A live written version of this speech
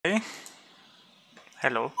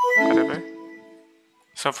Hello, by the way.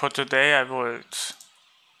 So for today I would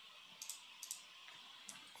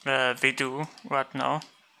redo right now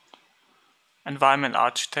environment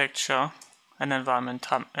architecture and environment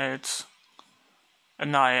thumbnails,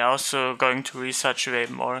 and I also going to research way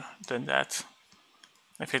more than that,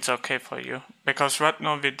 if it's okay for you, because right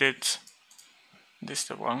now we did this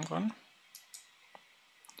the wrong one.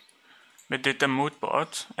 We did the mood board,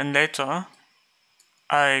 and later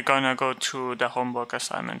I gonna go through the homework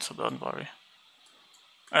assignment, so don't worry.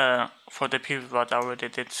 For the people that already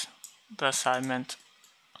did the assignment.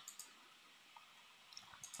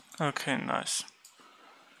 Okay, nice.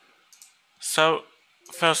 So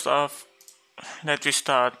first off, let me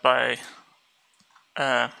start by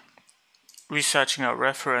researching a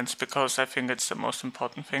reference, because I think it's the most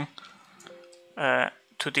important thing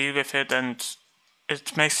to deal with it, and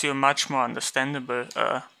it makes you much more understandable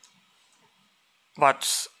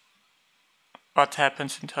what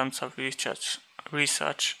happens in terms of research.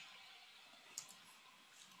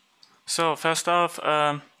 So first off,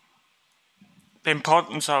 the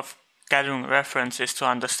importance of gathering reference is to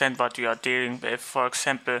understand what you are dealing with. For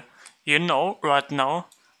example, you know right now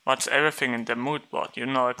what's everything in the mood board. You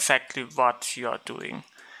know exactly what you are doing,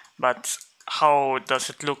 but how does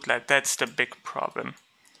it look like? That's the big problem,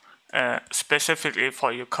 specifically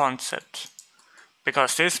for your concept,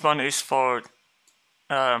 because this one is for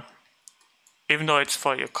even though it's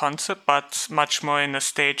for your concept, but much more in a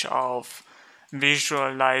stage of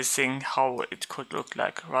visualizing how it could look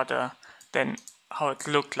like rather than how it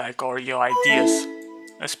looked like, or your ideas,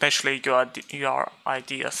 especially your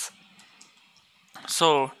ideas.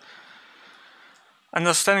 So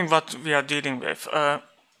understanding what we are dealing with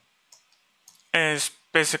is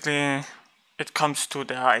basically, it comes to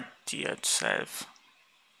the idea itself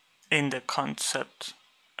in the concept,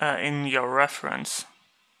 in your reference,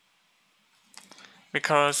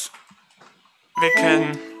 because we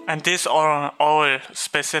can, and these are all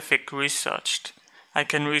specific researched. I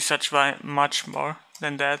can research much more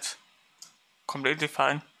than that, completely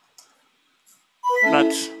fine.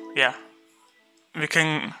 But yeah, we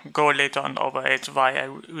can go later on over it why I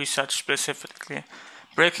research specifically.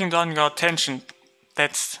 Breaking down your attention,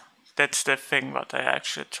 that's the thing what I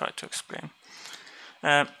actually try to explain.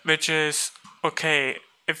 Which is, okay,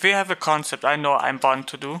 if we have a concept I know I'm bound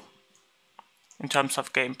to do in terms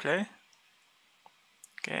of gameplay.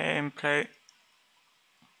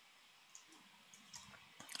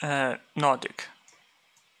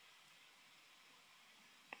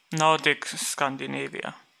 Nordic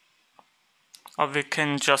Scandinavia, or we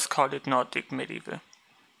can just call it Nordic medieval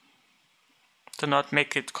to not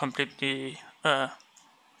make it completely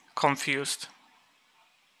confused.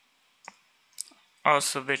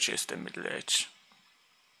 Also, which is the Middle Age?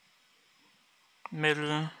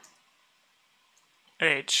 Middle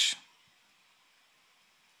Age.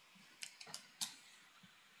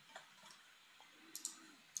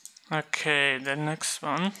 Okay, the next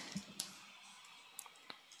one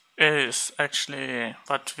is actually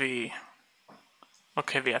what we...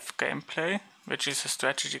 Okay, we have gameplay, which is a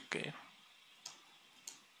strategy game.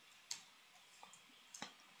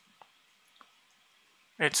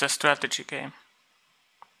 It's a strategy game.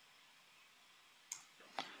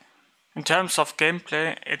 In terms of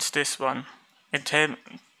gameplay, it's this one.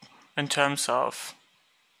 In terms of...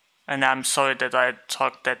 And I'm sorry that I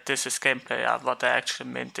talked that this is gameplay. What I actually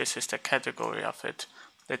meant, this is the category of it.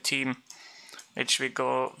 The team, which we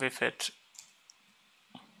go with it.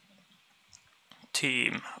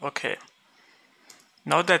 Team, okay.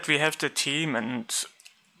 Now that we have the team and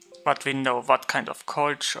what we know, what kind of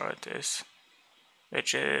culture it is,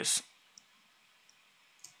 which is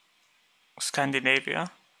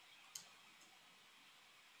Scandinavia,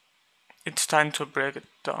 it's time to break it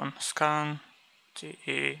down. Scandinavia.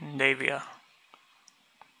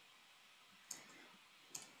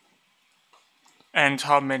 And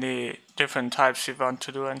how many different types we want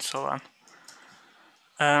to do and so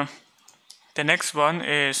on. The next one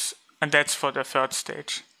is, and that's for the third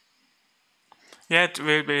stage. Yeah, it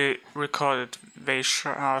will be recorded.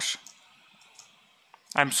 Veishrash.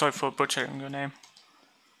 I'm sorry for butchering your name.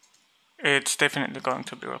 It's definitely going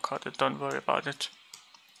to be recorded, don't worry about it.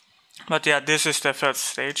 But yeah, this is the third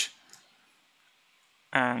stage.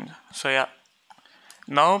 And so yeah.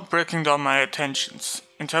 Now breaking down my attentions.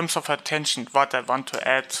 In terms of attention, what I want to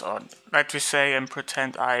add, or let me say and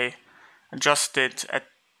pretend I just did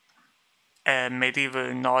a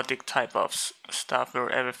medieval Nordic type of stuff where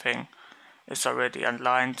everything is already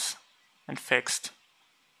aligned and fixed,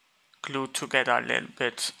 glued together a little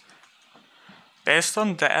bit. Based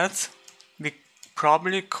on that, we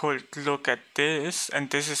probably could look at this, and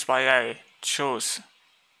this is why I chose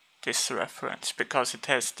this reference, because it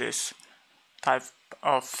has this type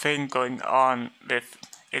of thing going on with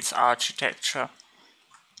its architecture.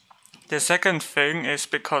 The second thing is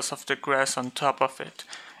because of the grass on top of it.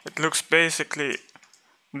 It looks basically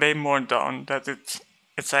way more down than it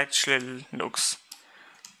actually looks.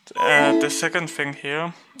 The second thing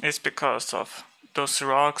here is because of those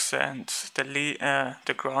rocks and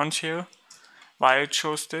the ground here. Why I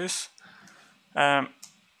chose this?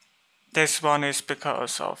 This one is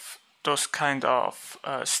because of those kind of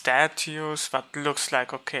statues that looks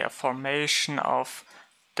like, okay, a formation of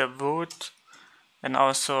the wood, and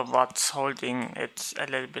also what's holding it a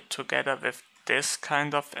little bit together with this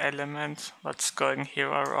kind of element, what's going here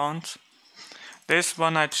around. This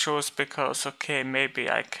one I chose because, okay, maybe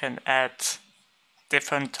I can add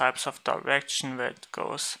different types of direction where it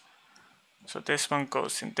goes. So this one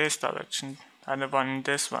goes in this direction, and the one in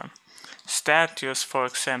this one. Statues, for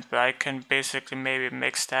example, I can basically maybe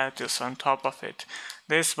make statues on top of it.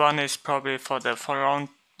 This one is probably for the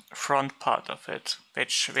front part of it,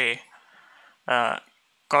 which we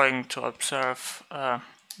going to observe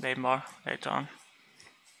way more later on,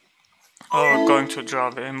 or going to draw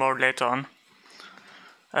way more later on.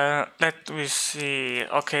 Let me see.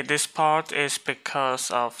 Okay, this part is because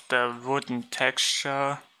of the wooden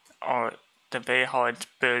texture, or the way how it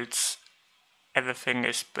builds. Everything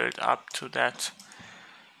is built up to that,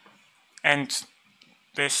 and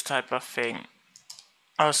this type of thing.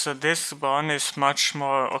 Also, this one is much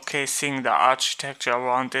more, okay, seeing the architecture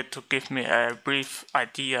around it to give me a brief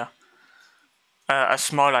idea, a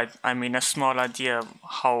small idea of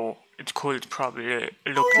how it could probably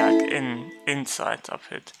look like inside of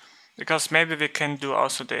it, because maybe we can do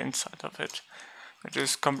also the inside of it, which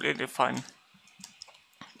is completely fine.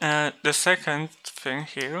 The second thing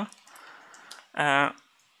here, and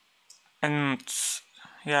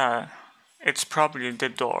yeah, it's probably the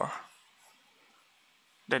door.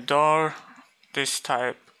 The door, this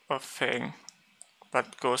type of thing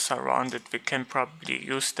that goes around it, we can probably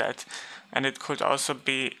use that, and it could also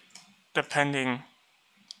be depending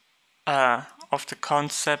of the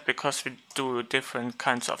concept, because we do different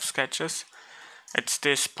kinds of sketches. It's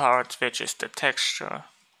this part which is the texture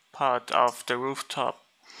part of the rooftop.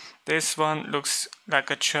 This one looks like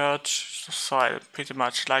a church, so I pretty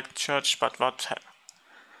much like church, but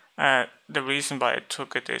the reason why I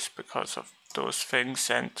took it is because of those things,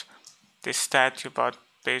 and this statue but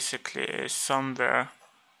basically is somewhere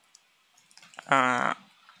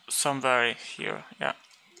here. Yeah,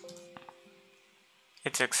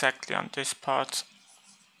 it's exactly on this part.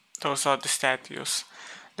 Those are the statues.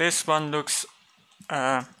 This one looks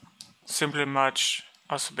simply much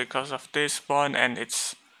also because of this one, and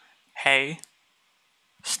it's hay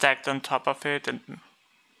stacked on top of it, and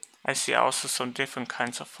I see also some different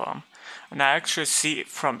kinds of form, and I actually see it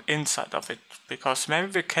from inside of it, because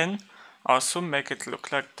maybe we can also make it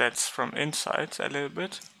look like that's from inside a little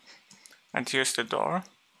bit. And here's the door,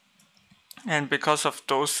 and because of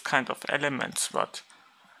those kind of elements that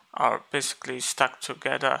are basically stuck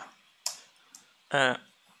together,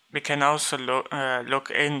 we can also look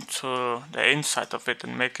into the inside of it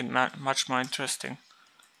and make it much more interesting.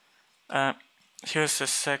 Here's the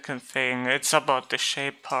second thing. It's about the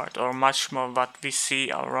shape part, or much more what we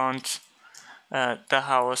see around the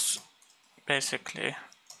house. Basically,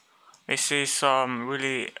 we see some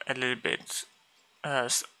really a little bit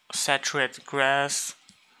saturated grass.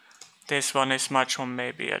 This one is much more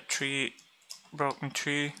maybe a broken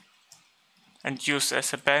tree, and used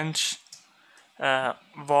as a bench.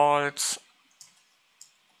 Walls,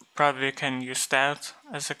 probably can use that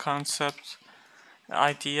as a concept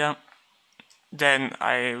idea. Then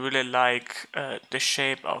I really like the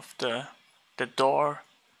shape of the door,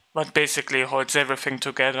 but basically holds everything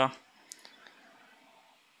together.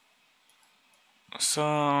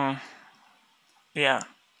 So yeah,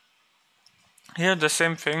 here the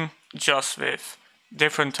same thing, just with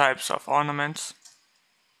different types of ornaments.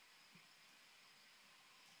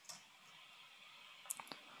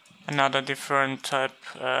 Another different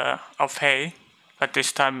type of hay, but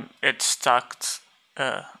this time it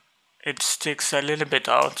sticks a little bit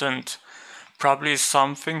out, and probably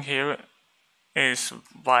something here is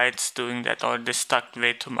why it's doing that, or they stuck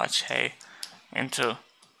way too much hay into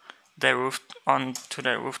the onto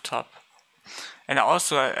the rooftop. And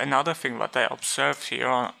also another thing what I observed here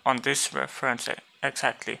on this reference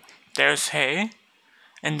exactly, there's hay,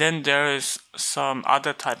 and then there is some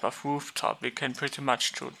other type of rooftop. We can pretty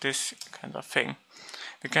much do this kind of thing.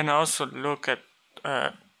 We can also look at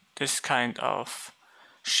this kind of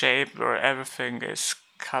shape where everything is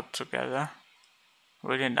cut together.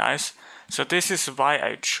 Really nice. So this is why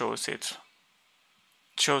I chose it.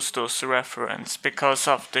 chose those reference because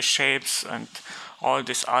of the shapes and all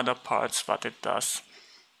these other parts what it does.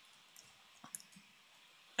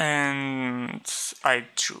 And I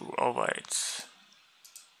drew over it.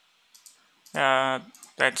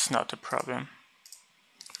 That's not a problem.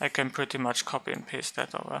 I can pretty much copy and paste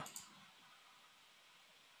that over.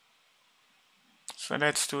 So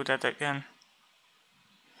let's do that again.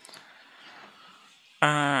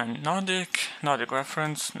 Nordic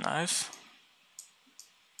reference, nice.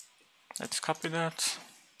 Let's copy that.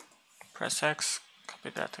 Press X, copy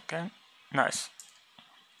that again. Nice.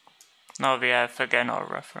 Now we have again our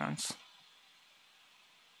reference.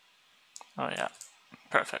 Oh yeah,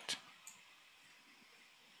 perfect.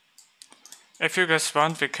 If you guys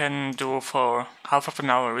want, we can do for half of an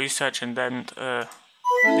hour research and then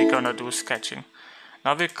we're gonna do sketching.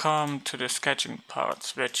 Now we come to the sketching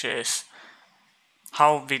part, which is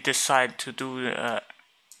how we decide to do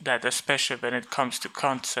that, especially when it comes to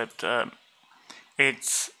concept.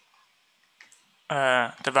 It's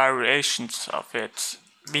the variations of it.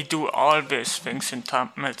 We do all these things in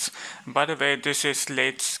templates. By the way, this is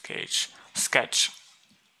late sketch,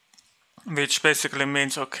 which basically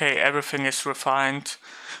means, okay, everything is refined.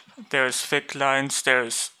 There's thick lines,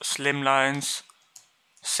 there's slim lines,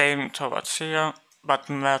 same towards here, but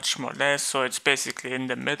much more less, so it's basically in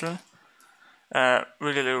the middle.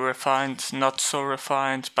 Really refined, not so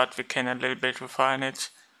refined, but we can a little bit refine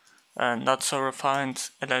it. Not so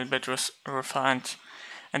refined, a little bit refined.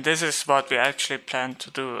 And this is what we actually plan to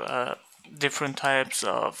do. Different types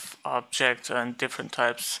of objects and different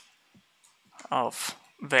types of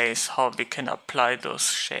ways how we can apply those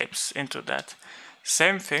shapes into that.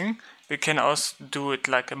 Same thing, we can also do it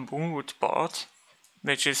like a mood board,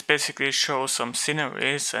 which is basically show some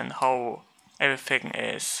sceneries and how everything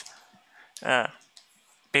is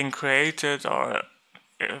being created, or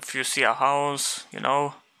if you see a house, you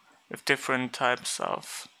know, with different types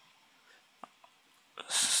of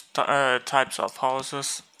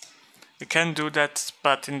houses. We can do that,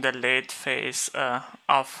 but in the late phase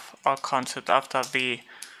of our concept, after we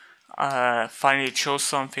finally chose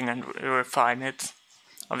something and refine it,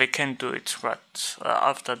 or we can do it right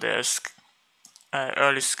after the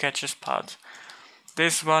early sketches part.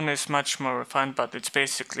 This one is much more refined, but it's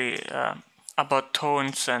basically about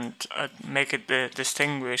tones and make it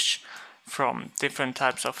distinguish from different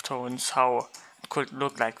types of tones, how it could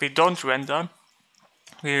look like. We don't render,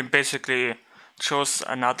 we basically chose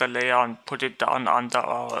another layer and put it down under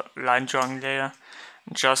our line drawing layer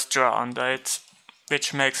and just draw under it,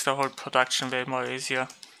 which makes the whole production way more easier.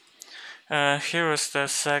 Here is the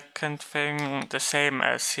second thing, the same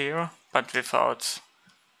as here, but without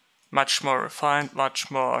much more refined, much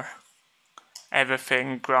more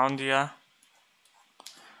everything groundier.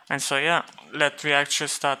 And so yeah, let me actually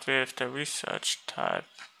start with the research type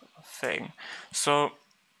thing. So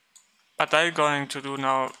what I'm going to do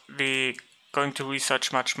now, we're going to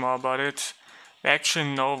research much more about it. We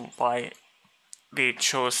actually know why we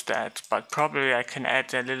chose that, but probably I can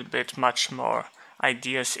add a little bit much more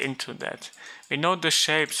ideas into that. We know the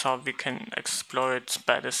shapes, how we can explore it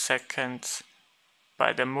by the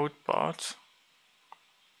mood board.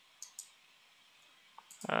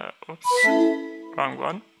 Oops, wrong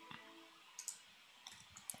one.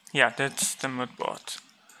 Yeah, that's the mood board.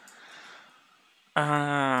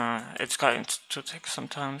 It's going to take some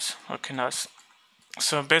time. Okay, nice.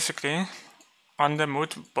 So basically, on the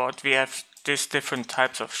mood board we have these different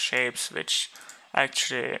types of shapes, which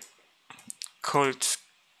actually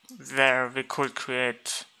where we could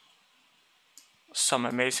create some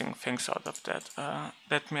amazing things out of that.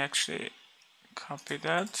 Let me actually copy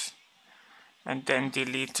that and then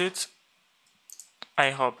delete it.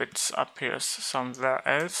 I hope it appears somewhere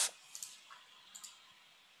else.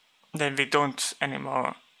 Then we don't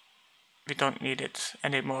need it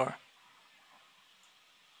anymore.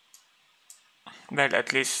 Well,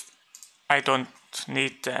 at least I don't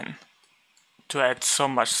need then to add so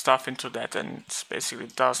much stuff into that, and it basically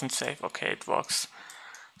doesn't save. Okay, it works.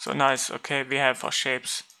 So nice. Okay, we have our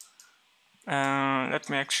shapes. Let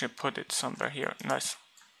me actually put it somewhere here. Nice.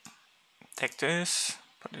 Take this,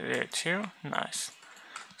 put it here. Nice.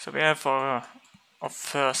 So we have our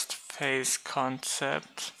first phase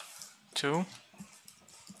concept 2,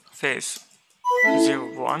 phase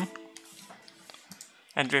 0, 1,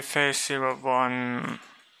 and with phase 0, 1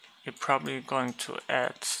 we're probably going to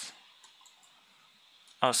add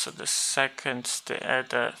also the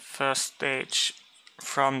first stage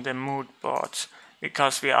from the mood board,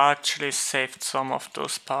 because we actually saved some of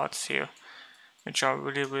those parts here, which are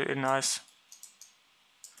really nice.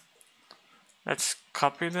 Let's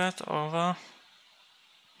copy that over.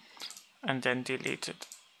 and then delete it.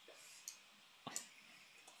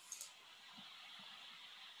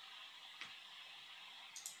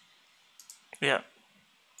 Yeah,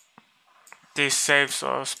 this saves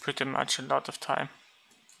us pretty much a lot of time.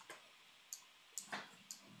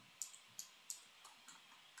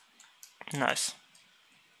 Nice.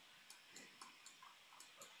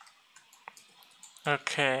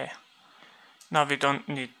 Okay, now we don't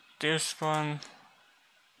need this one,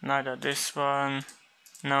 neither this one.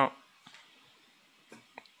 No.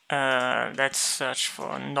 Let's search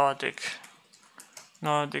for Nordic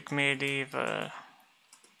medieval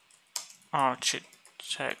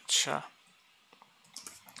architecture.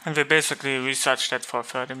 And we basically researched that for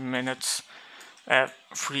 30 minutes,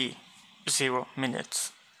 30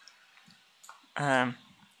 minutes.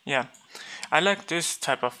 Yeah, I like this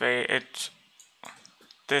type of way.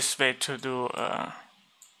 This way to do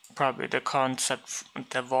probably the concept,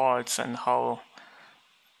 the walls, and how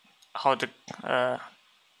the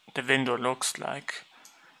window looks like.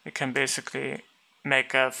 We can basically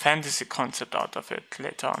make a fantasy concept out of it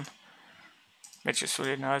later on, which is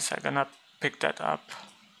really nice. I'm gonna pick that up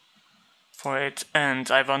for it, and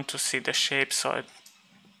I want to see the shape so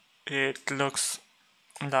it looks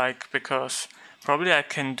like, because probably I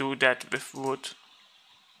can do that with wood,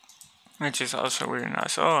 which is also really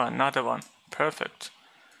nice. Oh, another one. Perfect.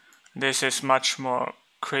 This is much more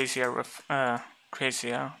crazier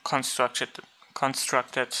constructed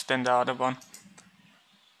than the other one.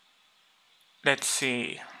 Let's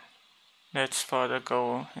see. Let's further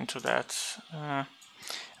go into that. I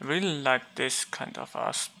really like this kind of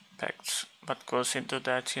aspect. What goes into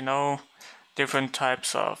that, different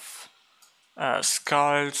types of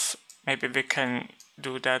skulls. Maybe we can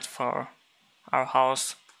do that for our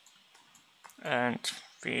house, and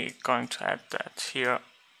we're going to add that here.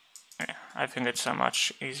 I think it's a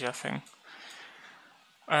much easier thing.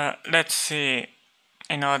 Let's see.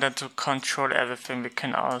 In order to control everything, we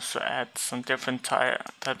can also add some different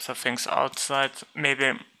types of things outside.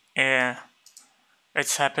 Maybe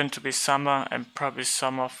it's happened to be summer, and probably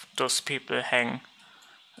some of those people hang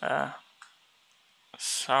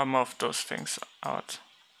some of those things out.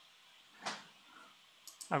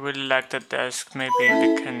 I really like the desk. Maybe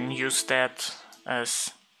we can use that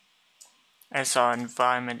as our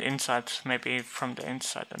environment inside, maybe from the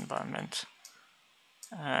inside environment.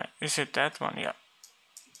 Is it that one? Yeah,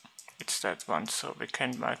 it's that one, so we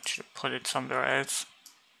can actually put it somewhere else.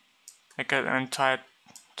 Make an entire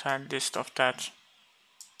list of that.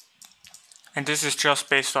 And this is just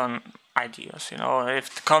based on ideas,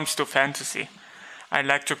 if it comes to fantasy. I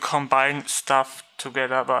like to combine stuff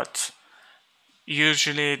together, but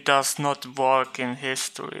usually it does not work in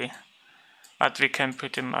history. But we can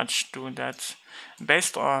pretty much do that.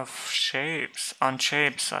 Based off shapes,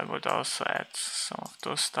 I would also add some of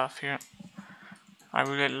those stuff here. I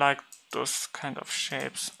really like those kind of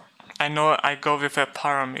shapes. I know I go with a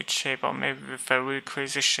pyramid shape, or maybe with a really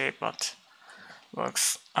crazy shape, but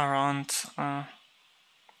works around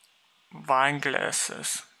wine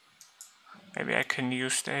glasses. Maybe I can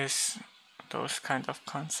use those kind of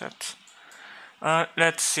concepts.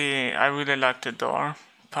 Let's see, I really like the door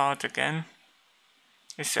part again.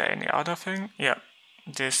 Is there any other thing? Yeah,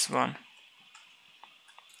 this one.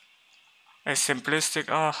 A simplistic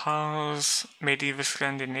house, medieval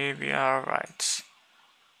Scandinavia, right.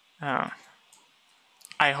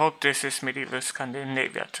 I hope this is medieval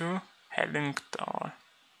Scandinavia too. Hellingdal.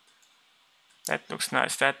 That looks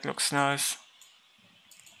nice, that looks nice.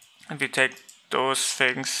 And we take those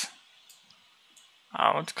things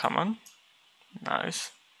out, come on.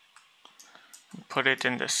 Nice. Put it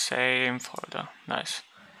in the same folder, nice.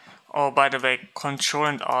 Oh, by the way, Control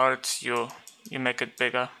and Alt, you make it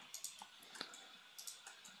bigger.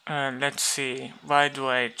 Let's see, why do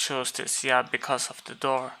I choose this? Yeah, because of the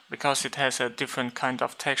door. Because it has a different kind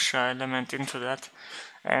of texture element into that.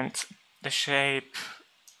 And the shape,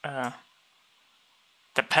 the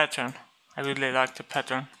pattern. I really like the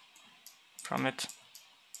pattern from it.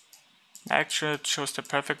 I actually chose the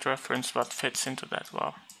perfect reference what fits into that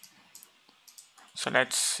well. So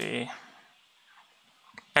let's see.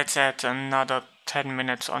 Let's add another 10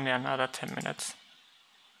 minutes, only another 10 minutes.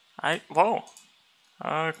 Whoa!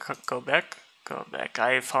 Go back.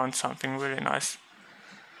 I found something really nice.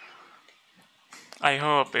 I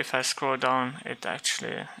hope if I scroll down, it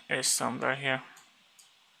actually is somewhere here.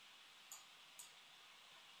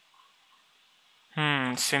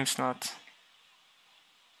 Seems not.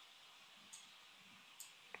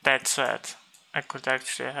 That's sad. I could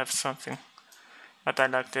actually have something, but I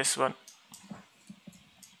like this one.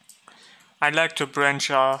 I like to branch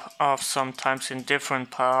off sometimes in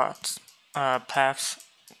different paths.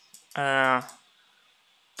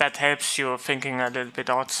 that helps you thinking a little bit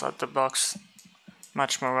outside the box,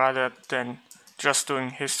 much more rather than just doing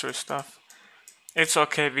history stuff. It's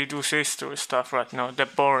okay, we do history stuff right now, the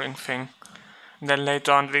boring thing. And then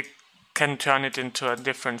later on we can turn it into a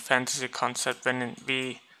different fantasy concept when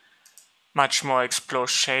we much more explore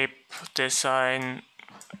shape, design,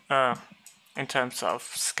 in terms of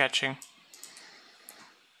sketching.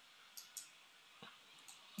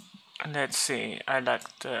 Let's see, I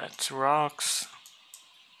like that rocks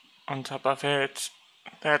on top of it.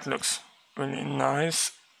 That looks really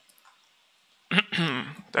nice.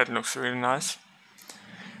 That looks really nice.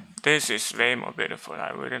 This is way more beautiful. I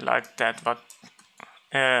really like that what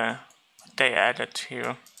they added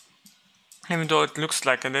here. Even though it looks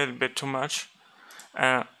like a little bit too much,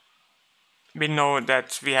 we know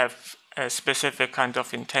that we have a specific kind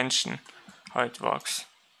of intention how it works.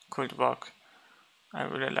 Could work. I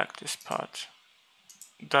really like this part.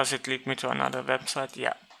 Does it lead me to another website?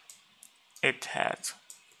 Yeah, it has.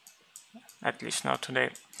 At least not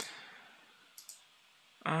today.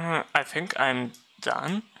 I think I'm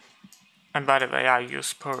done. And by the way, I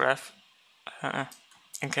use ProRef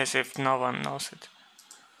in case if no one knows it.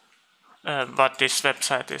 What this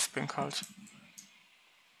website is being called.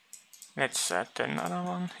 Let's add another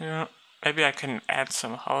one here. Maybe I can add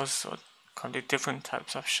some houses or call it different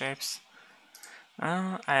types of shapes.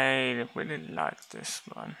 I really like this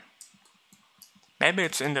one. Maybe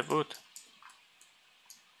it's in the wood.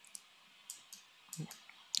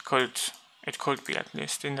 It could be at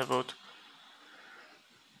least in the wood.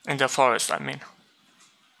 In the forest, I mean.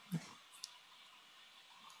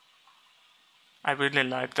 I really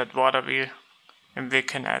like that water wheel, and we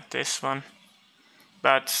can add this one.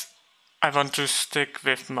 But I want to stick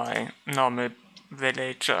with my normal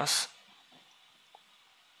villagers.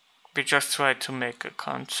 We just try to make a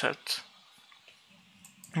concept.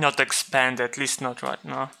 Not expand, at least not right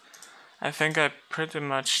now. I think I pretty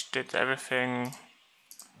much did everything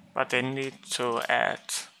but I need to add.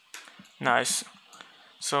 Nice.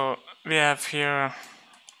 So we have here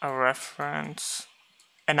a reference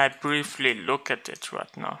and I briefly look at it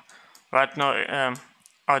right now. Right now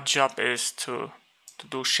our job is to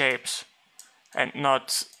do shapes and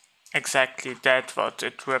not exactly that what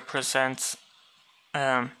it represents.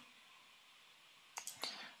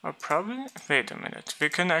 Or probably, wait a minute, we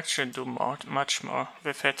can actually do much more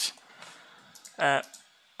with it.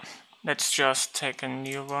 Let's just take a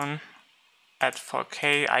new one at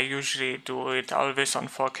 4K. I usually do it always on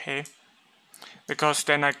 4K because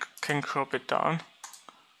then I can crop it down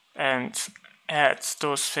and add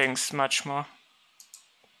those things much more.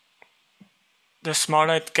 The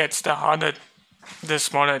smaller it gets, the harder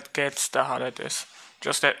it is.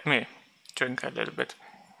 Just let me drink a little bit.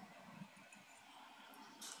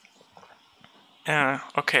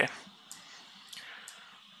 Okay.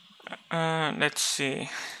 Let's see.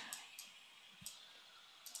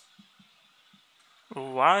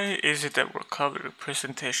 Why is it a recovery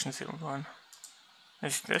presentation 01?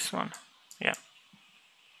 Is it this one? Yeah.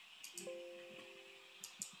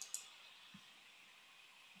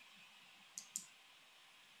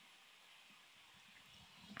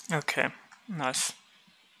 Okay, nice.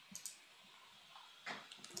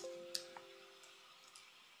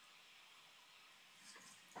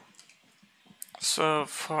 So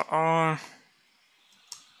for all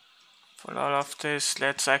of this,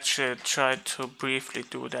 let's actually try to briefly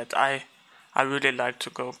do that. I really like to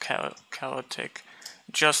go chaotic.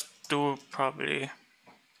 Just do probably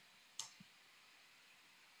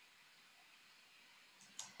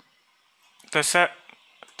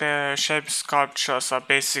the shape sculptures are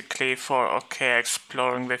basically for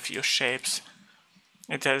exploring with your shapes.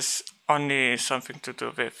 It has only something to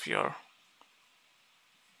do with your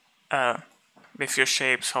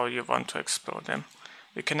shapes, how you want to explore them.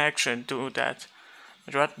 We can actually do that.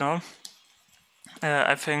 But right now,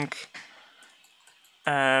 I think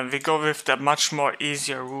we go with the much more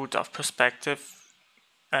easier route of perspective.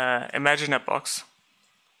 Imagine a box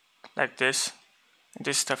like this.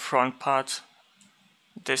 This is the front part.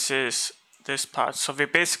 This is this part. So we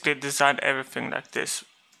basically designed everything like this.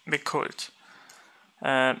 We could.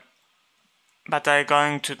 But I'm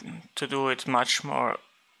going to do it much more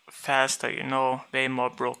faster, way more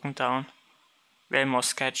broken down, way more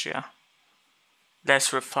sketchier,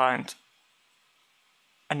 less refined,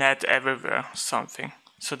 and add everywhere something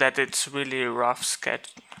so that it's really rough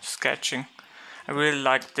sketching. I really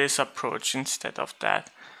like this approach instead of that.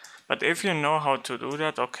 But if you know how to do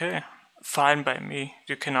that, okay, fine by me,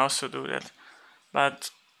 you can also do that.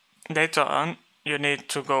 But later on, you need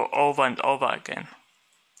to go over and over again.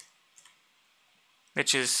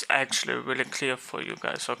 which is actually really clear for you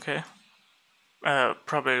guys, okay?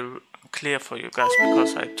 Probably clear for you guys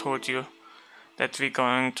because I told you that we're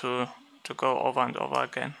going to go over and over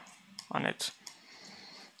again on it.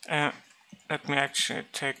 Let me actually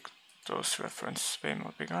take those references way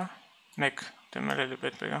more bigger, make them a little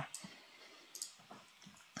bit bigger.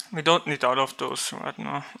 We don't need all of those right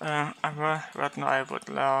now. Right now I would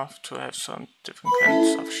love to have some different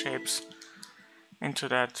kinds of shapes into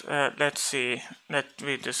that. Let's see, let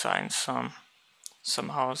me design some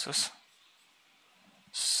houses.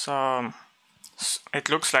 It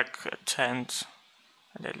looks like a tent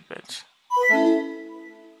a little bit.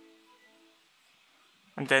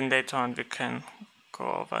 And then later on we can go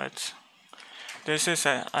over it. This is,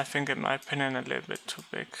 I think in my opinion, a little bit too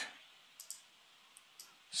big.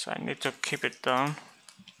 So I need to keep it down,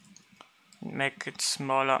 make it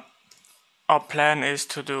smaller. Our plan is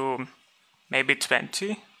to do maybe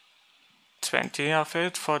 20 of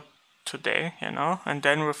it for today, you know, and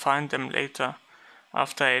then refine them later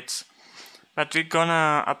after it's. But we're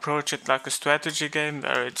gonna approach it like a strategy game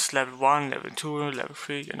where it's level 1, level 2, level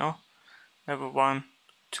 3, you know, level 1,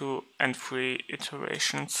 2 and 3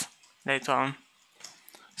 iterations later on.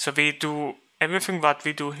 So we do everything what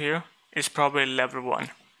we do here is probably level 1.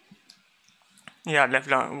 Yeah,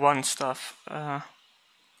 level 1 stuff.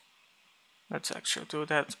 Let's actually do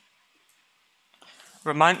that.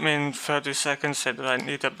 Remind me in 30 seconds that I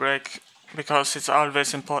need a break, because it's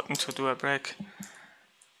always important to do a break.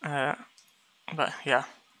 But yeah,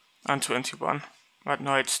 I'm 21. Right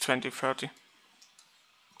now it's 20:30.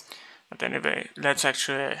 But anyway, let's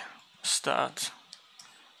actually start.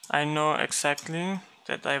 I know exactly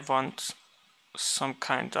that I want some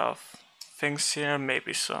kind of things here,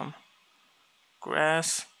 maybe some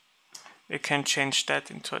grass. We can change that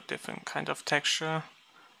into a different kind of texture.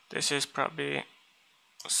 This is probably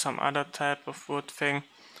some other type of wood thing,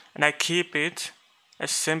 and I keep it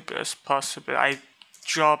as simple as possible. I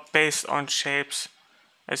draw based on shapes,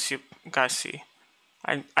 as you guys see.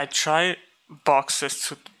 I try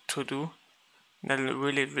boxes to do in a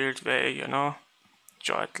really weird way, you know,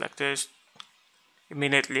 draw it like this,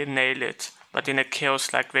 immediately nail it, but in a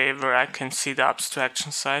chaos like way where I can see the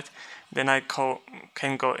abstraction side. Then I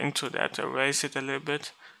can go into that, erase it a little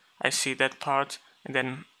bit, I see that part, and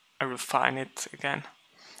then I refine it again.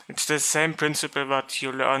 It's the same principle what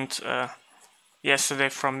you learned yesterday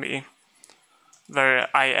from me, where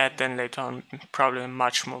I add then later on probably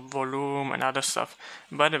much more volume and other stuff.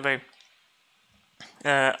 By the way,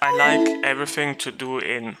 I like everything to do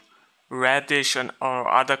in reddish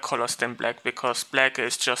or other colors than black, because black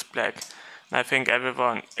is just black. And I think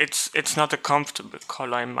everyone, it's not a comfortable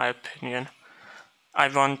color in my opinion. I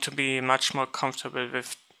want to be much more comfortable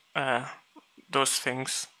with those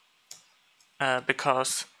things,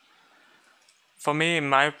 because for me, in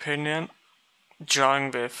my opinion,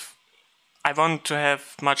 drawing with, I want to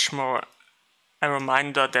have much more a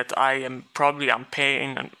reminder that I am probably on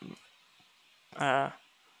pain and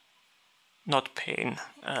not pain,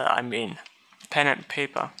 I mean pen and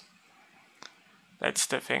paper. That's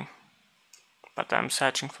the thing that I'm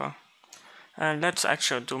searching for. Let's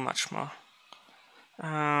actually do much more.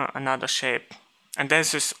 Another shape, and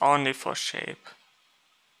this is only for shape.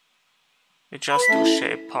 We just do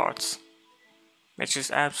shape parts, which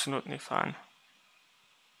is absolutely fine.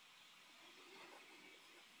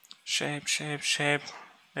 Shape, shape, shape.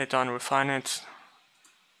 Later on refine it.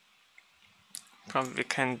 Probably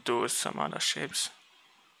can do some other shapes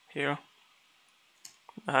here.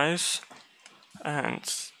 Nice. And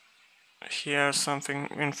here something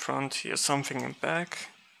in front, here something in back.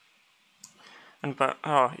 And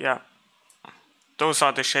oh yeah, those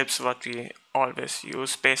are the shapes that we always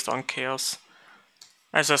use based on chaos.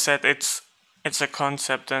 As I said, it's a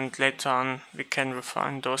concept, and later on we can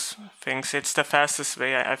refine those things. It's the fastest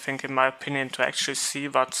way, I think, in my opinion, to actually see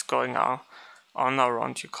what's going on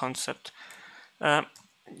around your concept.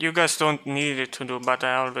 You guys don't need it to do, but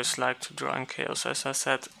I always like to draw in chaos, as I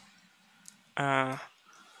said.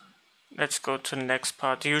 Let's go to the next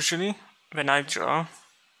part. Usually, when I draw,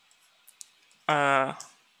 I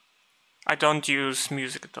don't use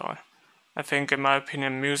music at all. I think, in my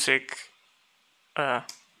opinion, music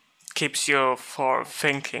keeps you for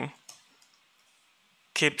thinking,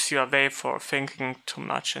 keeps you away for thinking too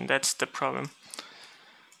much, and that's the problem.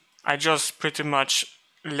 I just pretty much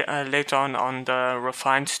later on the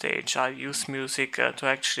refined stage, I use music to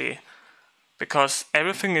actually, because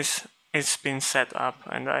everything is been set up,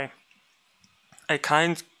 and I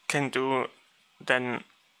can do then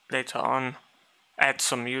later on add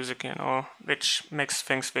some music, you know, which makes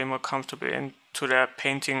things way more comfortable into the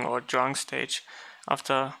painting or drawing stage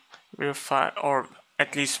after refine or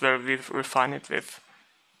at least where we refine it with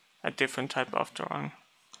a different type of drawing.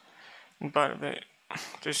 And by the way,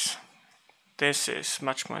 this is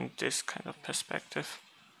much more in this kind of perspective.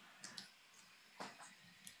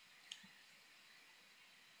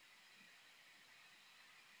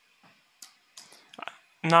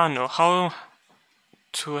 Now I know how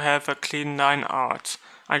to have a clean line art.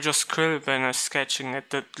 I just scribble when I'm sketching it.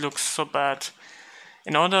 That looks so bad.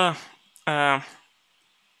 In order to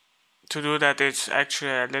do that, it's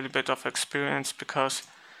actually a little bit of experience, because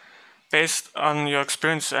based on your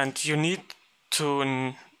experience, and you need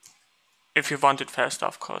to, if you want it fast,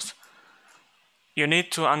 of course, you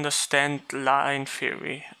need to understand line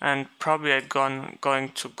theory, and probably I'm going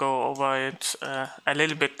to go over it a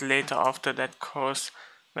little bit later after that course,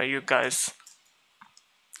 where you guys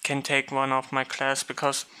can take one of my class.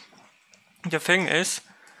 Because the thing is,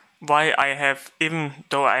 why I have, even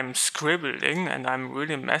though I'm scribbling and I'm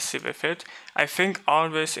really messy with it, I think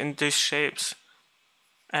always in these shapes,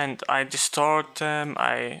 and I distort them,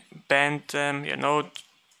 I bend them, you know,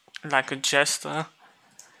 like a jester,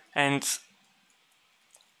 and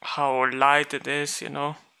how light it is, you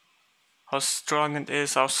know, how strong it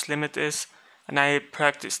is, how slim it is, and I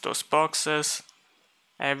practice those boxes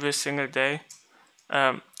every single day.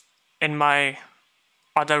 In my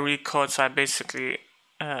other records, I basically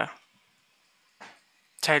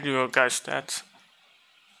tell you guys that.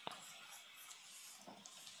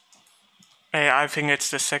 I think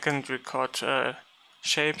it's the second record,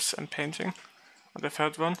 shapes and painting, or the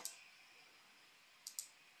third one.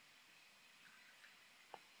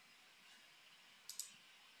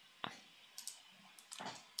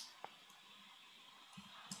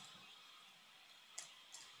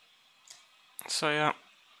 So yeah,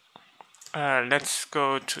 let's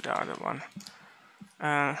go to the other one.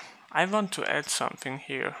 I want to add something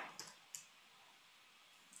here.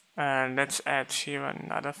 Let's add here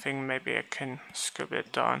another thing. Maybe I can scribble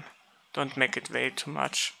it down. Don't make it way too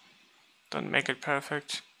much. Don't make it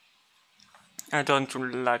perfect. I don't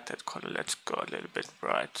really like that color. Let's go a little bit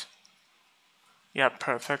bright. Yeah,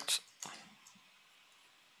 perfect.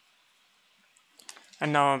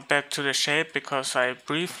 And now back to the shape, because I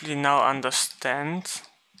briefly now understand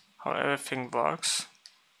how everything works.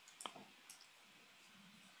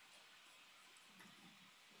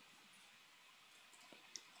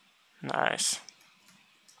 Nice.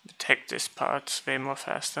 Take this part way more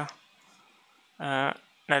faster.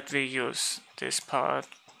 Let me use this part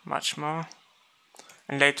much more.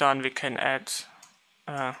 And later on we can add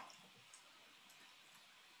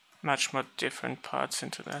much more different parts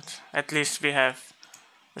into that. At least we have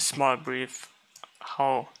a small brief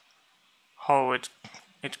how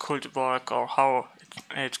it could work, or how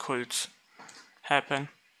it could happen.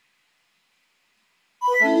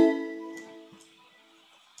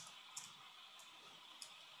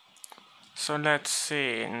 So let's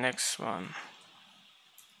see, next one.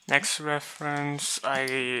 Next reference,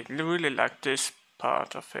 I really like this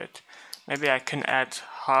part of it. Maybe I can add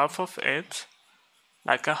half of it,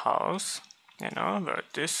 like a house, you know, where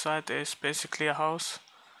this side is basically a house.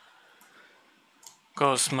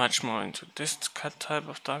 Goes much more into this type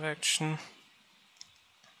of direction.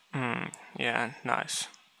 Yeah, nice.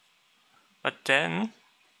 But then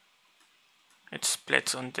it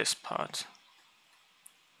splits on this part.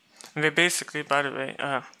 And we basically, by the way,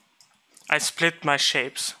 I split my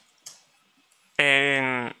shapes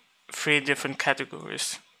in 3 different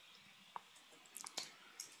categories.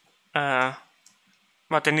 What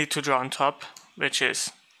I need to draw on top, which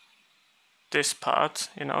is this part,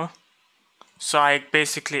 you know. So I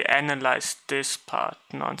basically analyze this part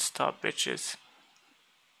non-stop, which is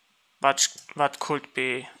what could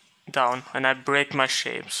be down, and I break my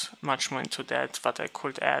shapes much more into that, what I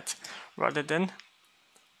could add, rather than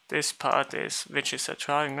this part is, which is a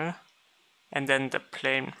triangle, and then the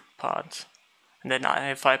plane part. And then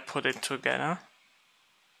if I put it together,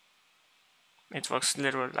 it works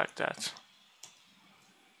literally like that.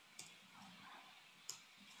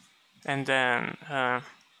 And then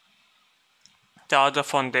the other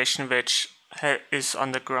foundation, which is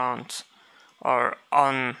on the ground, or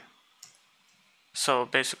on, so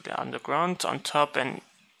basically on the ground, on top, and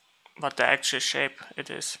what the actual shape it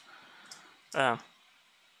is. The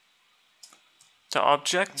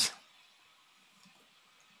object,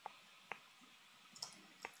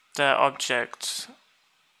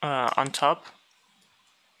 on top,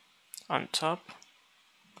 and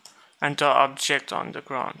the object on the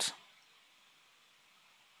ground,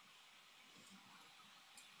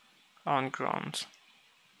 on ground,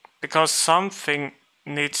 because something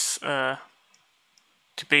needs to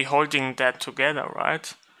be holding that together,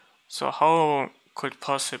 right? So how could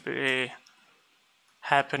possibly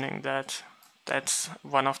happening that. That's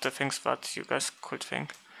one of the things that you guys could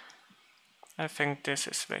think. I think this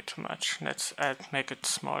is way too much. Let's make it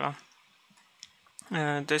smaller.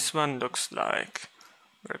 This one looks like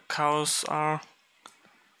where cows are.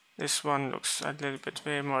 This one looks a little bit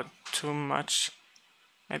way more too much.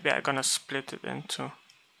 Maybe I'm gonna split it into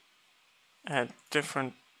a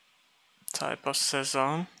different type of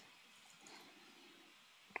season.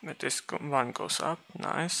 But this one goes up,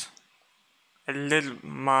 nice. A little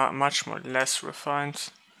much more less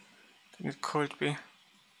refined than it could be.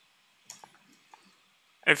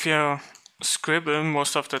 If you scribble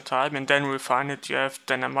most of the time and then refine it, you have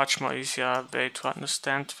then a much more easier way to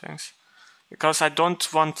understand things. Because I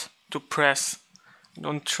don't want to press, I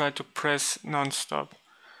don't try to press non-stop.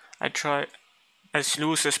 I try as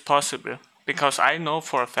loose as possible, because I know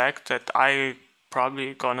for a fact that I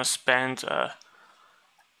probably gonna spend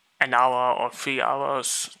an hour or 3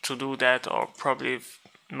 hours to do that, or probably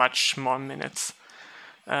much more minutes.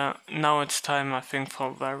 Now it's time, I think,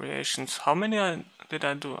 for variations. How many did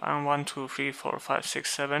I do? 1, 2, 3, 4, 5,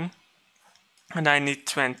 6, 7, and I need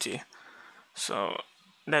 20. So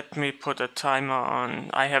let me put a timer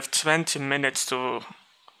on. I have 20 minutes to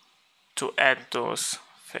add those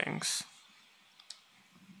things.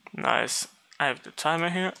 Nice. I have the timer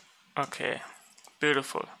here. Okay,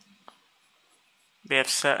 beautiful. We have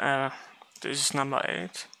set. This is number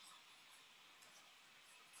 8.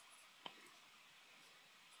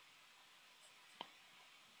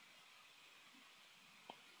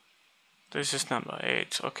 This is number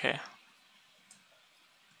 8. Okay.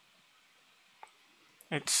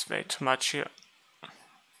 It's way too much here.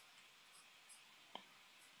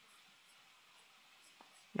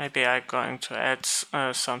 Maybe I'm going to add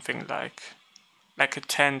something like a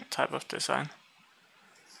tent type of design.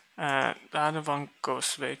 The other one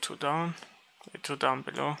goes way too down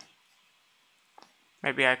below.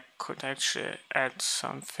 Maybe I could actually add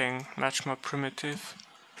something much more primitive.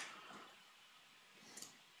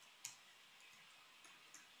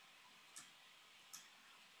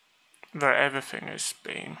 Where everything is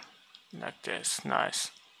being like this,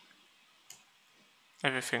 nice.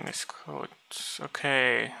 Everything is good.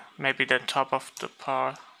 Okay, maybe the top of the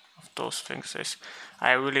part of those things is.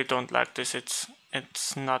 I really don't like this.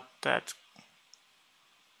 It's not that.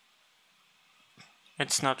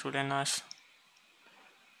 It's not really nice.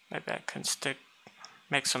 Maybe I can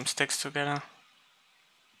make some sticks together.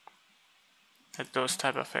 Like those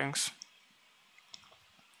type of things.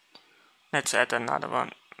 Let's add another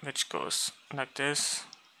one, which goes like this.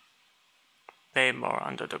 Way more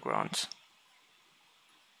under the ground.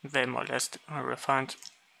 Way more less refined.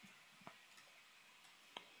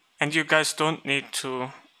 And you guys don't need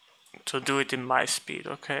to do it in my speed,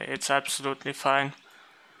 okay? It's absolutely fine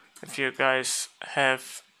if you guys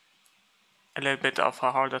have a little bit of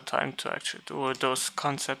a harder time to actually do those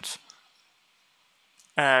concepts.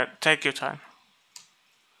 Take your time.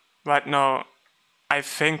 Right now, I'm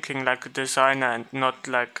thinking like a designer and not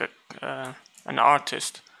like an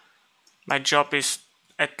artist. My job is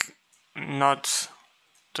not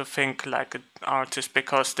to think like an artist,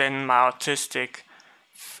 because then my artistic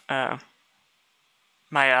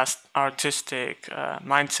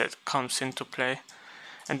mindset comes into play,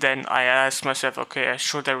 and then I ask myself, okay,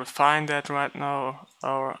 should I refine that right now,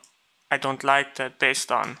 or I don't like that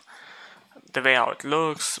based on the way how it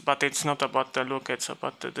looks. But it's not about the look, it's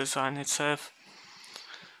about the design itself.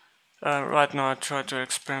 Right now I try to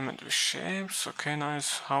experiment with shapes. Okay,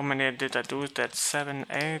 nice. How many did I do? That's 7,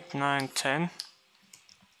 8, 9, 10.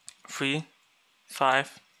 3,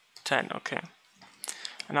 5, 10. Okay,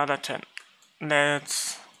 another 10.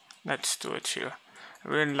 Let's do it here. I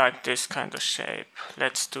really like this kind of shape.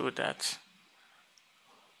 Let's do that.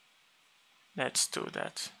 Let's do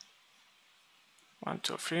that. 1,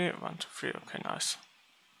 2, 3, 1, 2, 3. Okay, nice.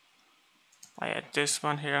 I add this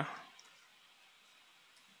one here,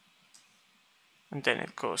 and then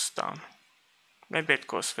it goes down. Maybe it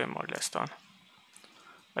goes way more or less down,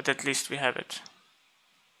 but at least we have it.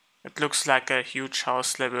 It looks like a huge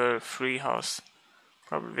house, level 3 house.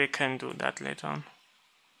 Probably we can do that later on.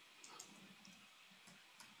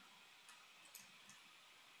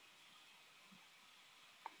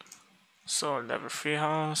 So level 3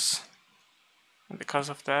 house, and because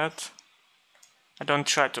of that I don't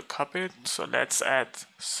try to copy it, so let's add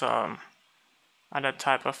some other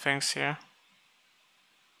type of things here.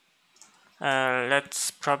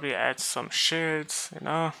 Let's probably add some shields,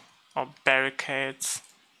 or barricades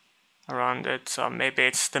around it, so maybe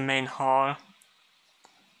it's the main hall.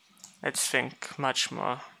 Let's think much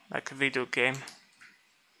more like a video game.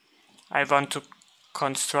 I want to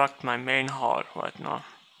construct my main hall right now.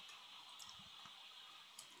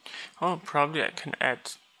 Oh, probably I can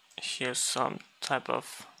add here some type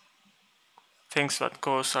of things that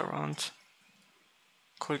goes around.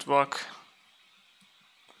 Could work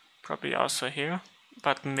probably also here,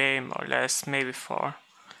 but maybe more or less, maybe 4.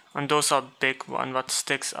 And those are big one what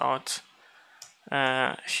sticks out.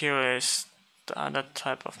 Here is the other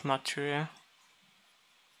type of material.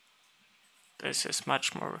 This is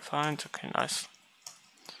much more refined. Okay, nice.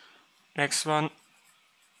 Next one.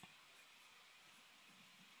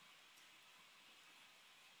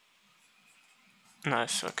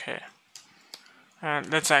 Nice, okay.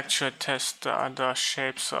 Let's actually test the other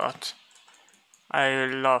shape sort. I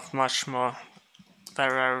love much more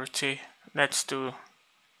variety. Let's do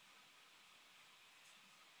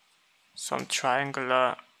some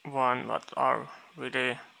triangular one that are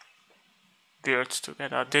really weird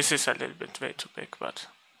together. This is a little bit way too big, but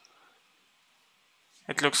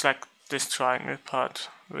it looks like this triangle part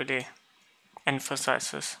really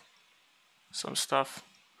emphasizes some stuff.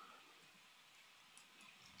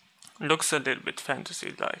 Looks a little bit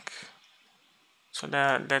fantasy like. So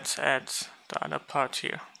let's add the other part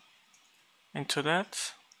here into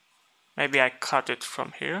that. Maybe I cut it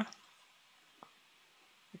from here,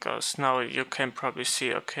 because now you can probably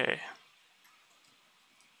see, okay,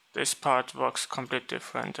 this part works completely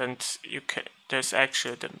different, and there's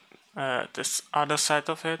actually this other side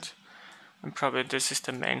of it, and probably this is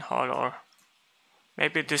the main hall, or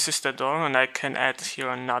maybe this is the door, and I can add here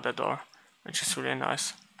another door, which is really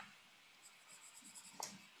nice.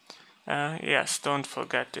 Yes, don't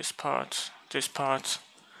forget this part.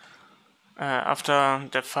 After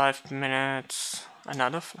the 5 minutes,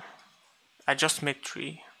 I just made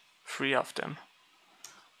three of them.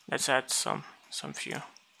 Let's add some few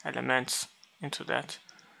elements into that.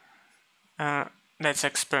 Let's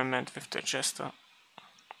experiment with the gesture.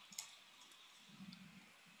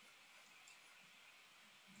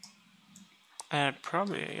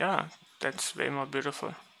 Probably, yeah, that's way more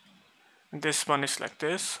beautiful. And this one is like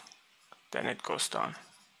this, then it goes down.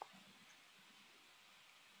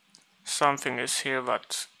 Something is here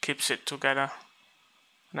that keeps it together,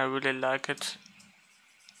 and I really like it.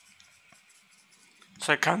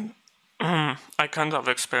 So I can't have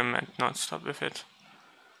experiment non-stop with it.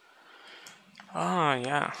 Oh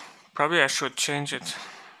yeah, probably I should change it.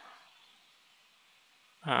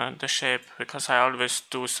 The shape, because I always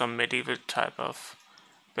do some medieval type of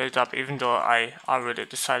build up, even though I already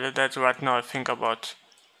decided that. Right now I think about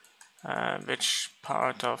which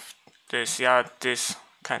part of this, yeah, this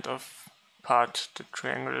kind of part, the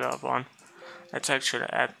triangular one. Let's actually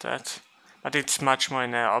add that, but it's much more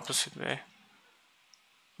in the opposite way,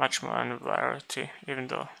 much more in variety, even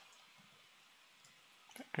though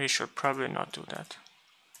we should probably not do that,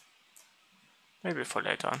 maybe for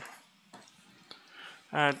later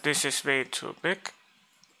on. This is way too big.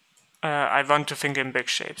 I want to think in big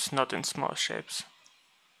shapes, not in small shapes.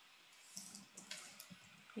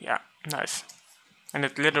 Yeah, nice. And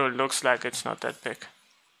it literally looks like it's not that big.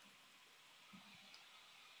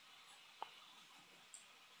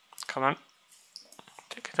 Come on,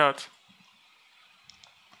 take it out.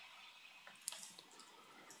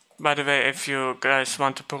 By the way, if you guys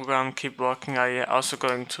want to program, keep working. I also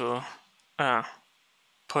going to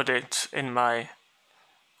put it in my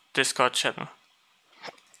Discord channel.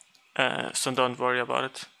 So don't worry about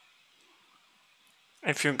it.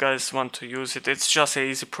 If you guys want to use it, it's just an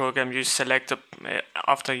easy program. You select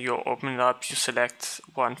after you open it up, you select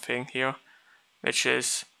one thing here, which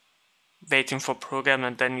is waiting for program,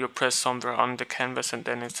 and then you press somewhere on the canvas, and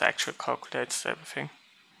then it actually calculates everything.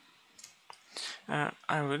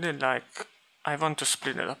 I really like. I want to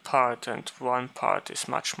split it apart, and one part is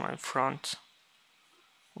much more in front.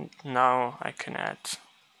 Now I can add.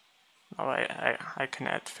 Now I can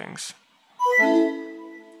add things.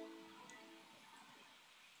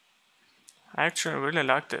 I actually really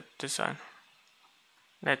like that design.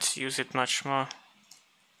 Let's use it much more.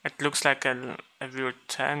 It looks like a weird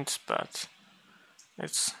tent, but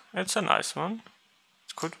it's a nice one.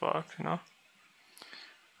 It could work, you know.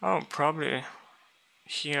 Oh, probably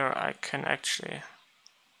here I can actually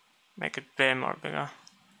make it way more bigger.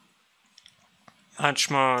 Much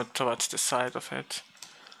more towards the side of it.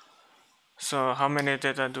 So how many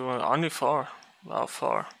did I do? Only 4. Wow,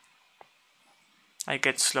 4. I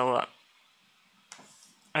get slower.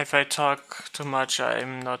 If I talk too much,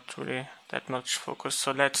 I'm not really that much focused.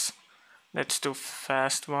 So let's do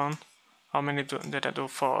fast one. How many did I do?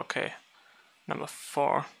 4. Okay, number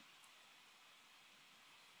 4.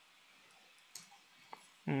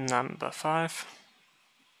 Number 5.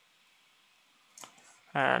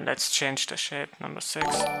 Let's change the shape. Number 6.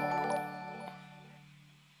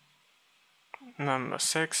 Number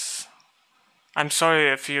 6. I'm sorry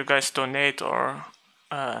if you guys donate or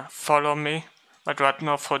follow me, but right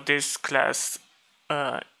now for this class,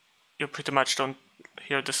 you pretty much don't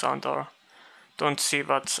hear the sound or don't see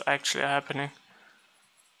what's actually happening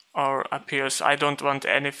or appears. I don't want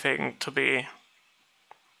anything to be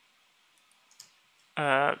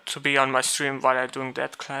on my stream while I'm doing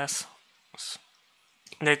that class.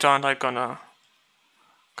 Later on, I'm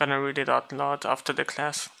gonna read it out loud after the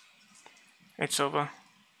class. It's over.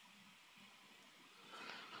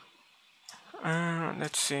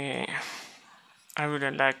 Let's see. I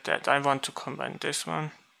really like that. I want to combine this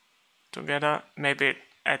one together. Maybe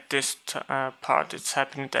at this part it's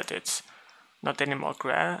happening that it's not anymore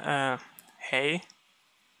hay.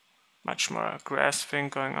 Much more grass thing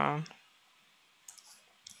going on.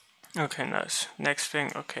 Okay, nice. Next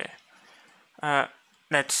thing, okay.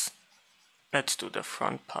 Let's do the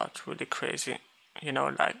front part really crazy. You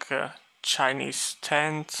know, like a Chinese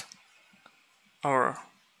tent, or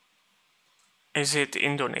is it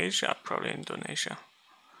Indonesia? Probably Indonesia.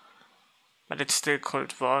 But it's still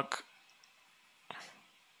called work.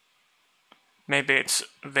 Maybe it's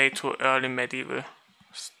way too early medieval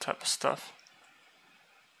type of stuff.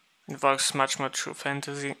 It works much more true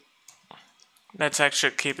fantasy. Let's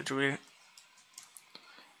actually keep it real.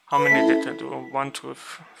 How many did I do? 1, 2,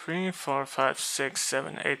 3, 4, 5, 6,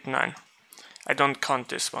 7, 8, 9. I don't count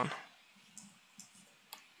this one.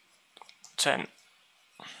 10.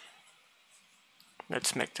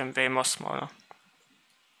 Let's make them way more smaller.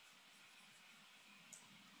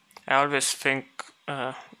 I always think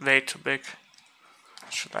way too big. I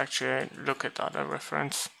should actually look at other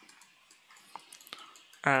reference.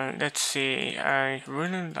 Let's see, I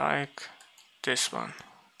really like this one.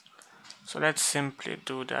 So let's simply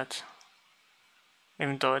do that.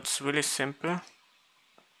 Even though it's really simple.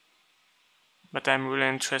 But I'm really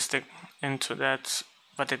interested into that,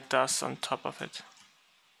 what it does on top of it.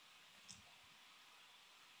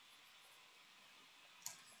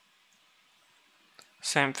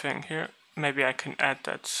 Same thing here. Maybe I can add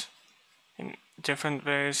that in different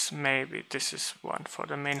ways. Maybe this is one for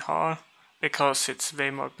the main hall, because it's way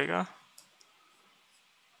more bigger.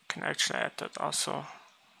 Can actually add that also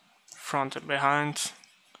front and behind.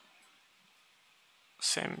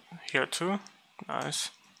 Same here too. Nice.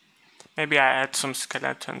 Maybe I add some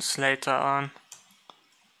skeletons later on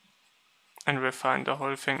and refine the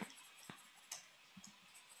whole thing.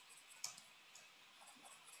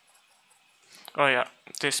 Oh yeah,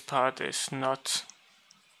 this part is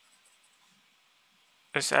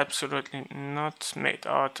absolutely not made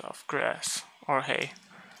out of grass or hay.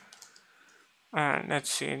 Let's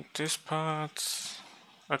see, this part.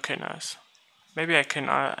 Okay, nice. Maybe I can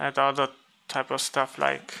add other type of stuff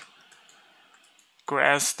like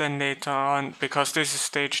grass then later on, because this is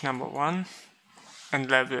stage number 1 and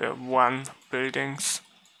level 1 buildings.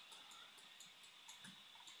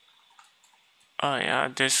 Oh yeah,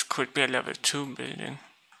 this could be a level 2 building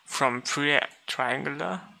from 3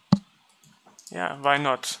 triangular. Yeah, why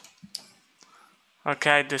not?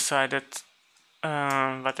 Okay, I decided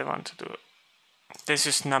what I want to do. This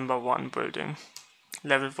is number 1 building,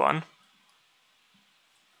 level 1.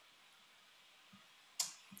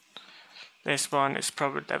 This one is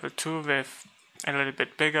probably level 2 with a little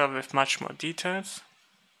bit bigger, with much more details.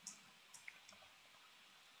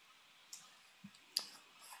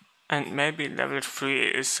 And maybe level 3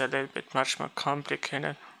 is a little bit much more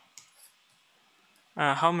complicated.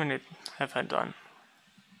 How many have I done?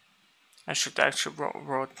 I should actually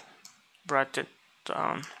write it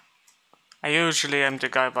down. I usually am the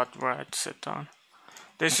guy that writes it down.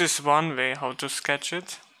 This is one way how to sketch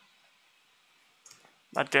it.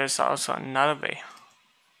 But there's also another way.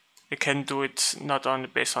 We can do it not only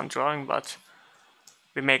based on drawing, but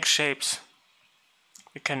we make shapes.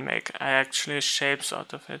 We can make actually shapes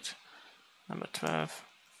out of it. Number 12,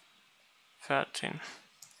 13,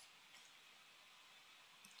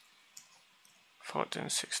 14,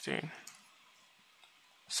 16,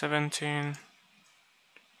 17,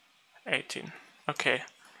 18. Okay,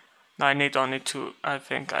 now I need only 2. I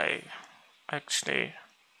think I actually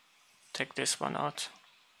take this one out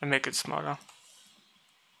and make it smaller.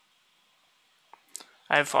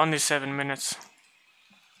 I have only 7 minutes.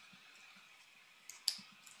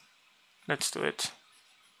 Let's do it.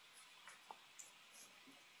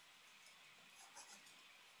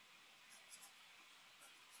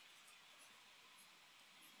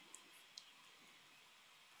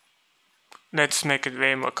 Let's make it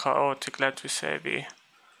way more chaotic. Let me say we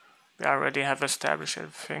already have established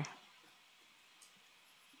everything.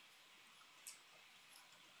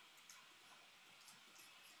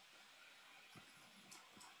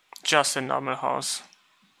 Just a normal house.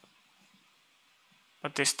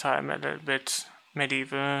 but this time a little bit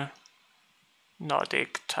medieval,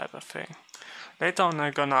 Nordic type of thing. Later on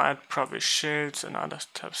I'm gonna add probably shields and other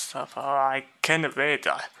type of stuff. Oh, I can't wait.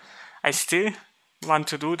 I still want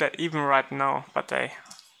to do that even right now, but I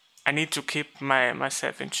need to keep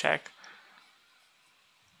myself in check.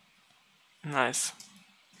 Nice.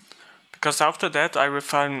 Because after that I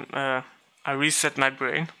reset my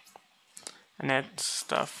brain and add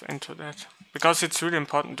stuff into that. Because it's really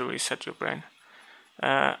important to reset your brain.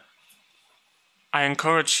 I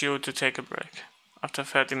encourage you to take a break after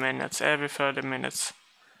 30 minutes, every 30 minutes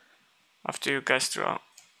after you guys draw.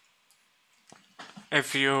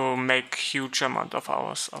 If you make huge amount of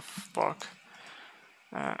hours of work.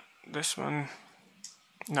 This one,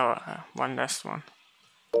 no, one last one.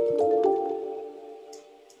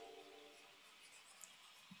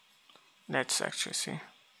 Let's actually see.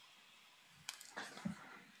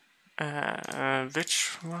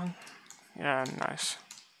 Which one? Yeah, nice.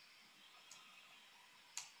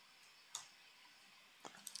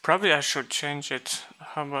 Probably I should change it.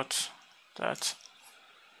 How about that?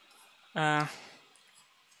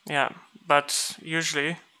 Yeah, but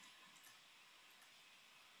usually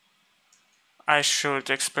I should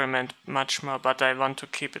experiment much more, but I want to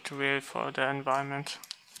keep it real for the environment.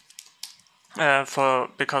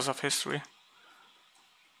 Because of history.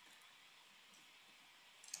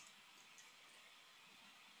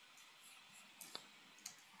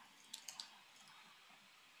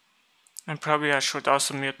 And probably I should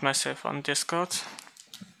also mute myself on Discord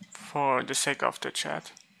for the sake of the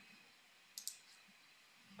chat.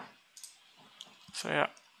 So yeah.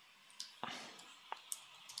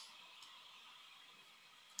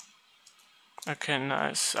 Okay,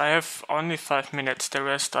 nice. I have only 5 minutes, the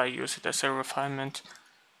rest I use it as a refinement.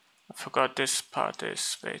 I forgot this part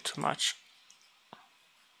is way too much.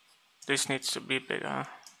 This needs to be bigger.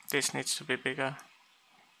 This needs to be bigger.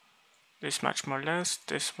 This much more less.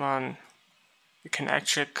 This one, you can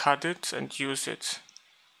actually cut it and use it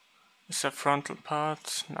as a frontal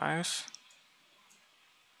part. Nice.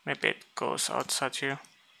 Maybe it goes outside here.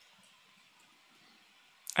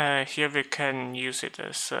 Here we can use it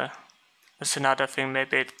as another thing.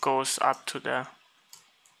 Maybe it goes up to the.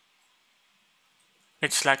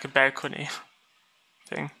 It's like a balcony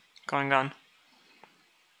thing going on.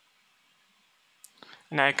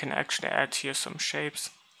 And I can actually add here some shapes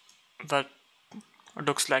that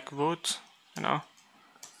looks like wood, you know.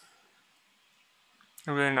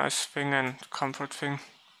 A really nice thing and comfort thing.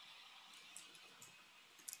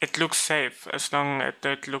 It looks safe. As long as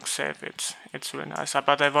it looks safe, it's really nice.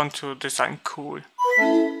 But I want to design cool.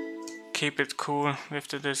 Keep it cool with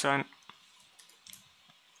the design.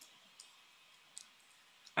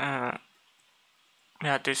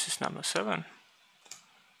 Yeah, this is number 7.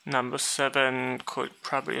 Number 7 could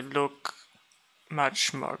probably look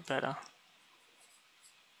much more better.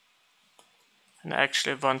 And I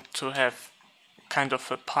actually want to have kind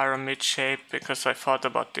of a pyramid shape because I thought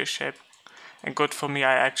about this shape. And good for me,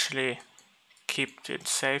 I actually keep it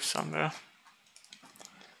safe somewhere.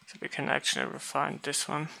 So we can actually refine this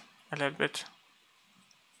one a little bit.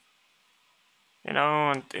 You know,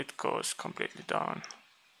 and it goes completely down.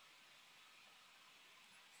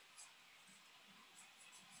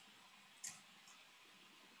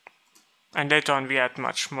 And later on we add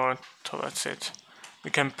much more towards it.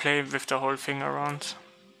 We can play with the whole thing around.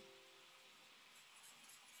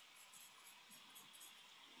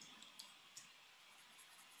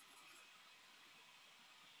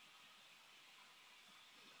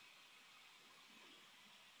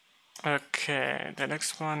 Okay, the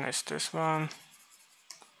next one is this one.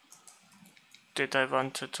 Did I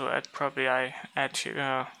wanted to add? Probably I add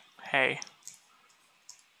here, hey.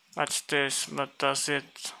 What's this? What does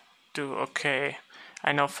it do? Okay,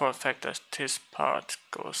 I know for a fact that this part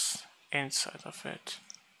goes inside of it.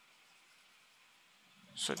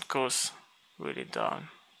 So it goes really down,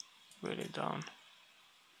 really down.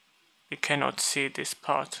 We cannot see this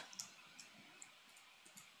part.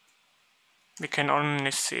 We can only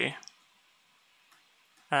see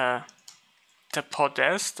the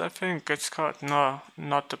podest, I think it's called. No,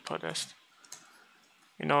 not the podest.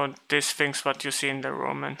 You know, these things what you see in the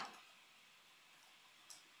Roman.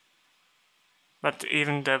 But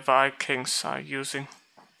even the Vikings are using.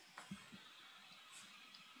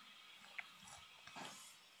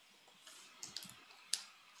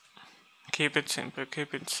 Keep it simple,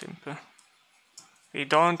 keep it simple. We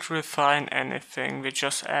don't refine anything, we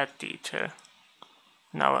just add detail.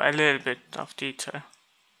 Now a little bit of detail.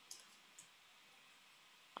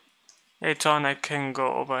 Later on I can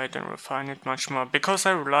go over it and refine it much more, because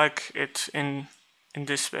I like it in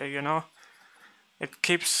this way, you know. It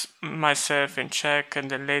keeps myself in check,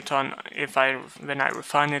 and then later on, when I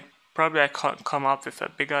refine it, probably I come up with a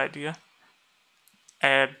bigger idea,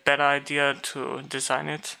 a better idea to design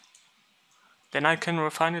it. Then I can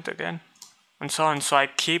refine it again, and so on. So I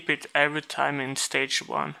keep it every time in stage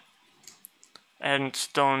 1, and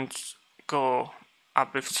don't go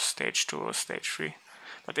up with stage 2 or stage 3.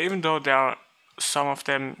 But even though there are some of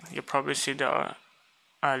them, you probably see they are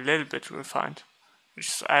a little bit refined, which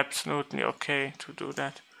is absolutely okay to do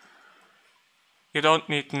that. You don't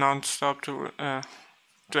need non-stop to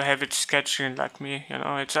have it sketching like me, you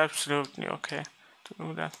know, it's absolutely okay to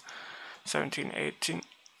do that. 17, 18.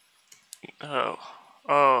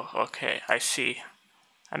 Oh, okay, I see.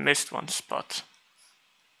 I missed one spot.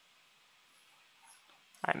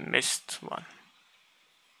 I missed one.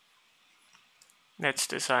 Let's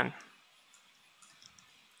design.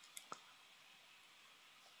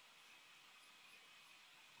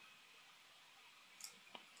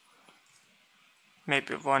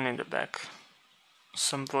 Maybe one in the back.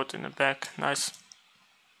 Some wood in the back, nice.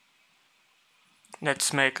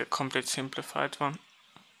 Let's make a complete simplified one.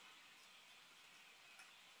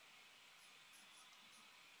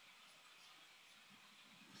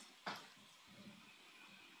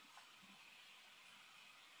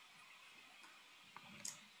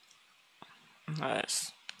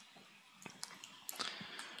 Nice.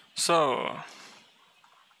 So,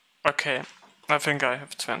 okay, I think I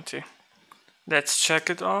have 20. Let's check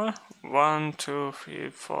it all. 1, 2, 3,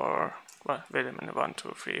 4. Well, wait a minute. 1,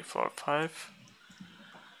 2, 3, 4, 5.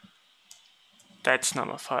 That's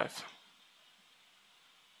number 5.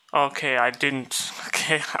 Okay, I didn't.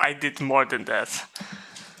 Okay, I did more than that.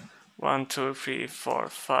 1, 2, 3, 4,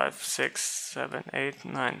 5, 6, 7, 8,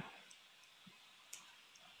 9.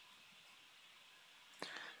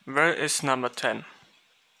 Where is number 10?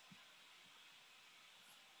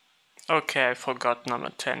 Okay, I forgot number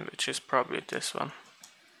 10, which is probably this one.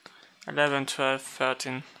 11, 12,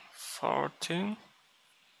 13, 14.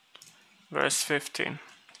 Where's 15?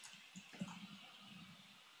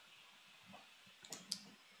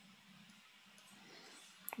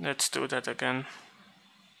 Let's do that again.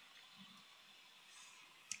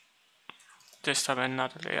 This time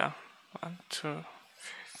another layer. 1, 2.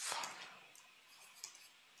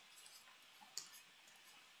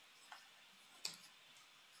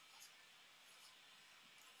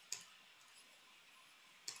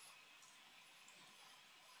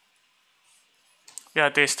 Yeah,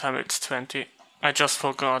 this time it's 20. I just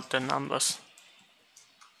forgot the numbers.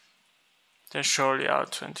 They surely are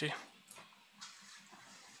 20.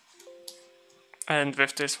 And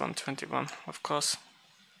with this one, 21, of course.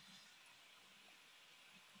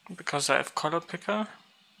 Because I have color picker,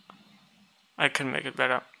 I can make it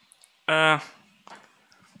better. A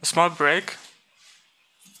small break.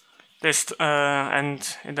 This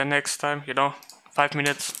and in the next time, 5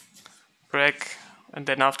 minutes break, and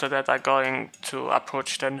then after that I'm going to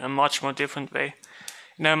approach then a much more different way,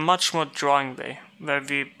 in a much more drawing way, where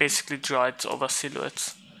we basically draw it over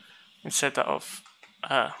silhouettes instead of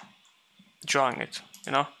drawing it,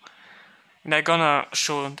 And I'm gonna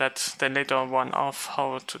show that then later one of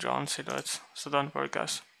how to draw on silhouettes, so don't worry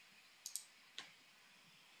guys.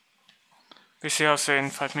 We see us in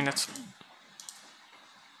 5 minutes.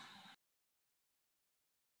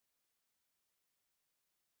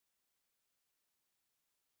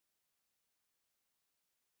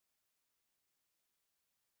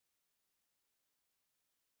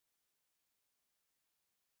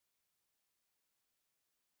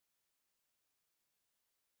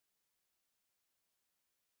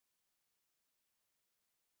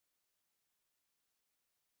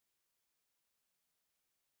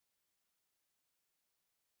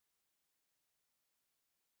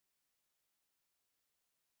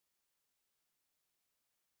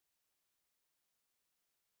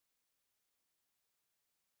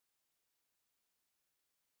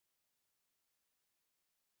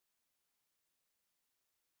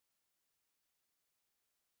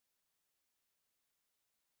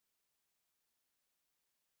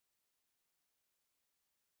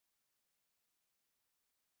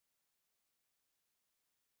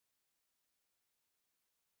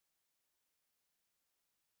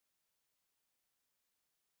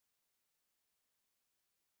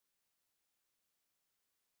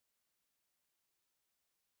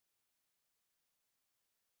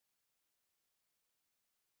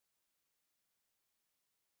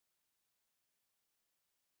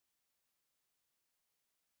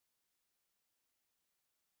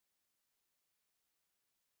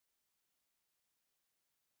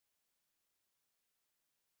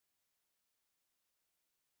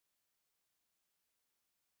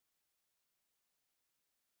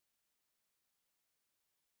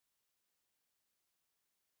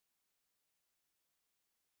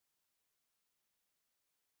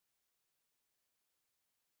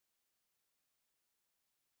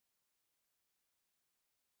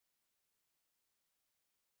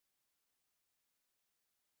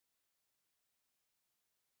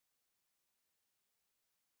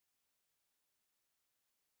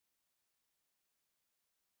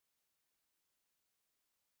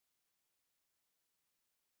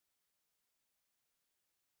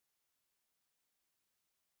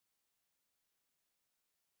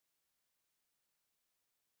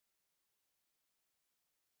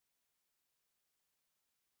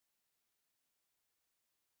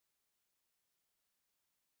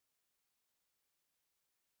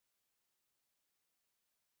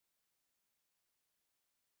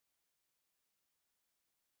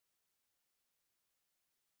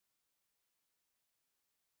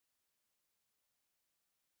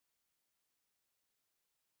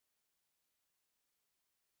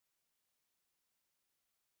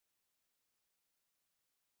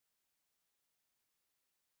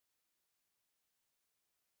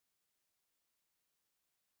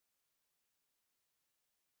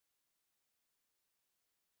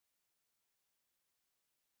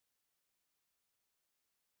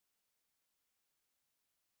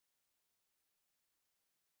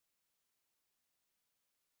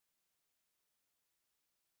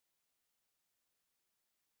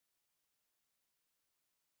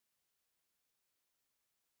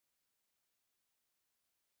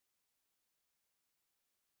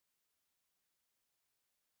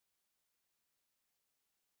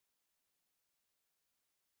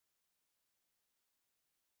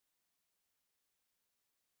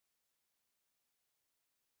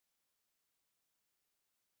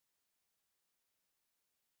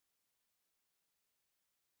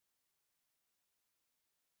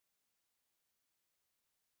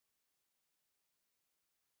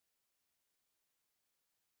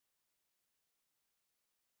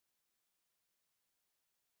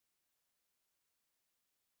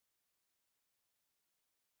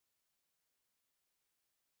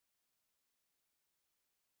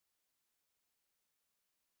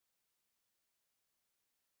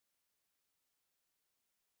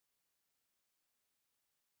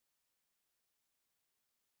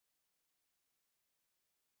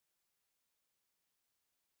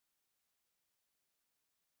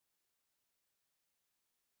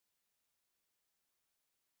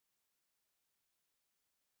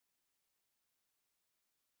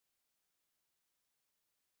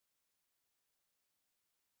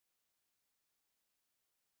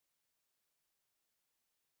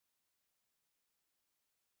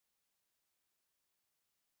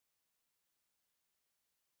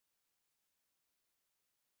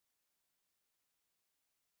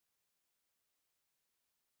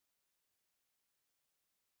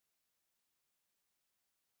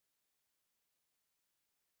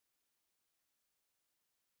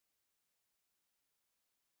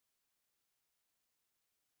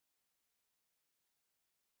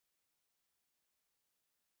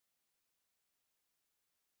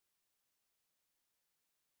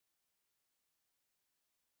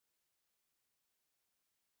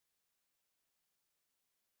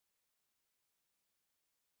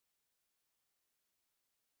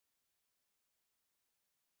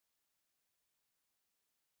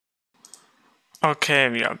 Okay,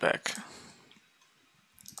 we are back.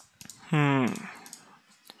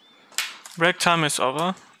 Break time is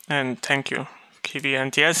over, and thank you, Kiwi.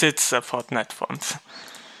 And yes, it's a Fortnite font.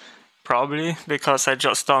 Probably, because I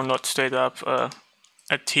just download straight up a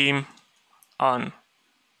theme on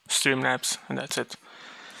Streamlabs, and that's it.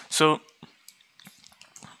 So,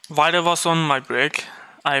 while I was on my break,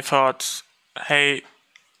 I thought, hey,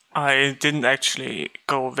 I didn't actually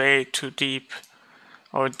go way too deep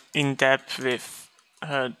or in depth with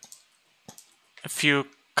a few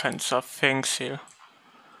kinds of things here.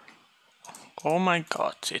 Oh my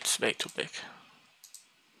god, it's way too big.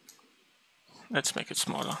 Let's make it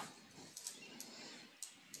smaller.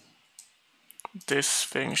 This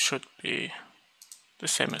thing should be the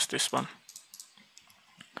same as this one.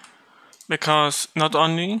 Because not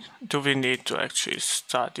only do we need to actually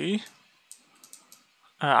study,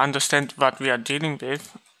 understand what we are dealing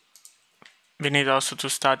with, we need also to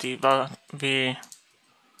study what we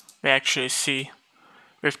actually see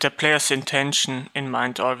with the player's intention in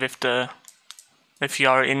mind, or if you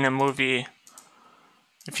are in a movie,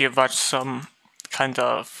 if you watch some kind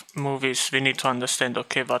of movies, we need to understand,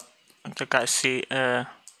 okay, what the guy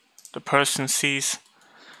the person sees.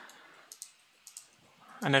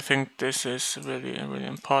 And I think this is really, really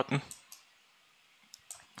important.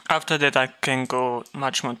 After that, I can go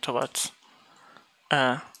much more towards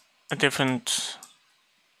a different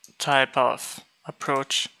type of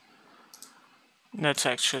approach. Let's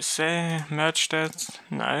actually say merge that.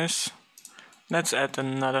 Nice. Let's add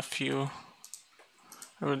another view.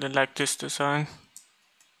 I really like this design.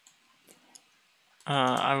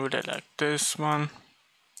 I really like this one.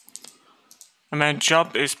 And my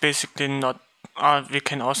job is basically not. We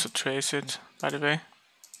can also trace it, by the way.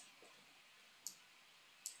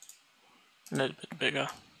 A little bit bigger.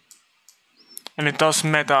 And it doesn't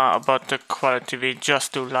matter about the quality, we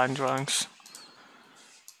just do line drawings.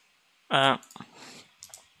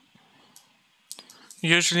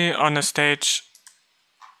 Usually on a stage,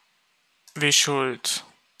 we should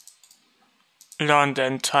learn the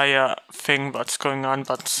entire thing, what's going on,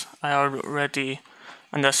 but I already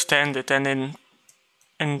understand it, and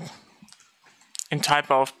in type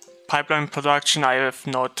of pipeline production, I have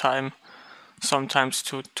no time sometimes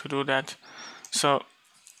to do that. So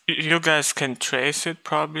you guys can trace it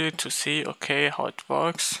probably to see, okay, how it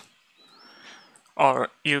works. Or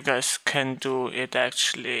you guys can do it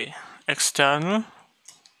actually external,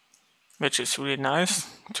 which is really nice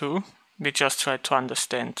too. We just try to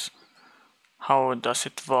understand how does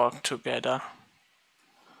it work together.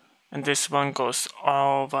 And this one goes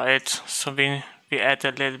over it, so we add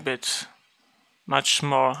a little bit much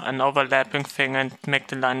more an overlapping thing and make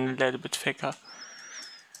the line a little bit thicker.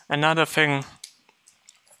 Another thing,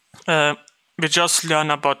 we just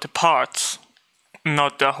learn about the parts,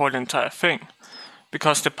 not the whole entire thing,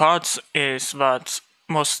 because the parts is what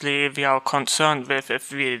mostly we are concerned with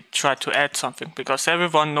if we try to add something, because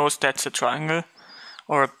everyone knows that's a triangle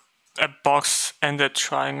or a box and a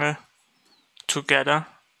triangle together,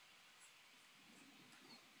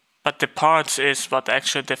 but the parts is what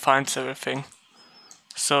actually defines everything.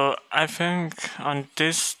 So I think on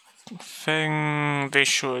this thing we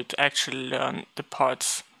should actually learn the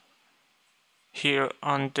parts here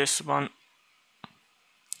on this one.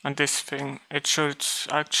 On this thing it should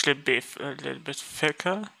actually be a little bit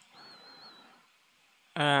thicker.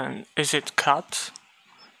 And is it cut?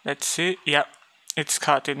 Let's see. Yeah, it's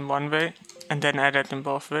cut in one way and then added in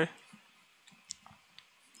both way.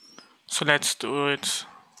 So let's do it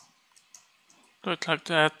like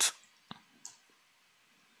that.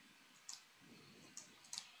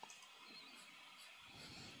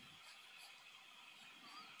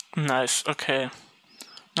 Nice, okay.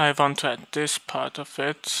 Now I want to add this part of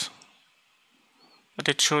it, but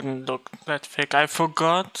it shouldn't look that thick. I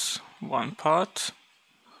forgot one part,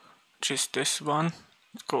 which is this one.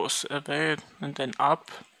 It goes away and then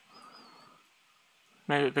up.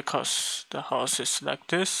 Maybe because the house is like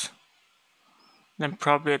this. Then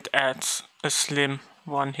probably it adds a slim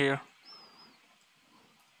one here.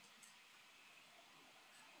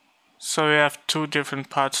 So we have two different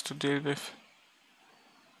parts to deal with.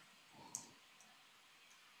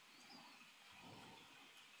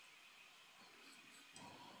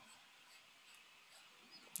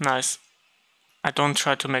 Nice. I don't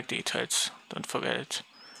try to make details, don't forget it.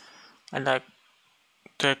 I like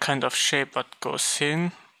the kind of shape that goes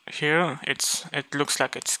in here. It looks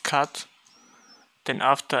like it's cut. Then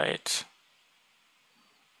after it,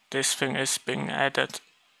 this thing is being added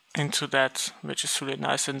into that, which is really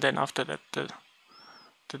nice. And then after that,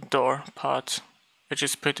 the door part, which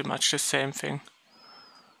is pretty much the same thing.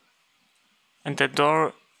 And the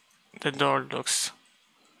door the door looks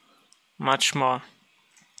much more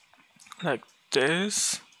like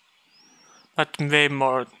this, but way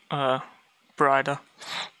more brighter.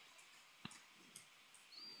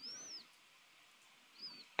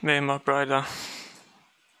 Way more brighter.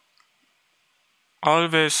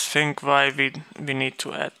 Always think why we need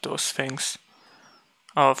to add those things.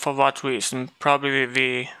 Or for what reason. Probably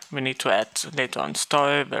we need to add later on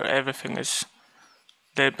story where everything is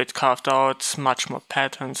a little bit carved out, much more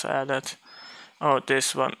patterns added. Oh,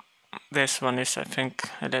 this one is, I think,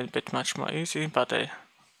 a little bit much more easy, but I'm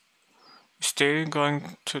still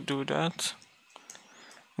going to do that.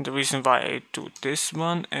 And the reason why I do this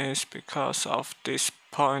one is because of these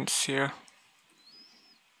points here.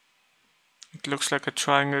 It looks like a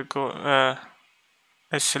triangle, a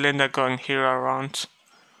cylinder going here around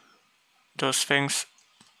those things,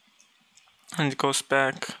 and it goes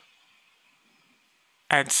back,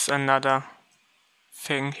 adds another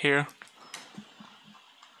thing here.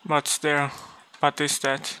 What's there? What is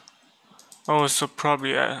that? Oh, so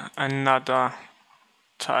probably another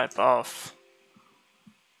type of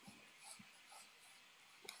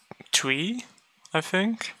tree, I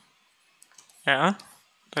think. Yeah,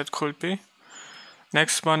 that could be.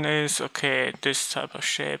 Next one is, okay, this type of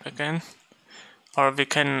shape again. Or we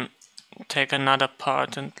can take another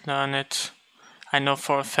part and learn it. I know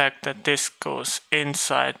for a fact that this goes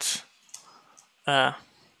inside the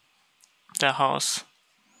house.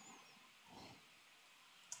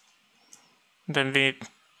 Then we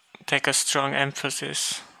take a strong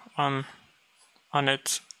emphasis on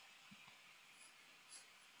it,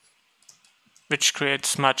 which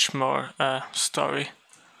creates much more story.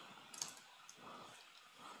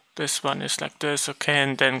 This one is like this, okay,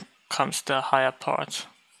 and then comes the higher part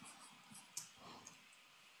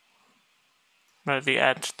where we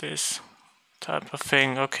add this type of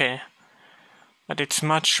thing, okay, but it's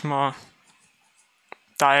much more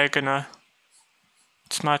diagonal.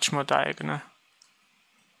 It's much more diagonal.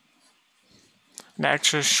 And I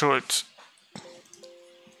actually should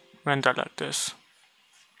render like this,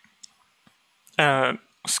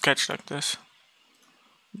 sketch like this,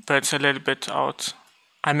 but it's a little bit out.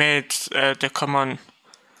 I made the common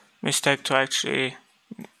mistake to actually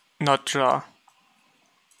not draw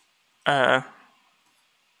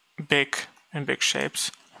big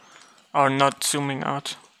shapes, or not zooming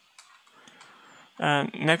out.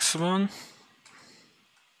 Next one.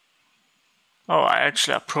 Oh, I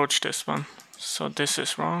actually approached this one, so this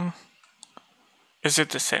is wrong. Is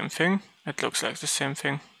it the same thing? It looks like the same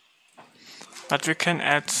thing. But we can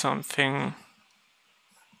add something.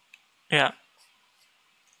 Yeah.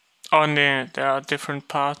 Only there are different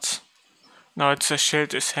parts. Now it's a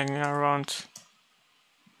shield is hanging around.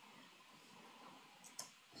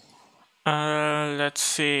 Let's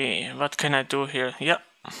see. What can I do here? Yeah.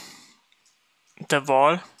 The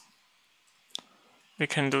wall. We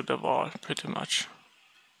can do the wall pretty much.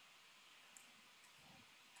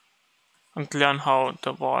 And learn how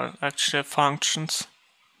the wall actually functions.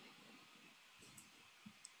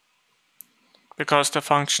 Because the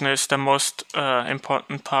function is the most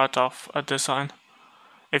important part of a design.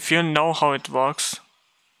 If you know how it works,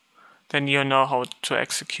 then you know how to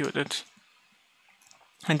execute it.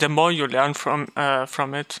 And the more you learn from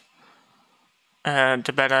it,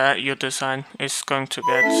 the better your design is going to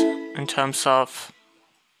get in terms of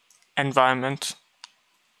environment.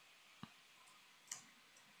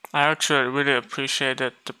 I actually really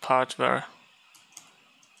appreciated the part where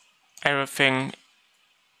everything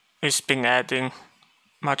is being adding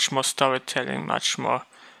much more storytelling, much more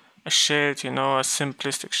a shield, you know, a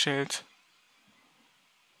simplistic shield.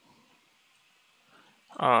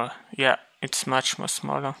 Yeah, it's much more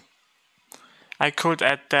smaller. I could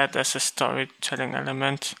add that as a storytelling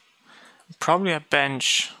element. Probably a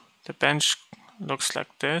bench. The bench looks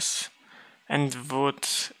like this, and the wood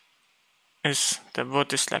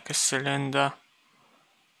is like a cylinder.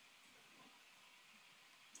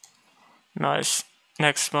 Nice.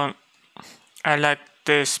 Next one. I like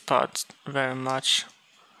this part very much,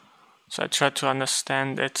 so I try to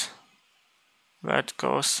understand it, where it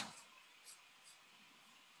goes.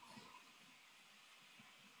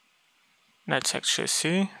 Let's actually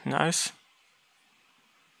see. Nice.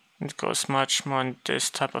 It goes much more in this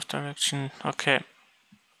type of direction. Okay.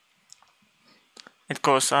 It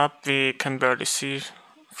goes up, we can barely see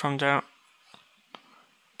from there.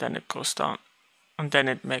 Then it goes down. And then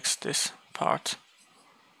it makes this part.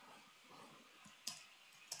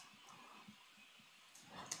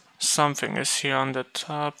 Something is here on the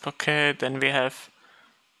top. Okay, then we have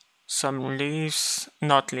some leaves.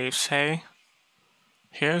 Not leaves, hay.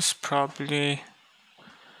 Here's probably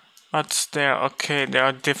What's there? Okay, there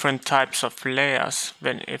are different types of layers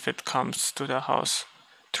if it comes to the house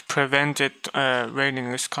to prevent it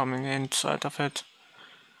raining is coming inside of it.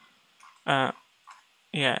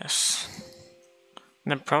 Yes.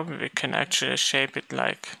 Then probably we can actually shape it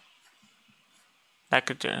like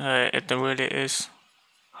it really is,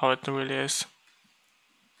 how it really is.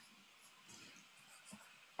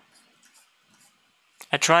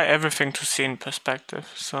 I try everything to see in perspective,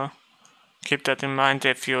 so keep that in mind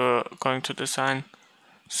if you're going to design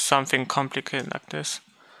something complicated like this.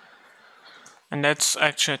 And let's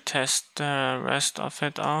actually test the rest of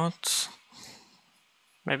it out.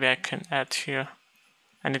 Maybe I can add here,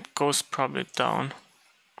 and it goes probably down.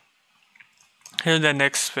 Here the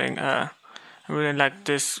next thing, I really like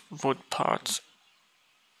this wood part,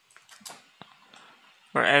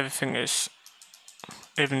 where everything is,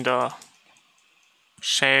 even though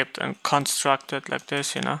shaped and constructed like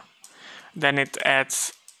this, you know, then it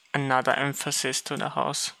adds another emphasis to the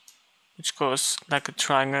house, which goes like a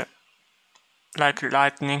triangle, like a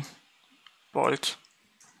lightning bolt.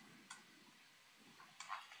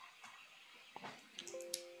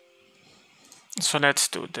 So let's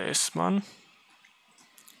do this one.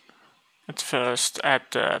 At first add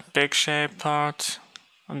the big shape part,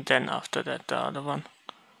 and then after that the other one.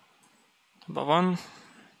 Number 1,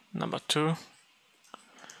 number 2.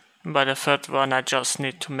 And by the third one I just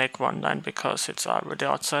need to make one line because it's already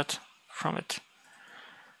outside from it.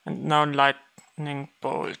 And now lightning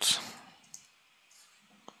bolt.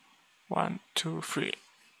 1, 2, 3.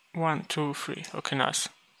 1, 2, 3. Okay, nice.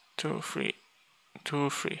 2, 3. 2,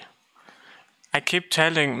 3. I keep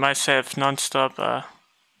telling myself non-stop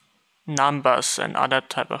numbers and other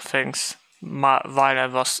type of things while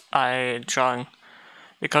I drawing,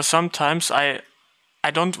 because sometimes I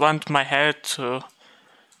don't want my head to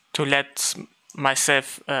let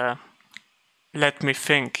myself let me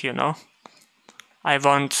think, you know. I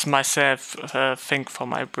want myself think for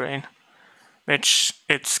my brain, which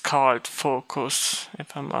it's called focus,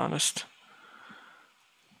 if I'm honest.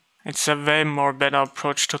 It's a way more better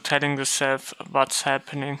approach to telling yourself what's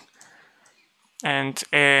happening, and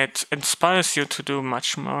it inspires you to do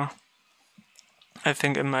much more, I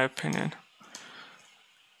think, in my opinion.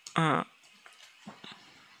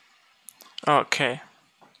 Okay,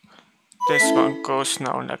 this one goes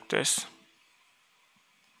now like this.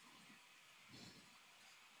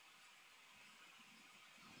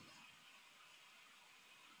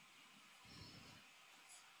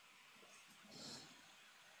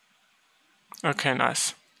 Okay,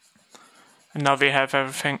 nice. And now we have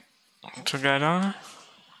everything together.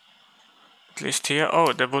 At least here.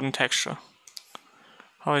 Oh, the wooden texture.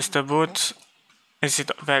 How is the wood? Is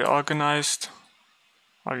it well organized?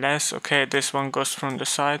 Or less? Okay, this one goes from the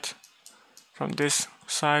side. From this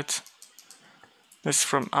side. This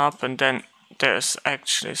from up, and then there's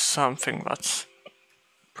actually something that's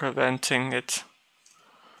preventing it.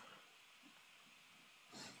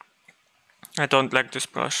 I don't like this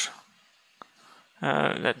brush.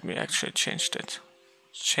 Let me actually change it.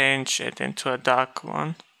 Change it into a dark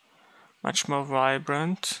one. Much more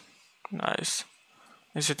vibrant. Nice.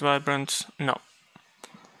 Is it vibrant? No.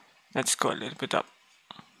 Let's go a little bit up.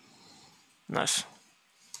 Nice.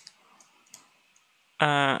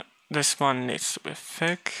 This one needs to be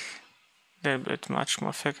thick. A little bit much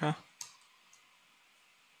more thicker.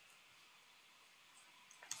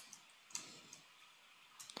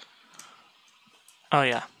 Oh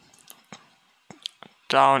yeah.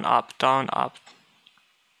 Down, up, down, up.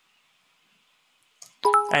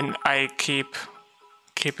 And I keep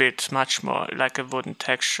it much more like a wooden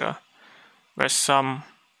texture, where some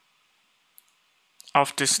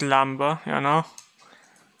of this lumber, you know.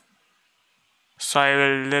 So I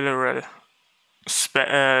will literally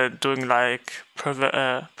doing like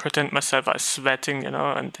pretend myself as sweating, you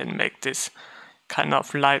know, and then make this kind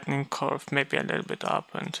of lightning curve, maybe a little bit up,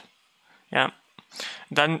 and yeah.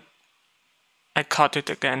 Then I cut it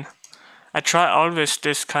again. I try always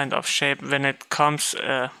this kind of shape when it comes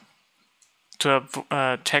to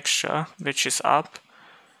a texture which is up.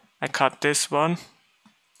 I cut this one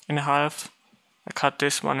in half. I cut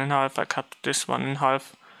this one in half. I cut this one in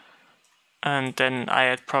half. And then I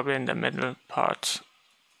add probably in the middle part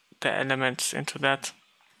the elements into that,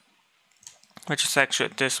 which is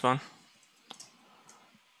actually this one.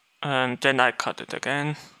 And then I cut it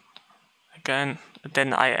again.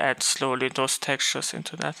 Then I add slowly those textures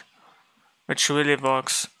into that, which really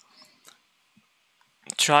works.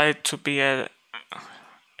 Try to be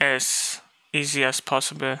as easy as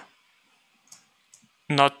possible,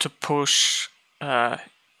 not to push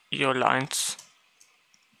your lines.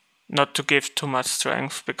 not to give too much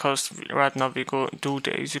strength, because right now we go do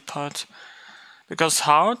the easy part. Because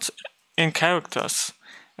hard in characters,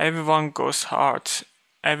 everyone goes hard.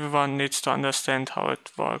 Everyone needs to understand how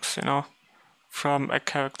it works, you know, from a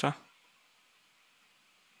character.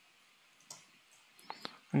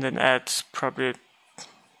 And then add probably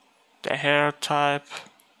the hair type,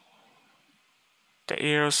 the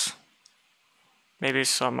ears, maybe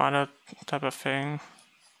some other type of thing,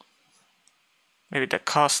 maybe the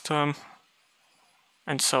costume,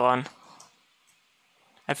 and so on.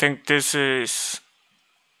 I think this is,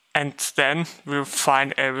 and then we'll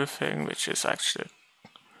find everything, which is actually,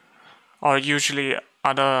 or usually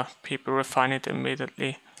other people refine it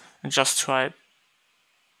immediately and just try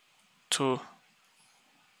to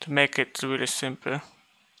make it really simple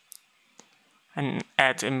and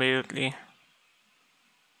add immediately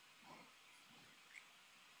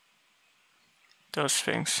those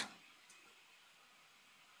things.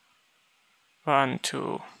 1,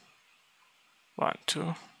 2, 1,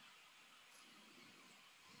 2.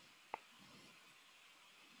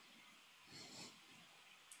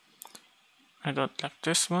 I don't like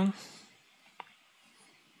this one.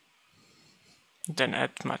 Then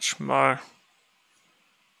add much more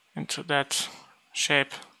into that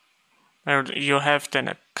shape where you have then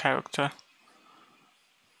a character.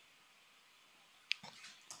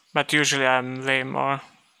 But usually I'm way more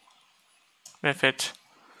with it.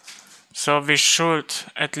 So we should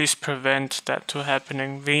at least prevent that to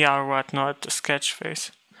happening. We are right now at the sketch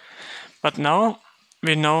phase. But now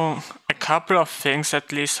we know a couple of things,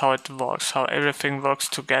 at least how it works, how everything works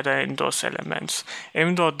together in those elements.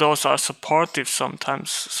 Even though those are supportive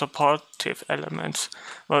sometimes, supportive elements,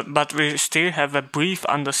 but we still have a brief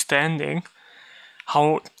understanding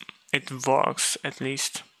how it works, at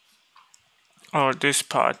least. Or this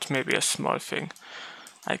part, maybe a small thing.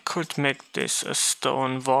 I could make this a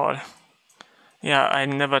stone wall. Yeah, I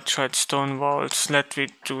never tried stone walls. Let me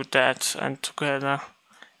do that and together.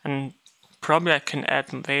 And probably I can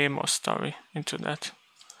add way more story into that.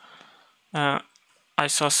 I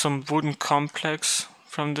saw some wooden complex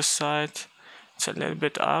from the side. It's a little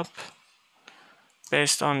bit up.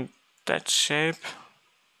 Based on that shape.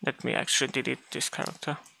 Let me actually delete this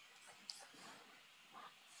character.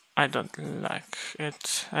 I don't like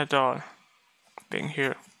it at all being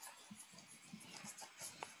here.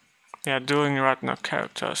 We are doing right now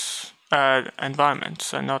characters,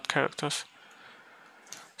 environments and not characters.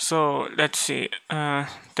 So let's see,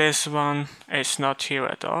 this one is not here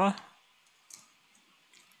at all.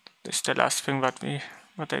 This is the last thing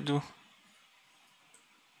what I do.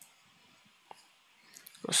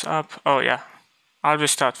 Goes up. Oh yeah,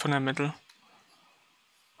 always start from the middle.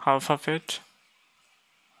 Half of it.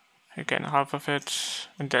 Again half of it,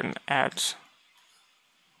 and then add.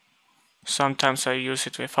 Sometimes I use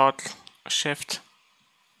it without shift,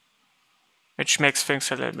 which makes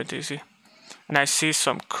things a little bit easy. And I see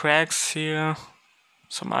some cracks here,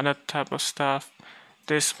 some other type of stuff.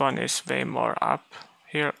 This one is way more up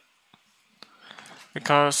here,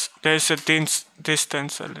 because there's a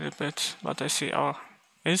distance a little bit, but I see, oh,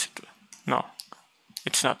 is it? No,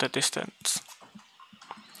 it's not a distance.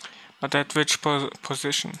 But at which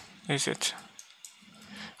position is it?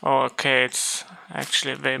 Oh, okay, it's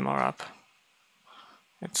actually way more up.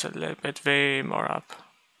 It's a little bit way more up.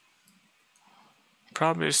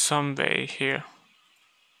 Probably some way here.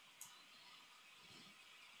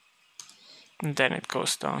 And then it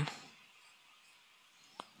goes down.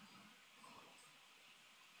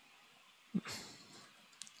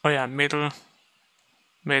 Oh yeah, middle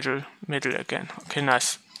again. Okay,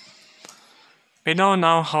 nice. We know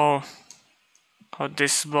now how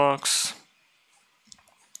this works.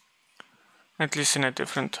 At least in a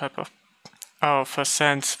different type of a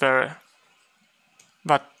sense, where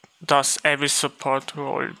what does every support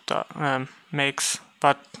role makes,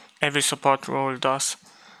 what every support role does.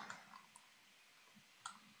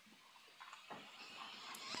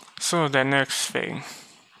 So the next thing.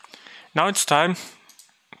 Now it's time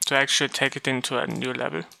to actually take it into a new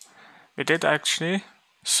level. We did actually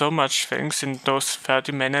so much things in those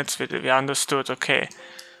 30 minutes. We understood, okay,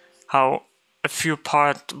 how a few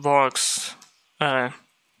part works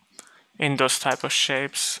in those type of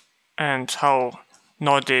shapes, and how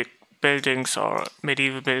Nordic buildings or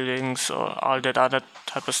medieval buildings or all that other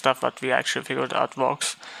type of stuff that we actually figured out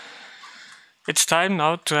works. It's time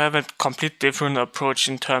now to have a complete different approach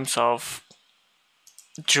in terms of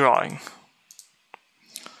drawing.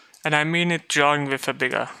 And I mean it drawing with a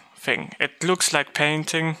bigger thing. It looks like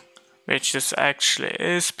painting, which this actually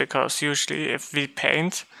is, because usually if we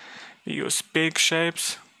paint, we use big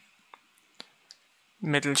shapes,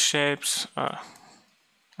 middle shapes,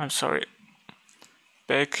 I'm sorry,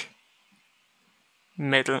 big,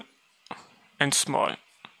 middle, and small.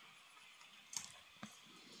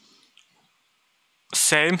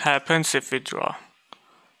 Same happens if we draw.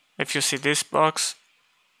 If you see this box,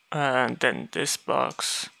 and then this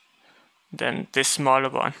box, then this smaller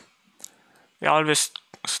one. We always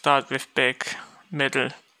start with big, middle,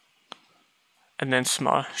 and then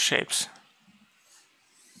small shapes.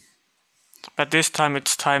 But this time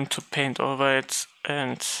it's time to paint over it,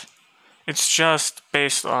 and it's just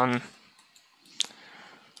based on...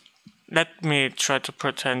 Let me try to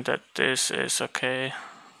pretend that this is okay.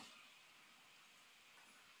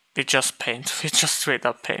 We just paint, we just straight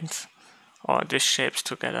up paint all these shapes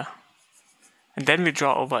together. And then we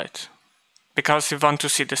draw over it. Because we want to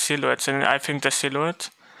see the silhouettes, and I think the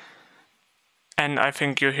silhouette, and I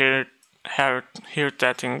think you hear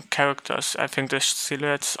that in characters. I think the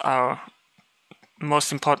silhouettes are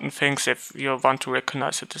most important things if you want to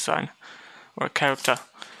recognize a design or a character.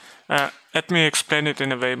 Let me explain it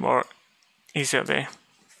in a way more easier way.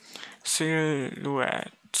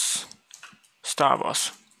 Silhouettes. Star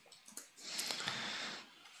Wars.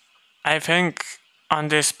 I think on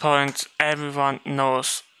this point everyone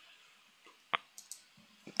knows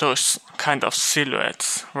those kind of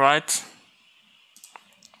silhouettes, right?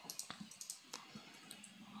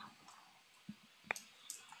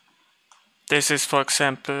 This is, for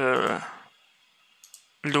example,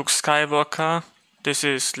 Luke Skywalker. This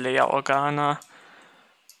is Leia Organa.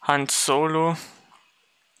 Han Solo.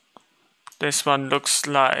 This one looks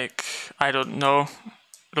like, I don't know,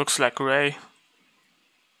 looks like Rey.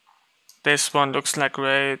 This one looks like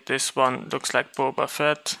Rey. This one looks like Boba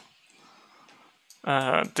Fett.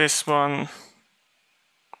 This one,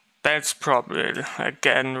 that's probably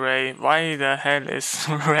again Rey. Why the hell is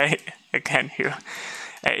Rey again here?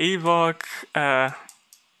 A Ewok, a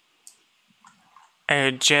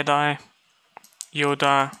Jedi,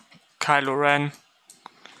 Yoda, Kylo Ren,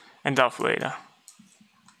 and Darth Vader.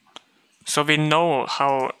 So we know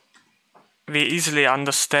how we easily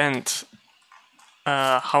understand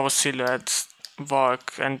how silhouettes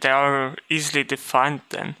work, and they are easily defined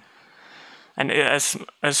then. And as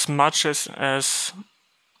much as how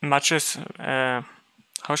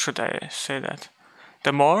should I say that?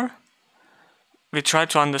 The more we try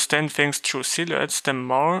to understand things through silhouettes, the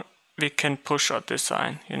more we can push our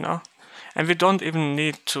design, you know. And we don't even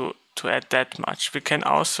need to add that much. We can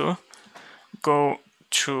also go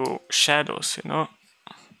through shadows, you know,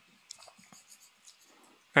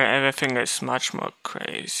 where everything is much more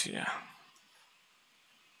crazier,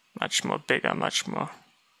 much more bigger, much more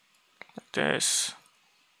like this.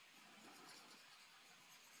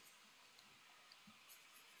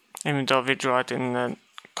 Even though we draw it in a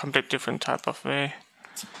complete different type of way.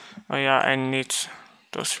 Oh yeah, I need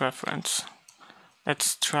those reference.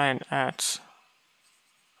 Let's try and add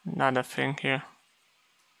another thing here.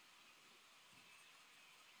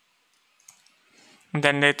 And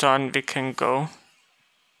then later on we can go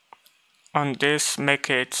on this, make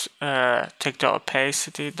it take the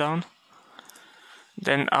opacity down.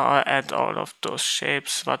 Then I'll add all of those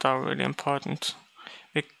shapes that are really important.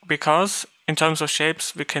 Because in terms of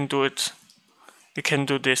shapes we can do it, we can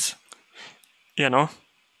do this, you know.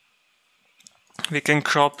 We can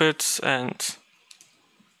crop it and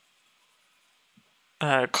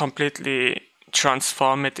completely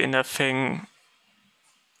transform it in a thing,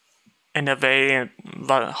 in a way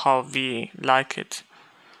how we like it.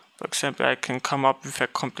 For example, I can come up with a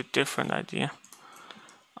complete different idea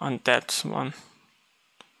on that one,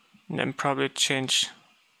 and then probably change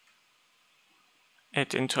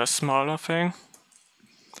it into a smaller thing.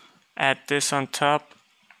 Add this on top,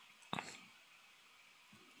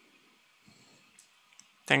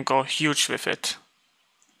 then go huge with it.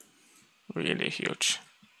 Really huge.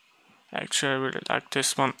 Actually, I really like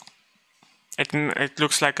this one. It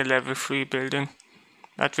looks like a level 3 building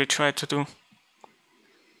that we tried to do.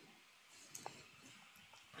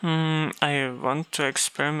 I want to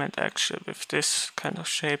experiment actually with this kind of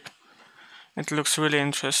shape. It looks really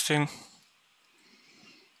interesting.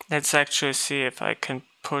 Let's actually see if I can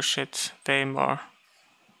push it way more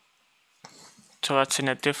towards in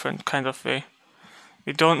a different kind of way.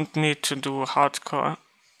 We don't need to do hardcore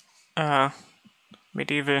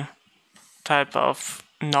medieval type of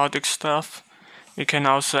Nordic stuff. We can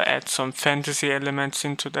also add some fantasy elements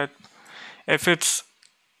into that. If it's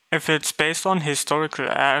based on historical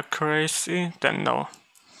accuracy, then no.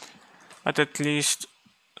 But at least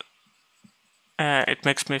it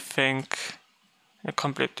makes me think a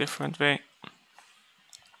complete different way.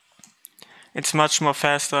 It's much more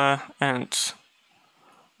faster, and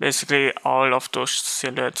basically all of those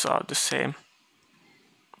silhouettes are the same.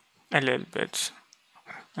 a little bit.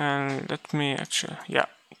 And let me actually, yeah,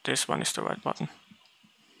 this one is the right button.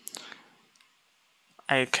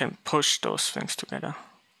 I can push those things together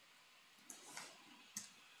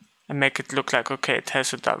and make it look like, okay, it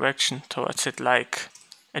has a direction towards it, like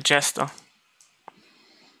a gesture.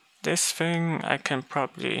 This thing, I can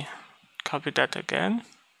probably copy that again,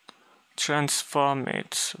 transform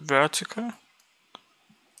it vertical,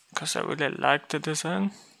 because I really like the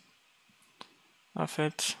design of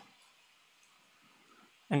it.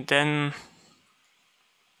 And then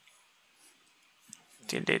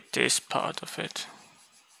delete this part of it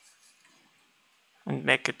and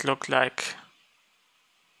make it look like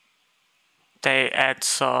they add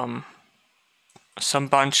some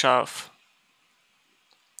bunch of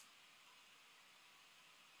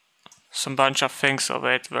things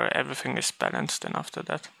over it where everything is balanced, and after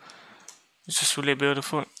that it's just really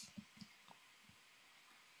beautiful.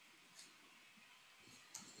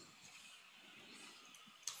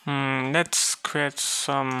 Let's create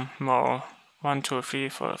some more. 1, 2, 3,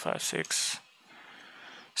 4, 5, 6,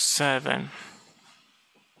 7.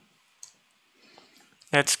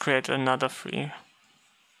 Let's create another 3.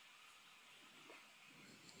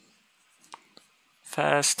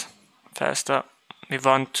 Faster. We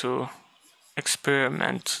want to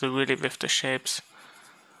experiment really with the shapes.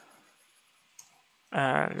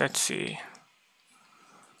 Let's see.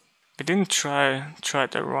 We didn't try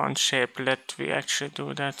the round shape. Let we actually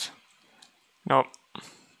do that. No.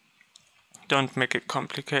 Don't make it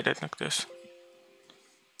complicated like this.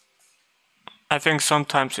 I think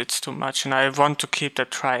sometimes it's too much, and I want to keep the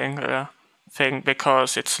triangular thing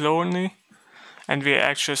because it's lonely, and we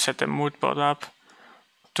actually set the mood board up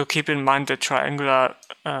to keep in mind the triangular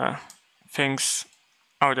things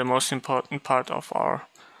are the most important part of our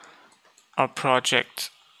project.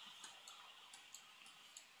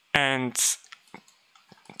 And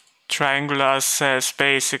triangular says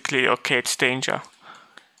basically, okay, it's danger.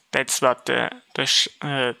 That's what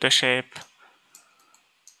the shape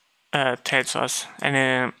tells us,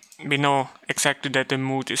 and we know exactly that the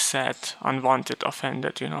mood is sad, unwanted,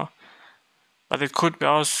 offended, But it could be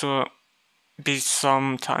also be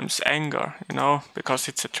sometimes anger, because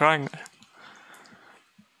it's a triangle.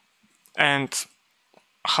 And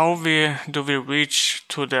how do we reach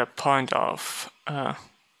to the point of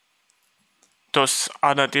those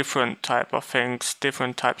other different type of things,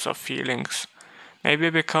 different types of feelings?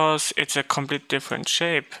 Maybe because it's a complete different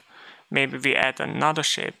shape. Maybe we add another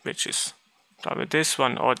shape, which is probably this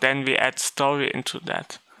one, or then we add story into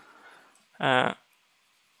that,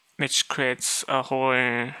 which creates a whole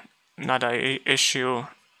another issue.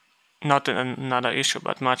 Not another issue,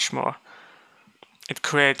 but much more. It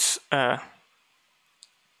creates a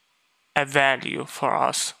value for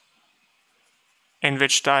us. In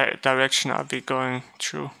which direction are we going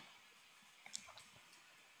through?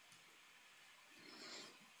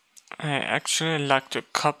 I actually like to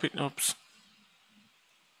copy. Oops.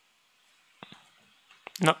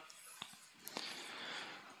 No.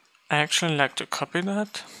 I actually like to copy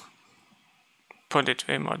that. Put it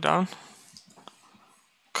way more down.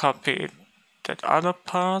 Copy that other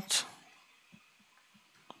part.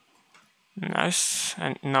 Nice.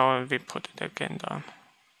 And now we put it again down.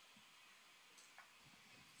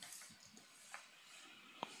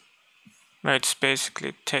 Where it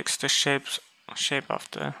basically takes the shape of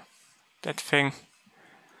that thing.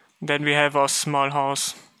 Then we have our small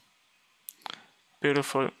house.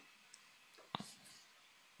 Beautiful.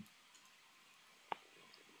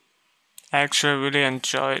 I actually really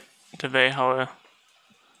enjoyed the way how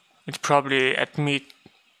it probably at me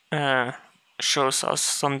shows us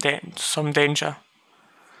some danger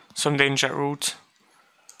route.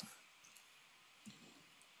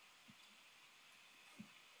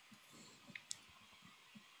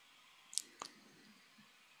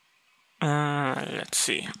 Let's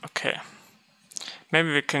see. Okay,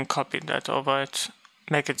 maybe we can copy that over it,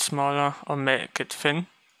 make it smaller or make it thin.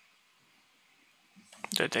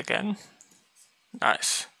 Do it again.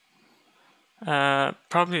 Nice.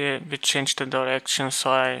 Probably we change the direction,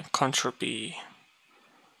 so I Control B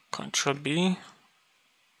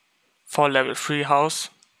for level 3 house.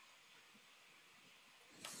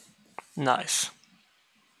 Nice.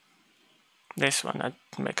 This one, I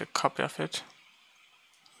make a copy of it.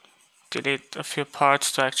 Delete a few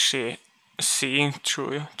parts to actually see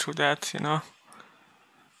through that,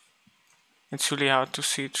 It's really hard to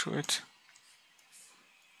see through it.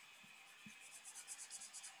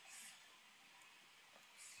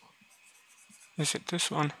 Is it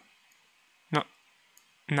this one?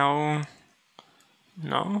 No.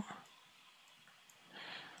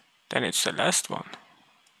 Then it's the last one.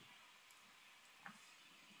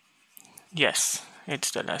 Yes,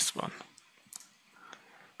 it's the last one.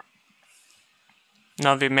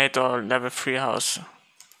 Now we made our level 3 house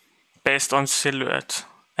based on silhouette.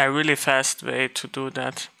 A really fast way to do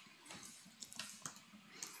that.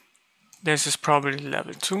 This is probably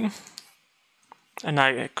level 2. And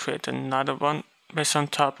I create another one with on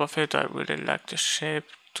top of it. I really like the shape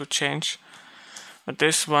to change. But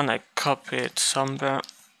this one I copy it somewhere.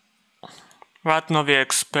 Right now we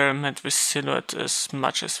experiment with silhouette as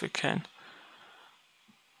much as we can.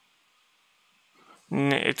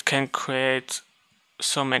 It can create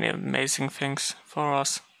so many amazing things for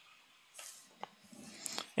us.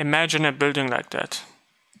 Imagine a building like that.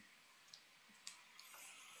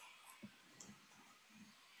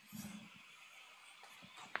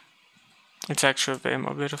 It's actually way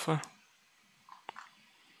more beautiful.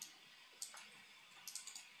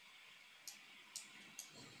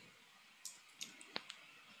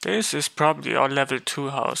 This is probably our level 2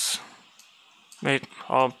 house.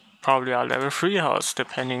 Or probably our level 3 house,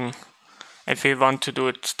 depending if we want to do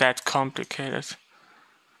it that complicated.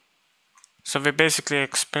 So we basically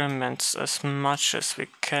experiment as much as we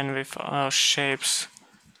can with our shapes.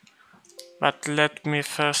 But let me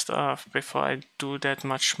first off, before I do that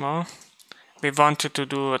much more, we wanted to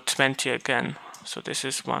do a 20 again. So this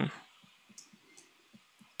is 1,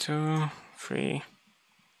 2, 3,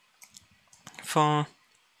 4,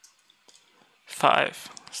 5,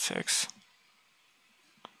 6,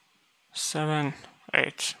 7,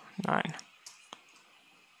 8, 9,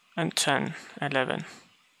 and 10, 11.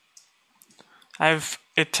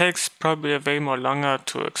 It takes probably a way more longer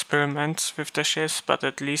to experiment with the shapes, but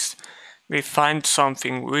at least we find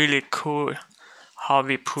something really cool how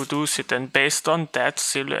we produce it, and based on that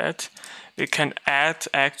silhouette we can add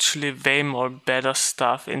actually way more better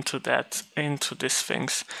stuff into these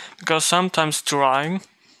things. Because sometimes drawing,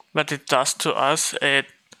 what it does to us, it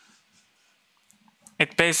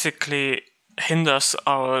basically hinders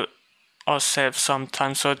ourselves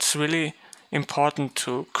sometimes. So it's really important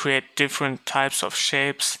to create different types of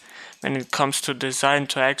shapes when it comes to design,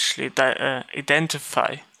 to actually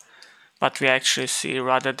identify what we actually see,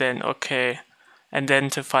 rather than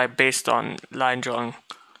identify based on line drawing.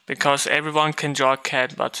 Because everyone can draw a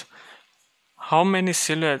cat, but how many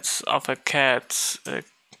silhouettes of a cat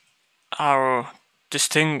are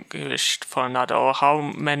distinguished for another, or how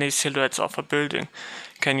many silhouettes of a building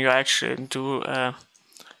can you actually do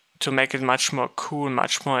to make it much more cool,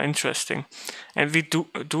 much more interesting? And we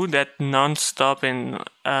do that non-stop in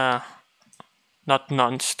not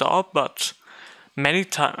non-stop, but many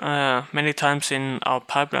times in our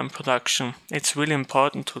pipeline production. It's really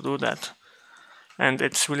important to do that, and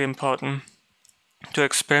it's really important to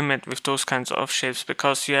experiment with those kinds of shapes,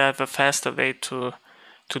 because you have a faster way to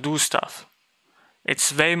do stuff.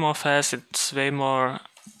 It's way more fast, it's way more,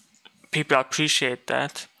 people appreciate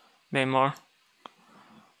that way more.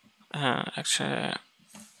 Actually,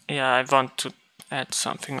 yeah, I want to add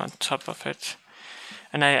something on top of it,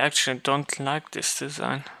 and I actually don't like this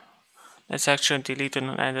design. Let's actually delete it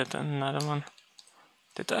and add another one.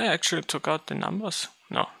 Did I actually took out the numbers?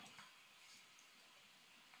 No.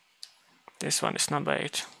 This one is number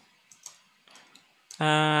 8.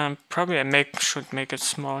 Probably I should make it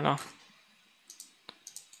smaller.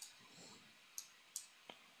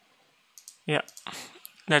 Yeah,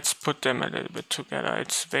 let's put them a little bit together.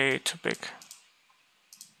 It's way too big,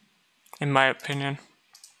 in my opinion.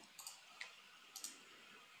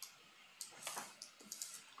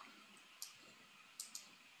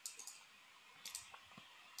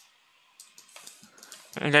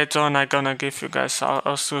 Later on I'm gonna give you guys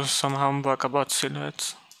also some homework about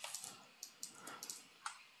silhouettes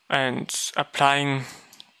and applying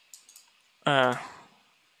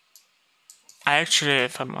I actually,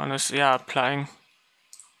 if I'm honest, yeah, applying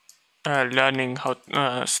learning how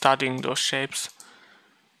studying those shapes,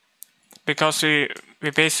 because we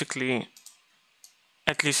basically,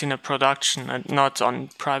 at least in a production and not on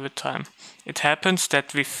private time, it happens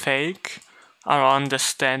that we fake our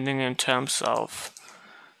understanding in terms of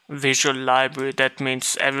visual library. That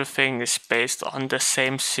means everything is based on the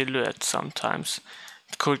same silhouette sometimes.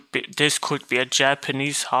 This could be a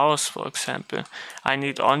Japanese house, for example. I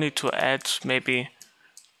need only to add maybe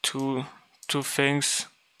two things.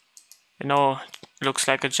 Looks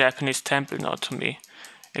like a Japanese temple now to me.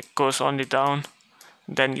 It goes only down,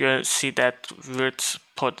 then you see that weird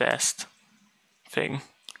podest thing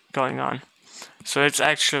going on. So it's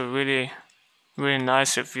actually really, really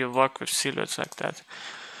nice if you work with silhouettes like that.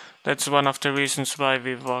 That's one of the reasons why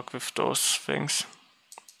we work with those things.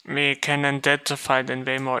 We can identify then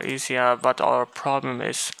way more easier what our problem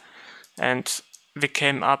is, and we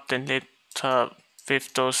came up then later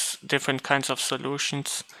with those different kinds of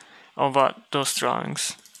solutions over those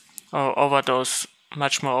drawings, or over those,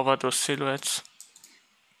 much more over those silhouettes,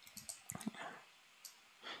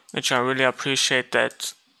 which I really appreciate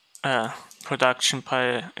that in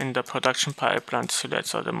the production pipeline,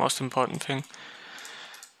 silhouettes are the most important thing.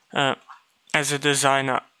 As a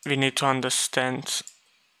designer, we need to understand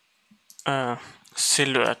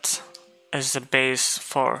silhouette as the base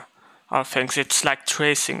for our things. It's like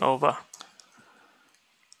tracing over.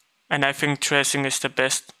 And I think tracing is the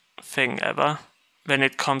best thing ever when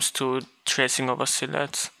it comes to tracing over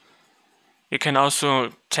silhouettes. You can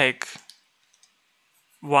also take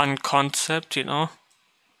one concept, you know,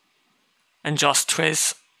 and just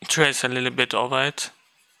trace a little bit over it.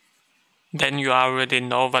 Then you already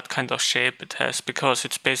know what kind of shape it has, because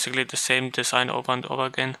it's basically the same design over and over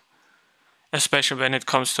again. Especially when it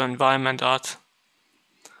comes to environment art.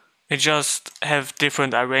 We just have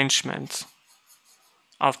different arrangements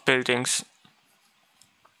of buildings.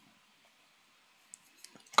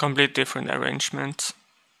 Complete different arrangements.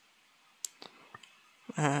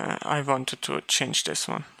 I wanted to change this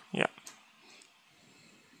one. Yeah.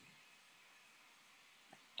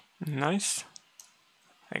 Nice.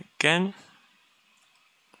 Again.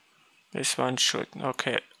 This one should,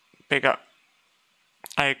 okay, bigger.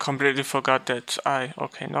 I completely forgot that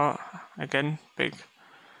okay, no, again, big.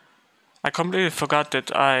 I completely forgot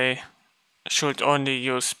that I should only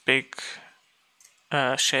use big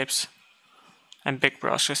shapes and big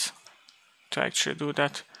brushes to actually do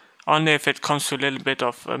that. Only if it comes to a little bit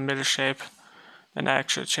of a middle shape, then I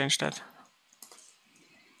actually change that.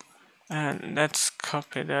 And let's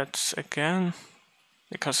copy that again,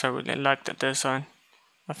 because I really like the design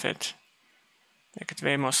of it. Make it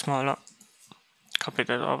way more smaller. Copy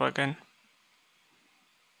that over again.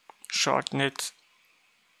 Shorten it.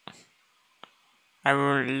 I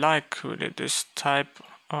really like really this type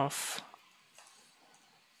of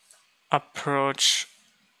approach.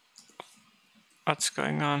 What's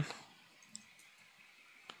going on?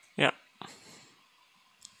 Yeah.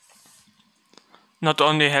 Not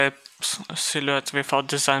only helps silhouette with our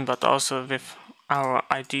design, but also with our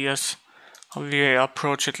ideas, how we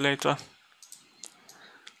approach it later.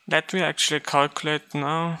 Let me actually calculate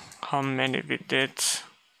now how many we did.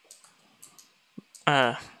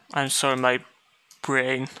 I'm sorry, my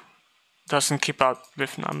brain doesn't keep up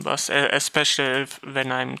with numbers, especially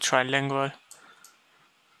when I'm trilingual.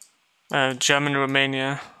 German,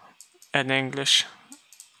 Romania, and English.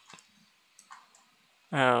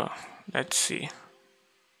 Let's see.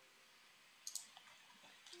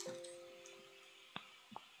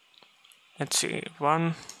 Let's see.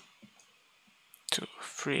 1, 2,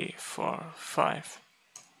 3, 4, 5,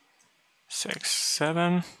 6,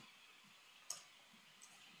 7,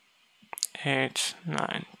 8,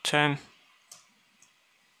 9, 10,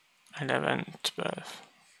 11, 12,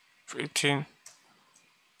 13,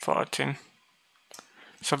 14.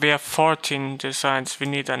 So we have 14 designs. We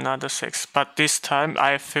need another 6. But this time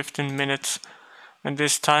I have 15 minutes. And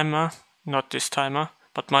this timer, not this timer,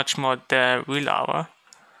 but much more the real hour.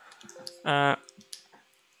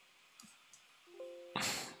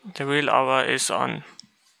 The real hour is on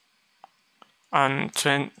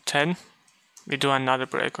 10. We do another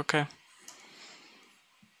break, okay?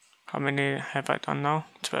 How many have I done now?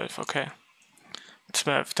 12, okay.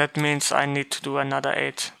 12. That means I need to do another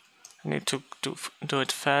 8. I need to do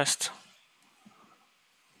it fast.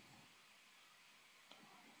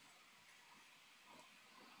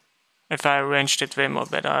 If I arranged it way more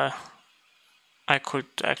better, I could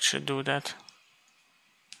actually do that.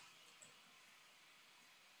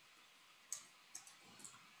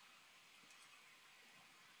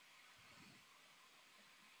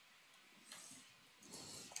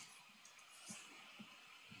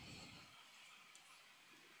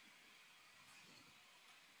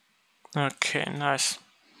 Okay, nice.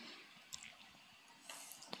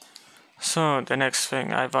 So the next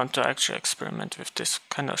thing, I want to actually experiment with this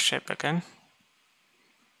kind of shape again.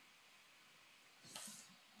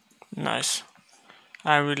 Nice.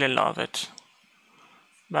 I really love it.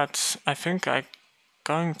 But I think I'm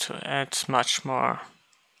going to add much more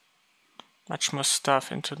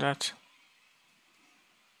stuff into that.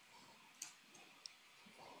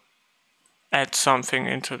 Add something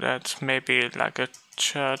into that, maybe like a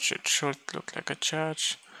church. It should look like a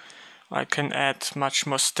church. I can add much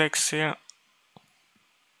more sticks here.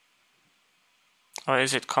 Or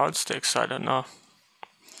is it called sticks? I don't know.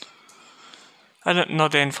 I don't know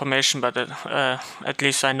the information, but at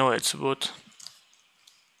least I know it's wood.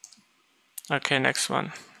 Okay, next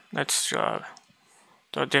one. Let's draw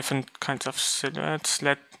the different kinds of silhouettes.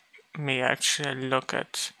 Let me actually look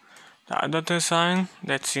at the other design.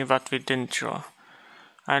 Let's see what we didn't draw.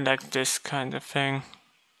 I like this kind of thing.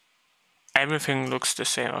 Everything looks the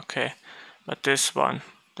same, okay. But this one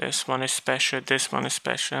is special, this one is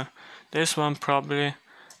special. This one probably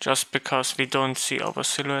just because we don't see our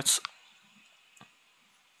silhouettes.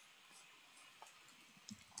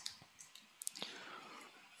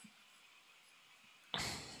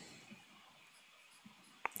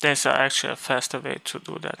 There's actually a faster way to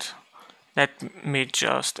do that. Let me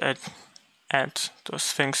just add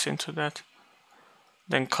those things into that.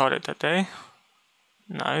 Then call it a day.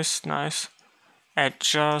 Nice, nice. Add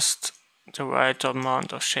just the right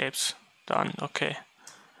amount of shapes. Done, okay.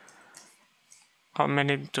 How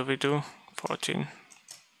many do we do? 14.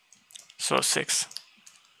 So 6.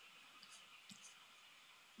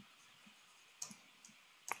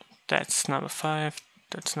 That's number 5.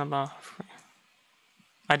 That's number 3.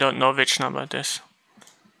 I don't know which number it is.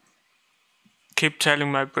 Keep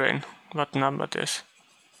telling my brain what number it is.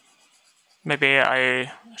 Maybe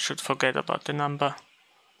I should forget about the number.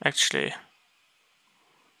 Actually,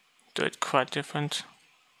 do it quite different.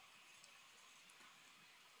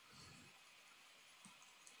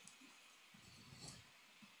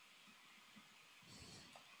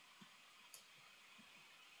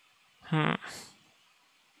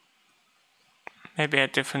 Maybe a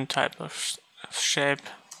different type of shape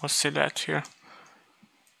or silhouette here.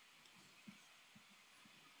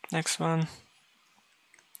 Next one.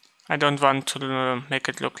 I don't want to make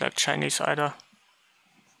it look like Chinese either.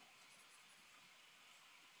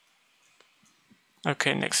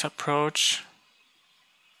 Okay, next approach.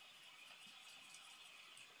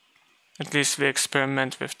 At least we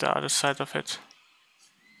experiment with the other side of it.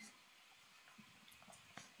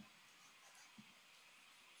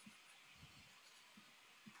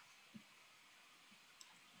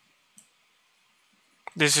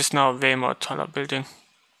 This is now way more taller building.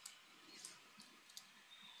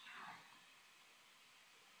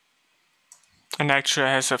 And actually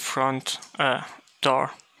has a front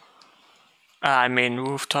door. I mean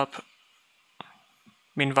rooftop.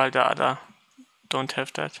 Meanwhile the other don't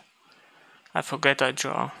have that. I forget I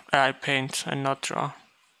draw. I paint and not draw.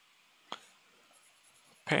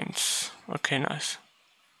 Paints. Okay, nice.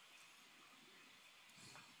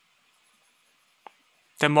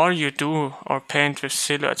 The more you do or paint with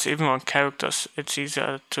silhouettes, even on characters, it's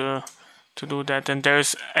easier to do that. And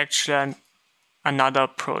there's actually another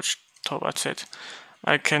approach towards it.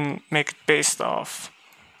 I can make it based off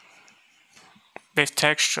with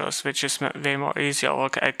textures, which is way more easier,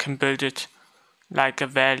 or I can build it like a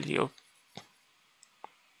value,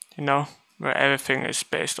 you know, where everything is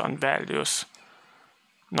based on values,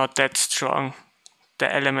 not that strong.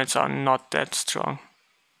 The elements are not that strong.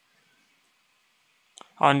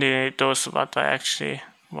 Only those what I actually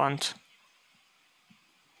want.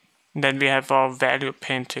 And then we have our value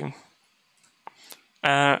painting.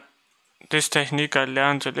 This technique I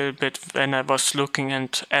learned a little bit when I was looking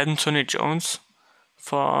at Anthony Jones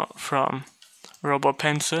from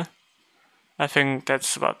RoboPencil. I think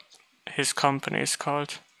that's what his company is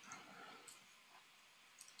called.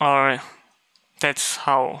 Or that's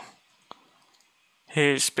how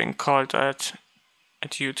he's been called at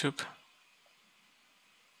YouTube.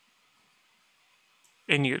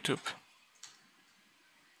 In YouTube.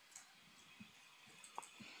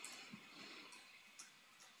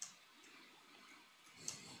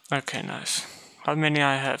 Okay, nice. How many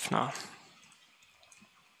I have now?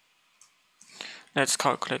 Let's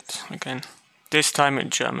calculate again. This time in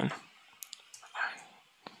German.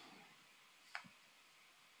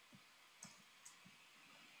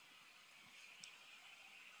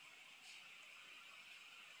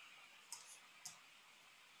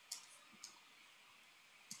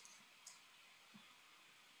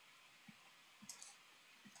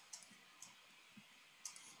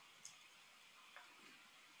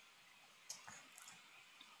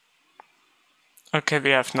 Okay, we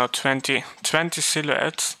have now 20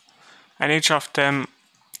 silhouettes, and each of them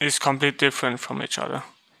is completely different from each other.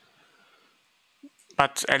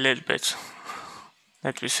 But a little bit.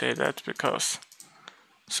 Let me say that, because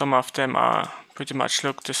some of them are pretty much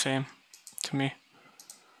look the same to me.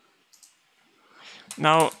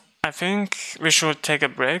 Now, I think we should take a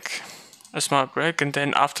break, a small break, and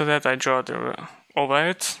then after that I draw the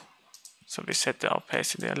overhead. So we set the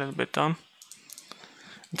opacity a little bit down.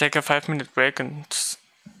 Take a 5-minute break and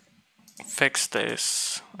fix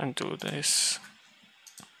this and do this.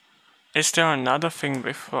 Is there another thing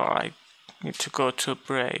before I need to go to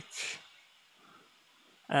break?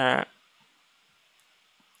 Let's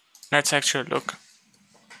actually look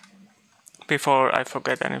before I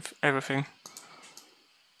forget everything.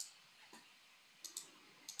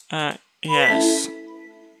 Yes,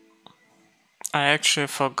 I actually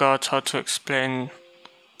forgot how to explain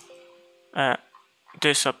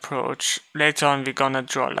this approach. Later on we're gonna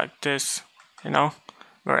draw like this,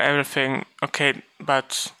 where everything, okay,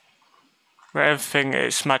 but where everything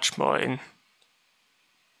is much more in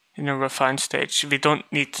a refined stage. We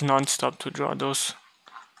don't need non-stop to draw those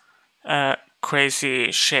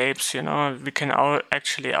crazy shapes, We can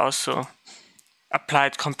actually also apply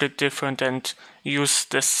it completely different and use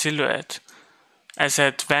the silhouette as an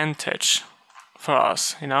advantage for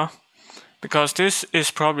us, Because this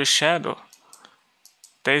is probably shadow.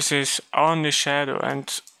 This is only shadow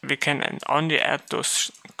and we can only add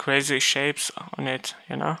those crazy shapes on it,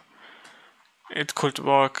 It could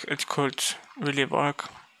work, it could really work.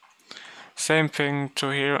 Same thing to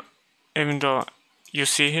here, even though you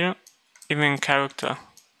see here, even in character.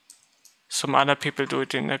 Some other people do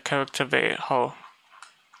it in a character way, how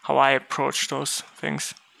I approach those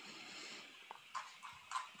things.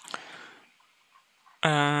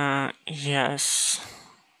 Yes.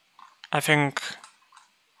 I think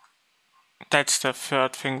that's the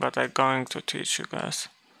third thing that I'm going to teach you guys.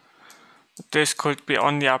 This could be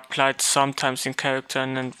only applied sometimes in character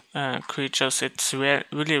and creatures. It's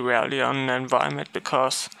really rarely on an environment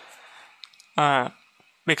because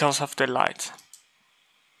of the light.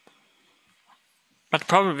 But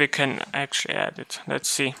probably we can actually add it. Let's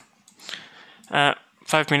see. 5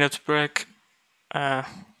 minutes break.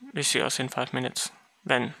 We see us in 5 minutes.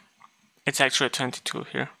 Then it's actually 22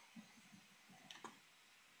 here.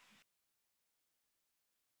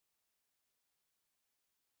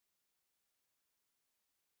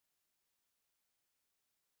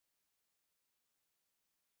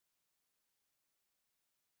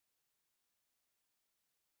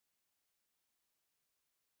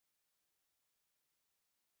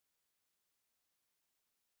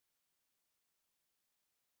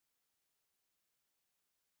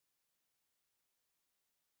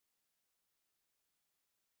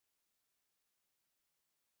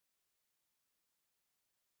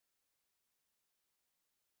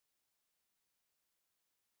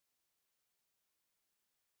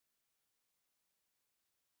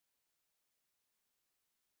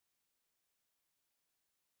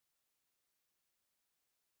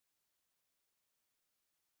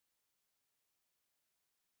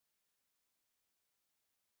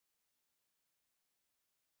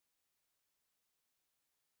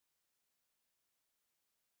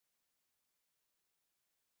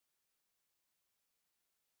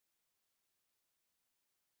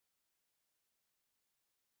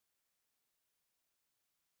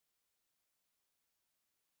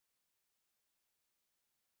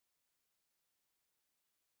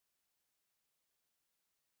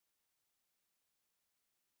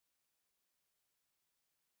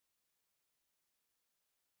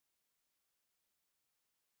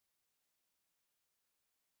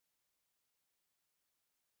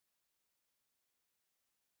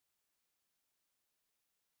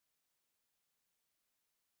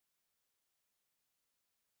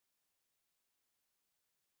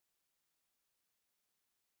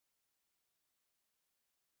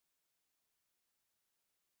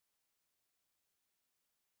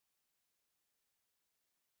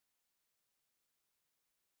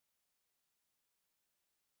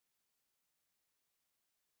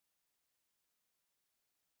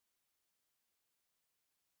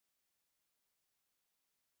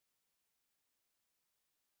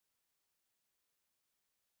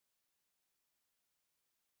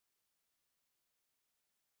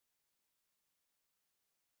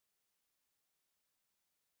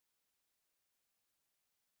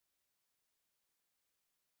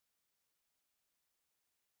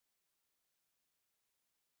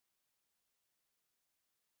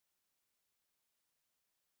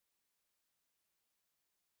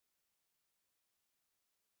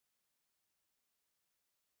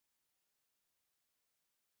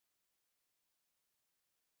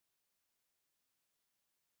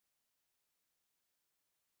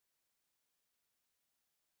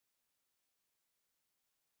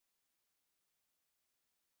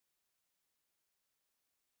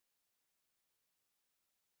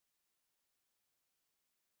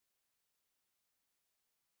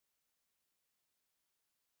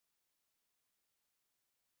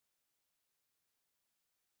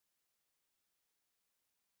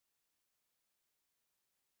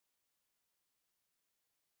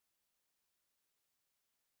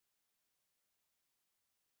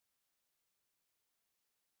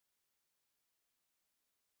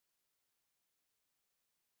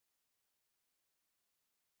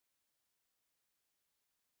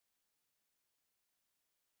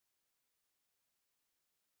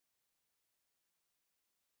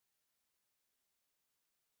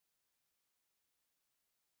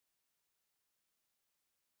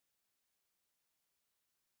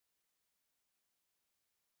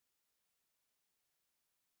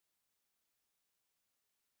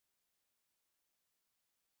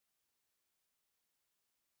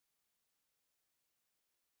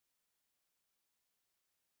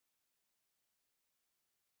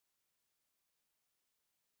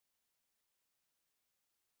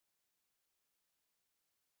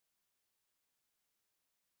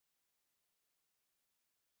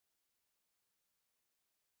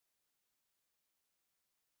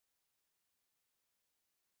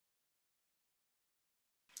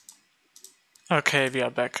 Okay, we are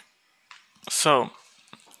back. So,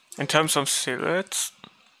 in terms of silhouettes,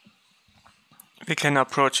 we can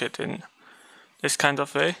approach it in this kind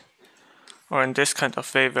of way, or in this kind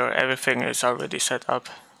of way where everything is already set up.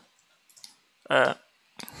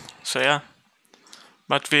 So yeah,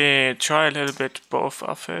 but we try a little bit both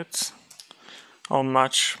of it, or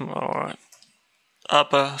much more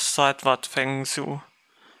upper side what things you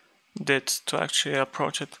did to actually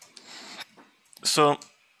approach it. So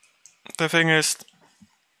the thing is,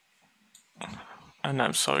 and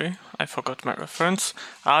I'm sorry, I forgot my reference.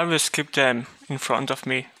 I always keep them in front of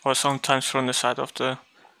me, or sometimes from the side of the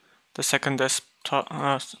second desktop,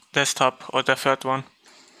 or the third one,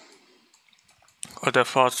 or the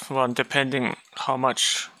fourth one, depending how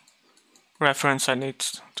much reference I need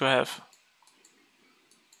to have.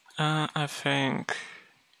 I think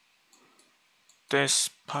this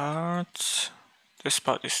part is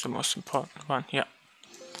the most important one, yeah.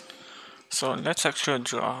 So let's actually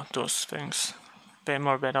draw those things. Way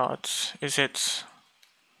more better out. Is it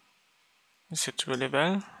really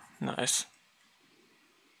well? Nice.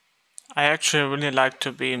 I actually really like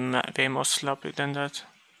to be way more sloppy than that.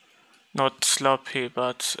 Not sloppy,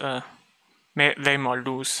 but way more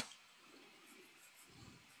loose.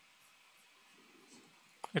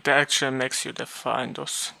 It actually makes you define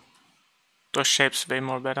those shapes way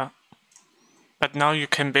more better. But now you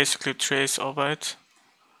can basically trace over it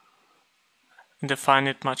and define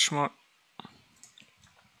it much more.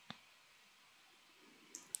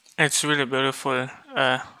 It's really beautiful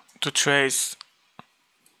to trace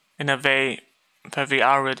in a way where we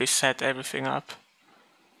already set everything up.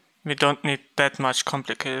 We don't need that much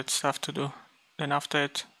complicated stuff to do then after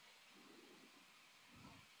it.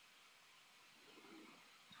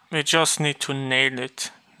 We just need to nail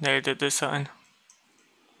the design.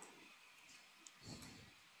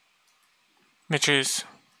 Which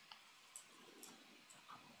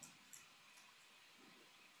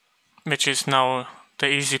is now the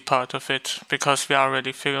easy part of it, because we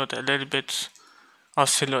already figured a little bit our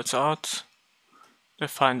silhouettes out.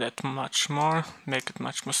 Define that much more, make it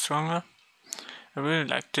much more stronger. I really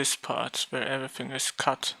like this part where everything is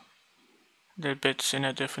cut a little bit in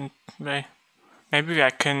a different way. Maybe I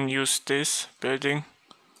can use this building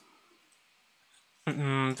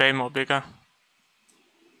way more bigger.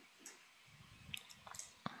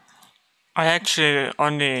 I actually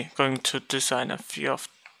only going to design a few of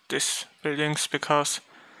these buildings, because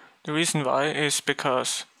the reason why is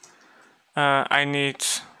because I need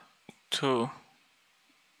to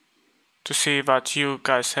see what you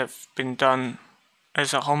guys have been done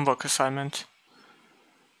as a homework assignment,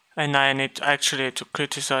 and I need actually to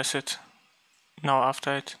criticize it now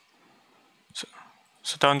after it.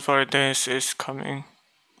 So don't worry, this is coming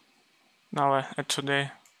now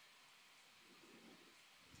today.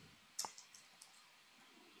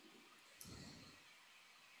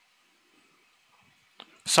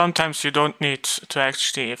 Sometimes you don't need to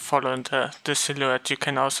actually follow the silhouette. You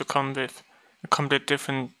can also come with a complete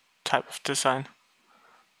different type of design,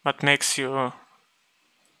 what makes it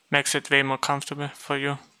way more comfortable for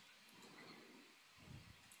you.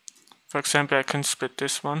 For example, I can split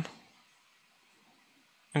this one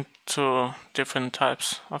into different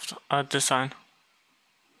types of design.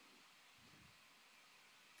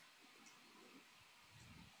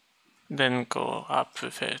 Then go up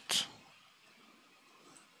with it,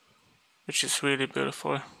 which is really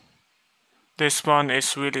beautiful. This one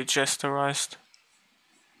is really gesturized.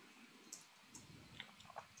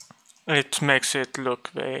 It makes it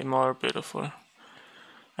look way more beautiful.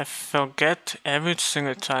 I forget every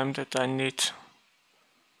single time that I need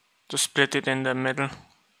to split it in the middle.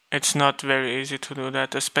 It's not very easy to do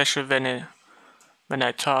that, especially when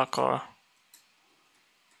I talk, or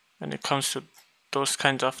when it comes to those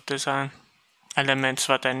kinds of design elements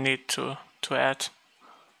that I need to add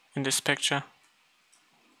in this picture.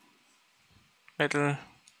 Middle,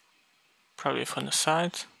 probably from the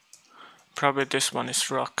side. Probably this one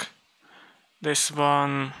is rock. This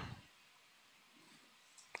one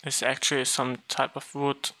is actually some type of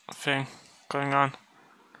wood thing going on.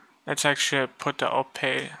 Let's actually put the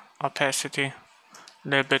opacity a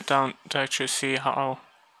little bit down to actually see how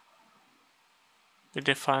we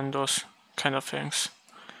define those kind of things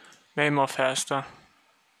way more faster.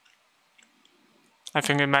 I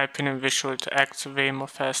think, in my opinion, we should act way more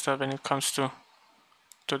faster when it comes to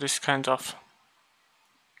this kind of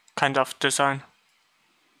design.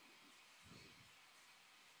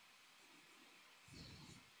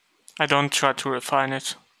 I don't try to refine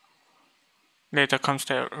it. Later comes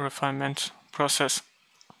the refinement process.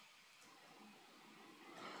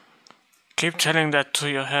 Keep telling that to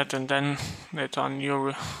your head, and then later on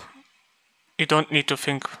you you don't need to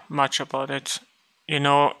think much about it. You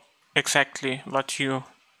know exactly what you're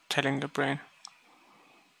telling the brain.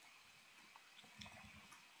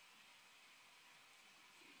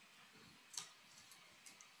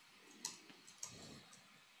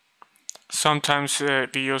 Sometimes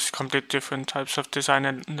we use complete different types of design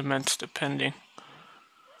elements depending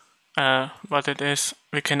what it is.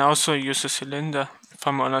 We can also use a cylinder. If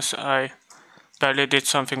I'm honest, I barely did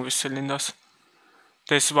something with cylinders.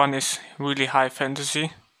 This one is really high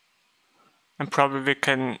fantasy, and probably we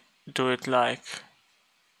can do it like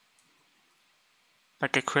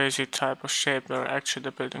a crazy type of shape where actually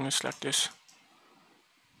the building is like this.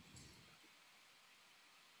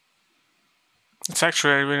 It's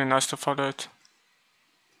actually really nice to follow it.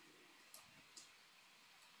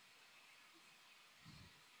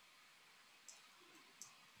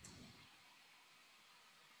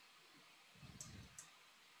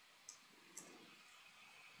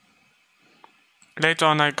 Later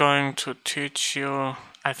on I'm going to teach you,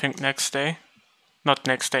 I think next day. Not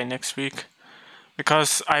next day, next week.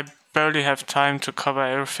 Because I barely have time to cover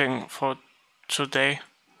everything for today.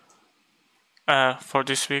 For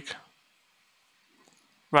this week.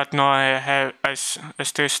 Right now I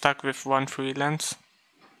stay stuck with one freelance.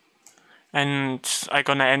 And I'm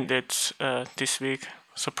gonna end it this week.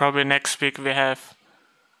 So probably next week we have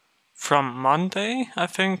from Monday, I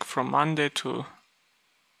think, from Monday to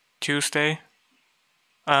Tuesday.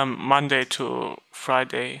 Monday to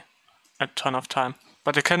Friday, a ton of time.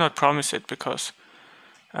 But I cannot promise it because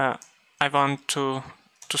I want to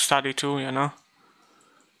study too, you know.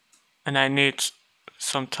 And I need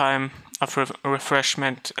some time of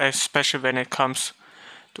refreshment, especially when it comes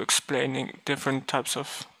to explaining different types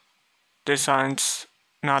of designs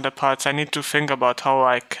in other parts. I need to think about how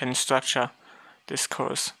I can structure this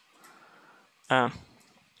course.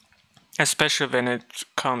 Especially when it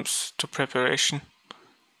comes to preparation.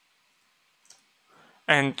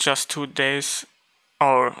 And just 2 days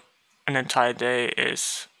or an entire day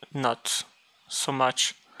is not so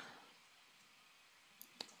much.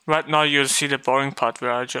 Right now you'll see the boring part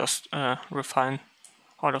where I just refine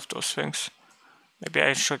all of those things. Maybe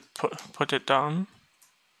I should put it down.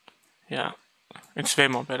 Yeah, it's way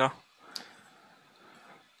more better.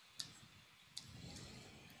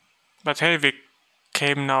 But hey, we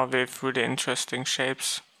came now with really interesting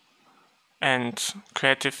shapes and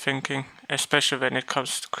creative thinking, especially when it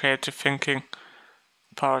comes to creative thinking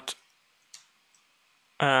part.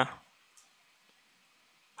 How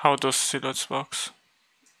those silhouettes works.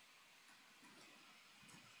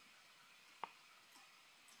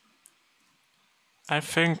 I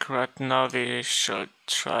think right now we should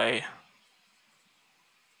try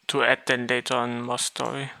to add then later on more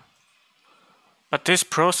story. But this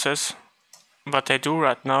process, what I do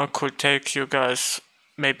right now, could take you guys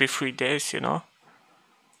maybe 3 days, you know?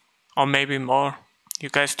 Or maybe more. You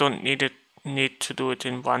guys don't need to do it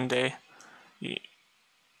in 1 day.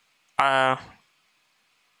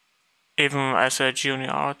 Even as a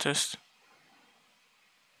junior artist.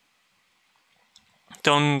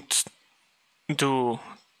 Don't do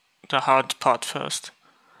the hard part first.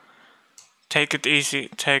 Take it easy,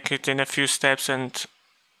 take it in a few steps and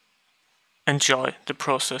enjoy the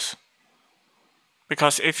process.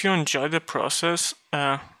 Because if you enjoy the process,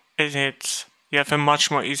 you have a much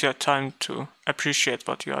more easier time to appreciate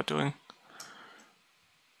what you are doing.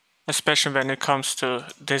 Especially when it comes to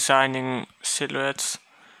designing silhouettes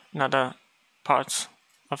and other parts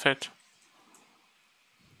of it.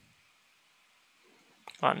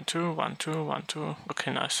 1, 2, 1, 2, 1, 2.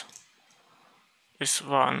 Okay, nice. This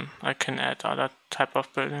one I can add other type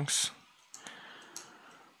of buildings.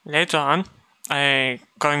 Later on, I'm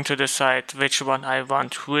going to decide which one I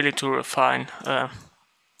want really to refine.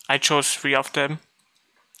 I chose 3 of them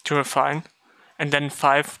to refine, and then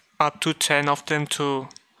 5 up to 10 of them to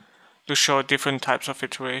show different types of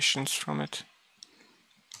iterations from it.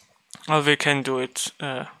 Or we can do it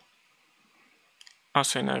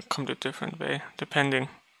also in a completely different way, depending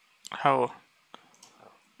how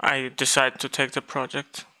I decide to take the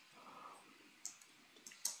project.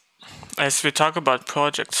 As we talk about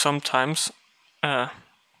projects sometimes, and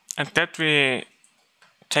that we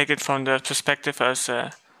take it from the perspective as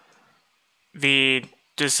we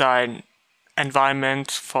design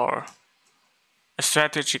environment for a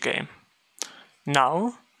strategy game.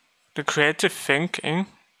 Now, the creative thinking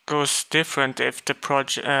goes different if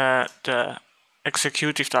the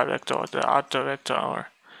executive director or the art director, or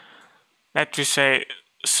let me say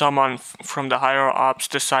someone from the higher ups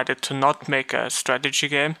decided to not make a strategy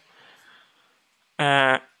game.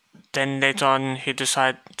 Then later on he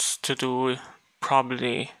decides to do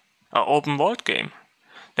probably an open world game.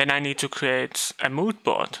 then I need to create a mood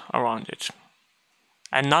board around it.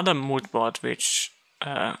 Another mood board which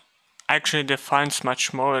actually defines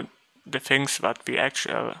much more the things that we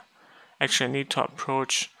actually need to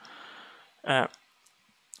approach.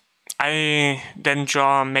 I then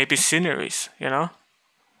draw maybe sceneries,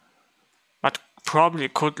 but probably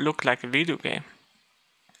could look like a video game,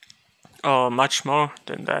 or much more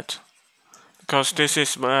than that, because this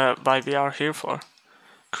is why we are here for,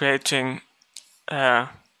 creating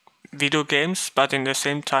video games, but in the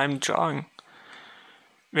same time drawing,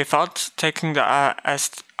 without taking the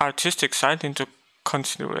artistic side into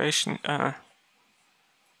consideration,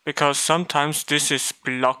 because sometimes this is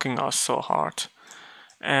blocking us so hard.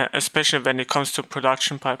 Especially when it comes to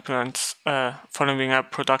production pipelines, following a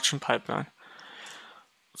production pipeline.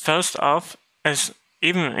 First off, as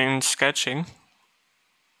even in sketching,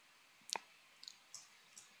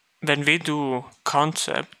 when we do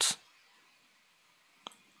concepts,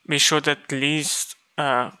 we should at least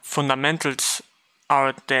fundamentals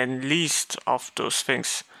are the least of those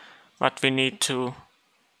things what we need to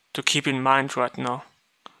keep in mind right now.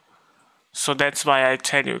 So that's why I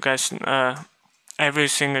tell you guys every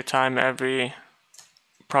single time,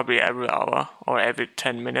 probably every hour or every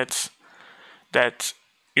 10 minutes, that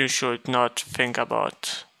you should not think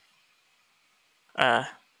about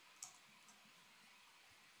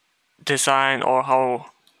design or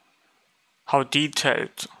how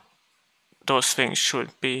detailed those things should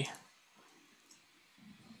be.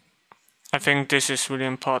 I think this is really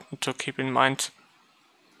important to keep in mind.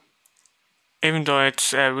 Even though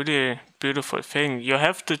it's a really beautiful thing, you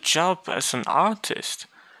have the job as an artist.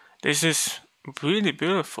 This is really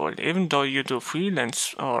beautiful, even though you do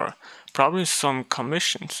freelance or probably some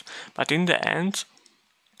commissions. But in the end,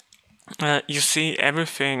 you see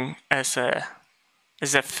everything as a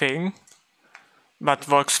thing that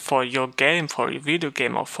works for your game, for your video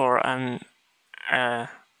game, or for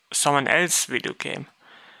someone else's video game.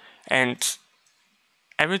 And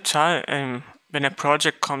every time when a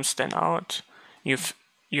project comes then out, you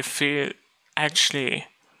feel actually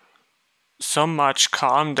so much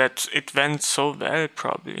calm that it went so well,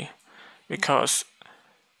 probably, because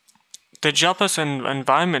the job as an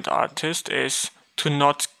environment artist is to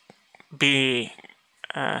not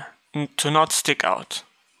stick out,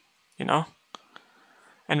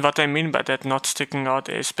 And what I mean by that, not sticking out,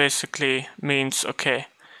 is basically means, okay,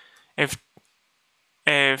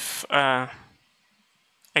 if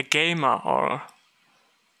a gamer or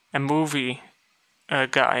a movie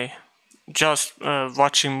guy just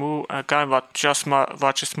watching a guy what just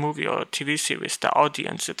watches movie or TV series, the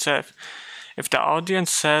audience itself, if the audience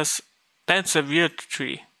says that's a weird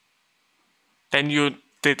tree, then you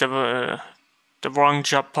did the wrong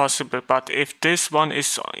job possible. But if this one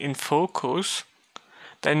is in focus,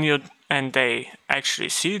 then and they actually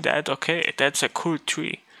see that, okay, that's a cool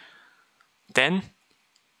tree, then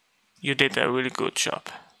you did a really good job.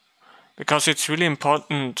 Because it's really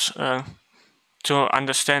important to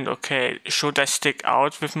understand, okay, should I stick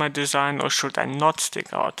out with my design or should I not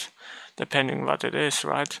stick out, depending what it is,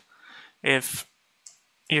 right? If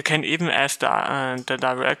you can even ask the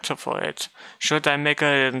director for it, should I make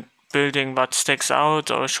a building that sticks out,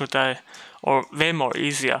 or or way more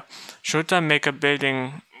easier, should I make a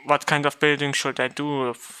building, what kind of building should I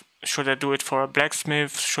do? Should I do it for a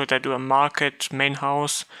blacksmith? Should I do a market, main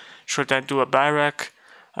house? Should I do a barrack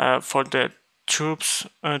for the troops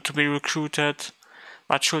to be recruited?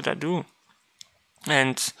 What should I do?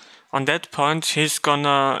 And on that point, you're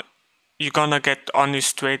gonna get only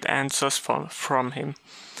straight answers from him,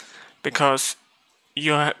 because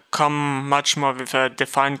you come much more with a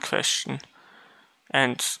defined question.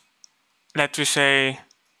 And let me say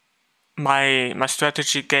my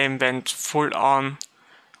strategy game went full on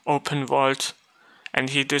open world, and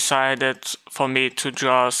he decided for me to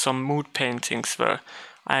draw some mood paintings where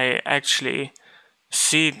I actually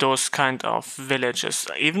see those kind of villages.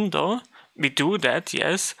 Even though we do that,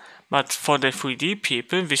 yes, but for the 3D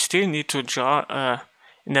people, we still need to draw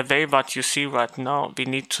in a way what you see right now. We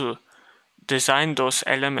need to design those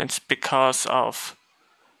elements because of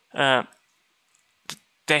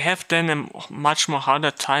they have then a much more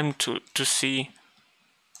harder time to see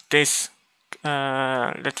this,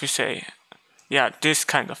 let me say, this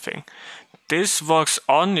kind of thing. This works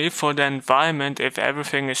only for the environment if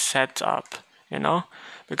everything is set up,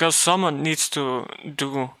 because someone needs to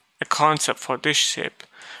do a concept for this ship,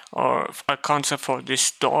 or a concept for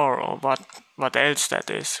this door, or what else that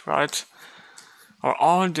is, right? Or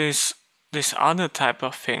all this other type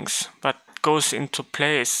of things that goes into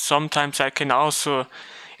place. Sometimes I can also,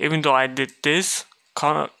 even though I did this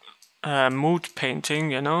mood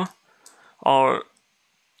painting, or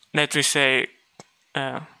let me say,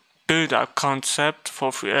 build a concept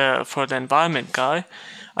for the environment guy,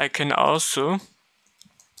 I can also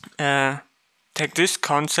take this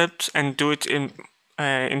concept and do it in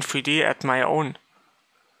 3D at my own,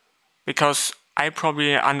 because I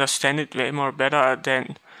probably understand it way more better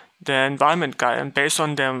than the environment guy, and based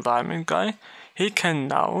on the environment guy, he can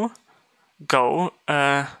now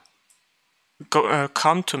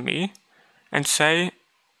come to me and say,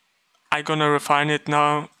 I'm gonna refine it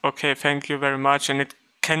now, okay, thank you very much, and it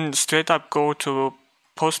can straight up go to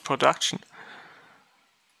post-production,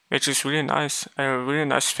 which is really nice, a really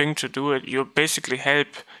nice thing to do. It you basically help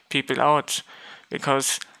people out,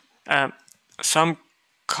 because some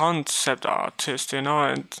concept artists,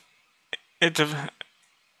 and it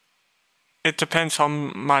depends how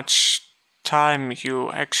much time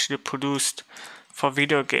you actually produced for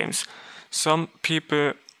video games. Some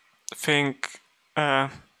people think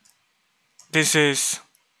this is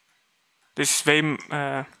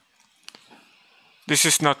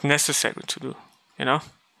not necessary to do.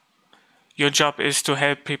 Your job is to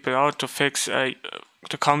help people out, to fix,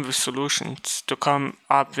 to come with solutions, to come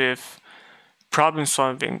up with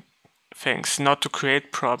problem-solving things, not to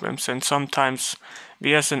create problems. And sometimes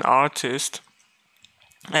we as an artist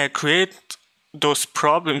create those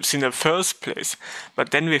problems in the first place,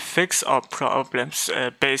 but then we fix our problems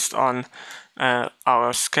based on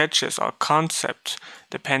our sketches, our concept,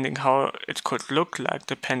 depending how it could look like,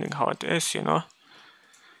 depending how it is,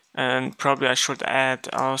 And probably I should add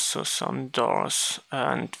also some doors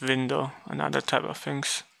and window and other type of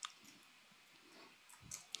things.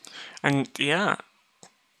 And yeah,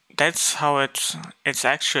 that's how it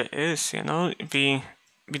actually is,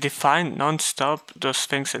 We define non-stop those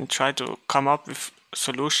things and try to come up with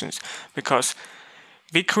solutions, because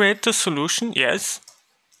we create the solution, yes,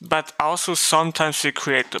 but also sometimes we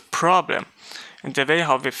create a problem. And the way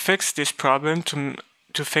how we fix this problem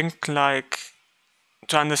to think like,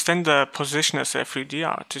 to understand the position as a 3D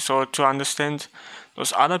artist, or to understand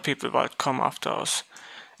those other people that come after us,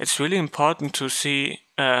 it's really important to see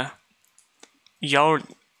your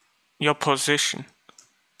position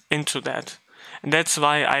into that. And that's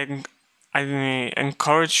why I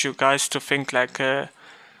encourage you guys to think like a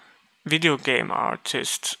video game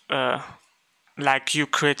artist, like you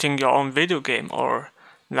creating your own video game, or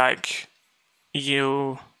like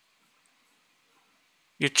you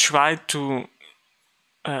try to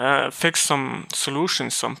fix some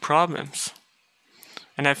solutions, some problems.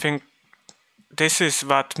 And I think this is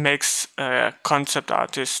what makes a concept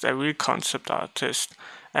artist a real concept artist,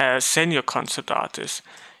 a senior concept artist.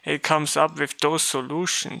 It comes up with those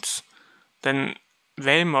solutions, then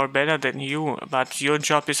way more better than you, but your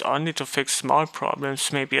job is only to fix small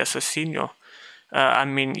problems, maybe as a junior.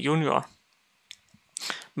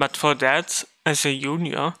 But for that, as a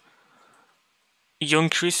junior, you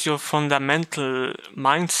increase your fundamental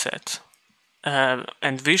mindset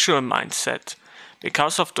and visual mindset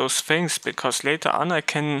because of those things, because later on I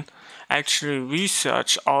can actually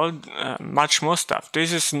research all much more stuff.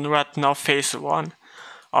 This is not now phase 1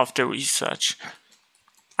 of the research.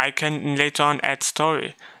 I can later on add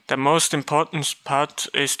story. The most important part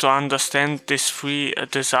is to understand these 3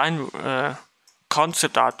 design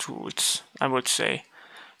concept art rules, I would say.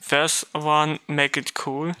 First one, make it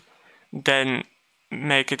cool, then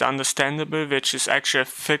make it understandable, which is actually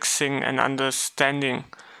fixing and understanding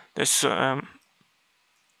this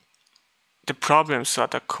the problems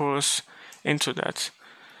that occurs into that.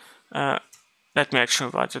 Let me actually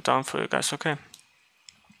write it down for you guys, okay?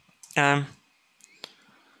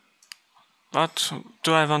 What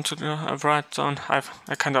do I want to do? Write down? I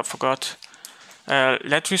kind of forgot.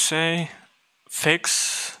 Let me say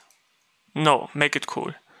make it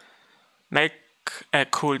cool. Make a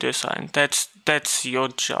cool design. That's your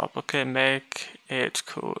job, okay? Make it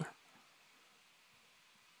cool.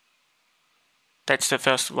 That's the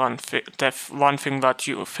first one. The one thing that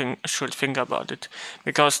you should think about it,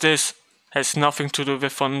 because this has nothing to do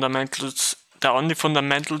with fundamentals. The only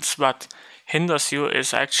fundamentals that hinders you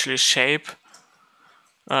is actually shape.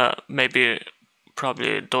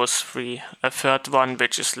 Probably those 3. A third one,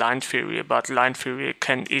 which is line theory, but line theory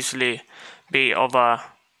can easily be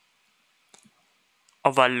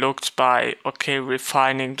overlooked by, okay,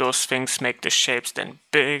 refining those things, make the shapes then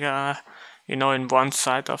bigger, in one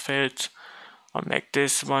side of it, or make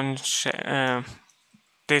this one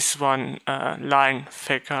line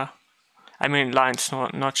thicker. I mean lines,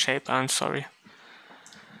 not shape, I'm sorry.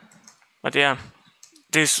 But yeah,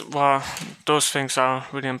 those things are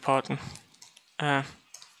really important. The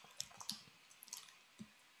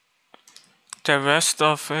rest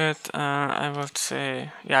of it, I would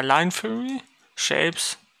say, line theory,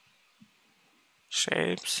 shapes,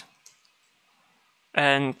 shapes,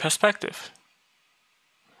 and perspective.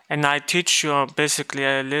 And I teach you basically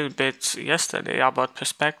a little bit yesterday about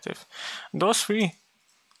perspective. Those three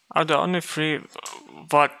are the only three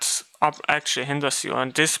what actually hinders you.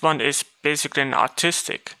 And this one is basically an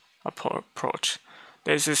artistic approach.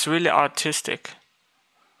 This is really artistic.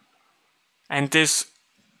 And this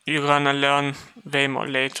you're gonna learn way more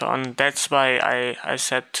later on. That's why I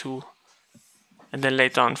said 2. And then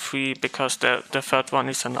later on 3, because the third one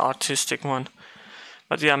is an artistic one.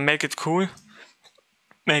 But yeah, make it cool.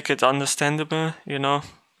 Make it understandable, you know.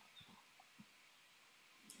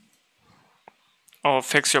 Or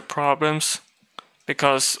fix your problems.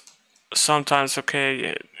 Because sometimes,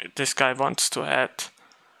 okay, this guy wants to add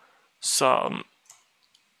some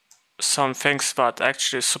things that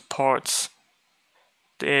actually supports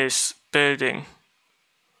this building,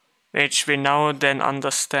 which we now then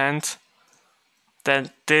understand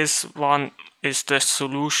that this one is the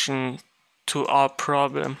solution to our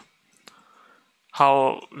problem,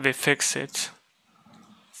 how we fix it.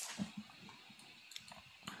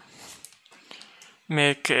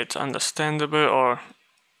 Make it understandable or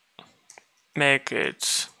make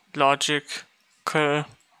it logical,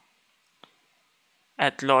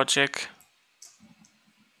 add logic,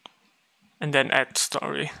 and then add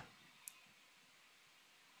story.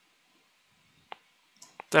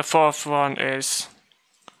 The fourth one is,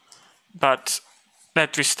 but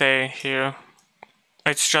let me stay here.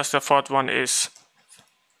 It's just the fourth one is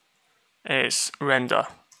render.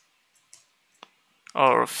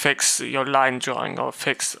 Or fix your line drawing, or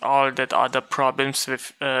fix all that other problems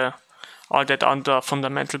with all that other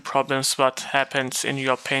fundamental problems what happens in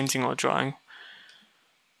your painting or drawing.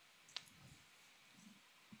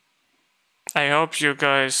 I hope you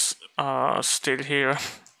guys are still here.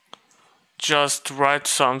 Just write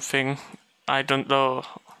something. I don't know.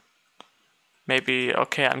 Maybe,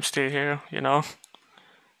 okay, I'm still here, you know,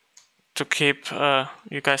 to keep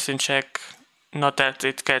you guys in check. Not that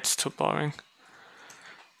it gets too boring.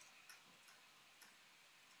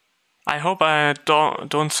 I hope I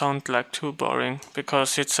don't sound like too boring,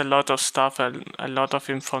 because it's a lot of stuff and a lot of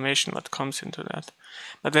information that comes into that.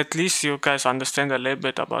 But at least you guys understand a little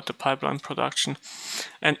bit about the pipeline production.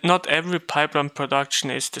 And not every pipeline production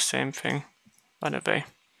is the same thing, by the way.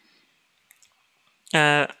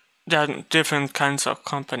 There are different kinds of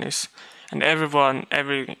companies, and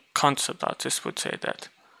every concept artist would say that.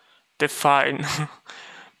 Define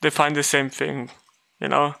the same thing, you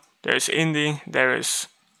know. There's indie, there's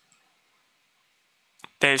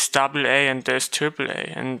AA and there's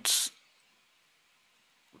AAA, and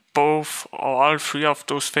both or all three of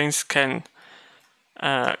those things can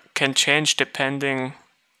change depending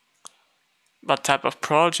what type of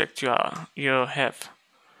project you have.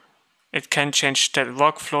 It can change the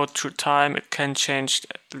workflow through time. It can change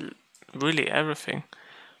really everything,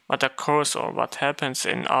 what occurs or what happens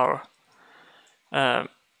in our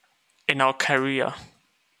career,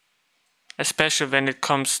 especially when it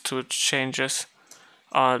comes to changes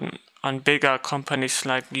on bigger companies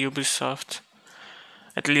like Ubisoft.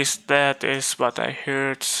 At least that is what I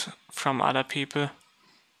heard from other people.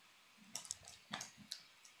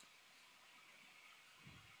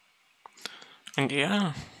 And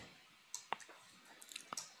yeah,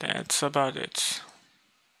 that's about it.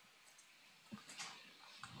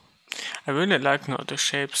 I really like now the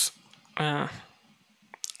shapes.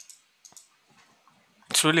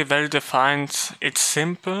 It's really well defined. It's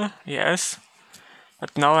simple, yes,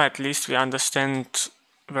 but now at least we understand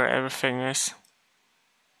where everything is.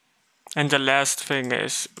 And the last thing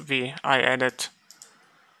is I added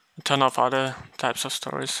a ton of other types of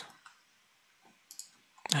stories.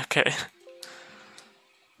 Okay.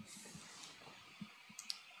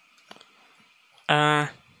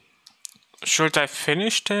 Should I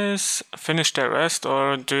finish the rest,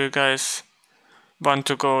 or do you guys want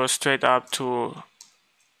to go straight up to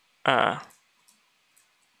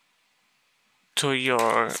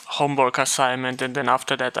your homework assignment, and then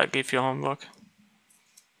after that I give you homework?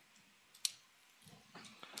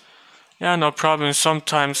 Yeah, no problem.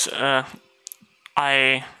 Sometimes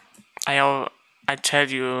I tell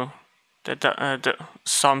you that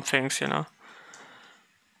some things, you know.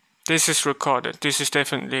 This is recorded. This is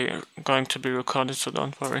definitely going to be recorded, so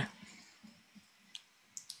don't worry.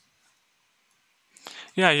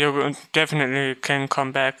 Yeah, you definitely can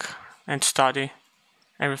come back and study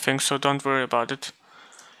everything, so don't worry about it.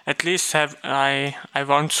 At least I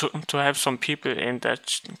want to have some people in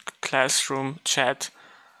that classroom chat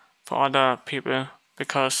for other people,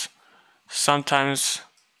 because sometimes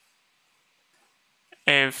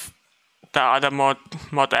if the other mod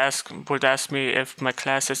would ask me if my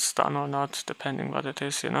class is done or not, depending what it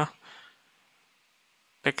is, you know,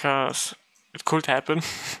 because it could happen.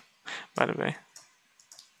 By the way.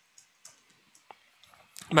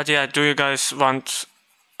 But yeah, do you guys want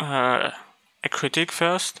a critique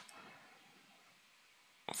first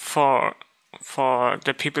for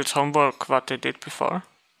the people's homework, what they did before,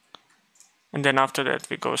 and then after that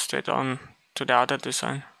we go straight on to the other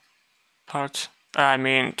design part? I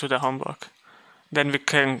mean, to the homework. Then we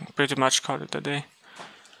can pretty much call it a day.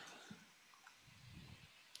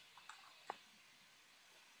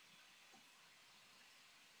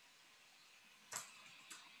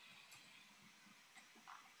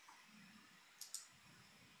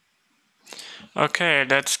 Okay,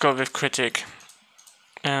 let's go with critique.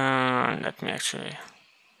 Let me actually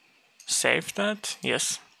save that.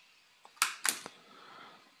 Yes.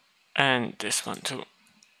 And this one too.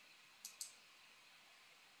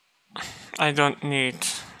 I don't need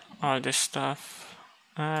all this stuff.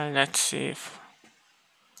 Let's see if...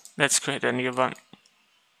 Let's create a new one.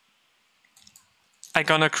 I'm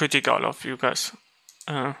gonna critique all of you guys.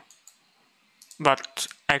 But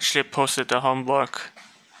actually posted the homework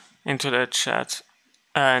into the chat.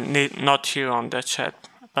 Not here on the chat,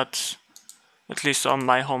 but at least on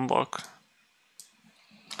my homework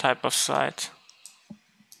type of site.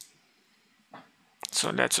 So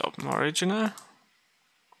let's open original.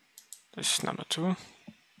 This is number 2.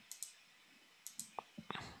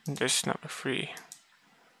 This is number 3.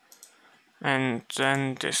 And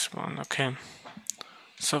then this one, okay.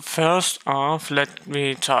 So first off, let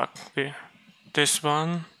me talk with this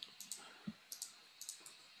one.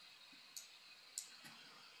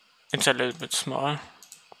 It's a little bit small,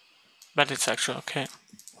 but it's actually okay.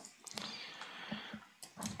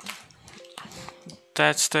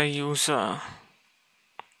 That's the user.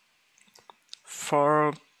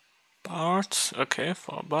 4 bars, okay,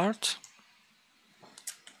 4 bars.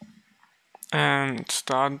 And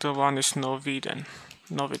the other one is Noviden.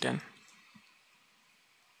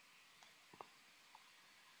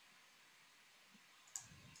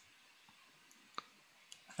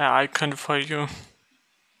 Icon for you,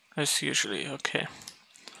 as usually, okay.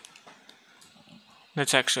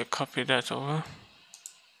 Let's actually copy that over.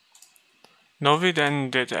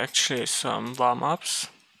 Noviden did actually some warm-ups,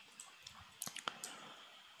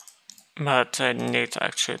 but I need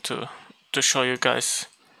actually to show you guys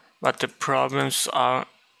what the problems are,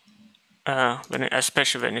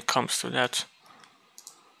 especially when it comes to that,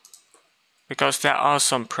 because there are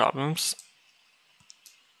some problems,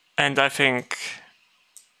 and I think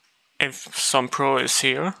if some pro is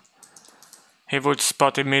here, he would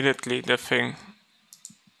spot immediately the thing,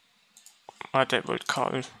 what I would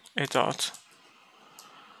call it out.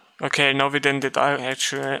 Okay, Noviden did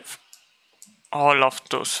actually all of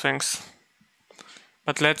those things,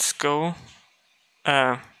 but let's go.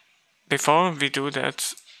 Before we do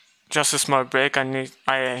that, just a small break.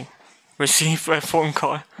 I receive a phone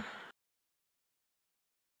call.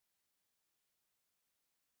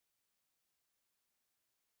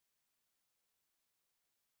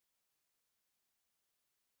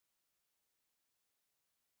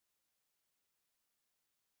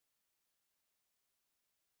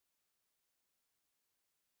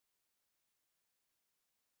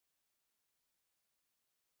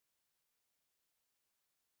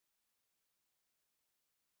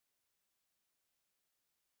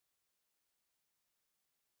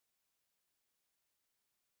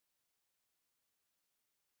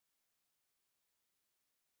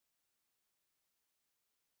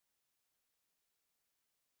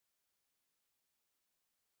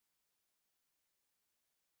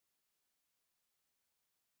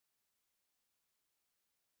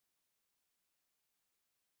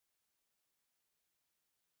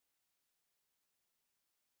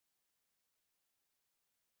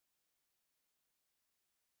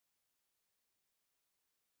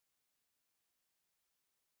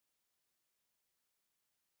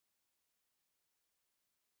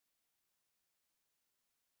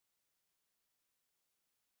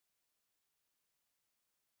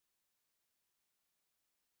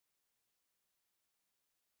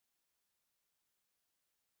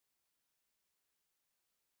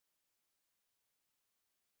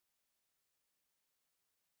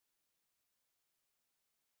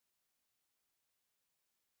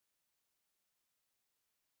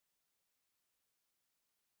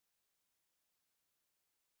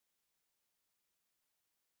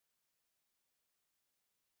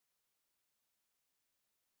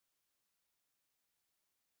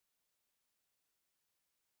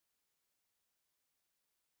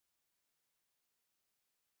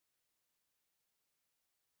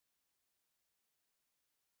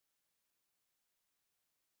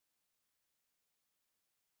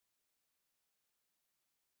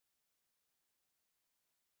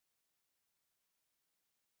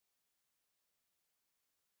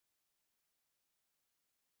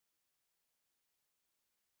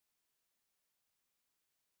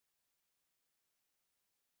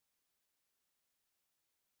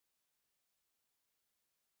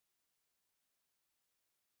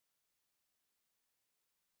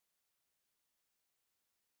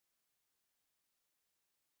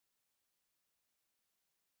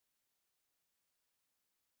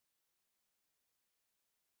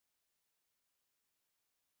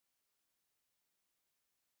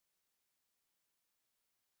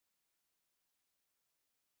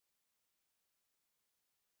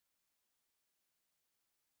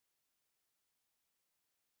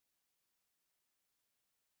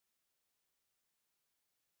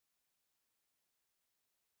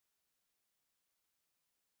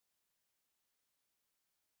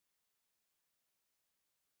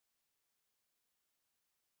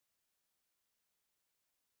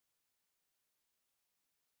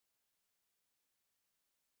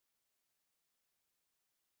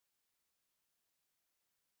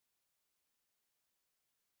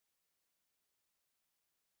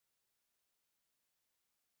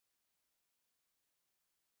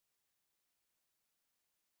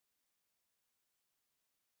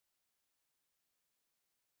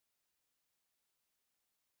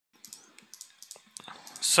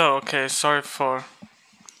 So, okay, sorry for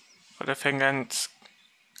the thing, and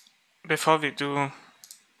before we do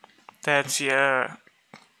that, yeah,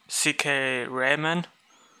 CK Rayman.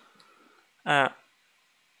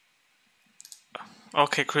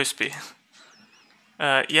 Okay, Crispy.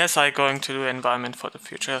 Yes, I'm going to do environment for the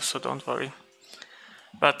future, so don't worry.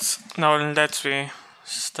 But now let's we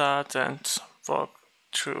start and walk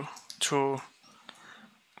through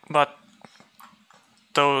what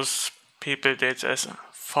those people did as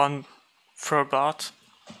fun for Bart.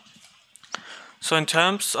 So in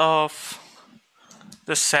terms of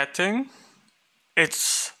the setting,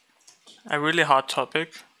 it's a really hard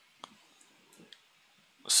topic.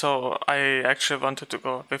 So I actually wanted to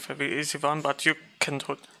go with a very easy one, but you can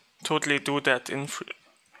totally do that in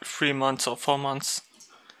 3 months or 4 months.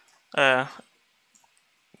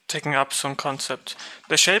 Taking up some concept.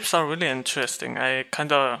 The shapes are really interesting. I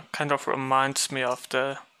kind of reminds me of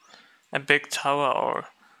a big tower or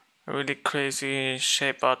a really crazy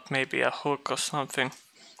shape, but maybe a hook or something,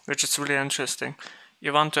 which is really interesting.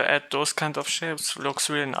 You want to add those kind of shapes,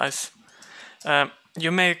 looks really nice.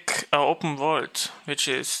 You make an open world, which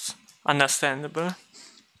is understandable.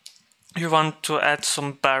 You want to add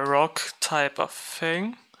some Baroque type of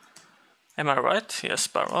thing. Am I right? Yes,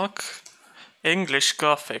 Baroque. English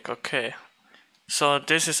Gothic, okay. So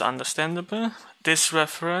this is understandable. This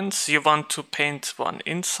reference, you want to paint one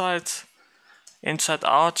inside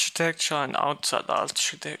architecture and outside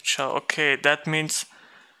architecture. Okay, that means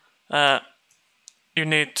you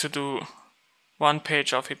need to do one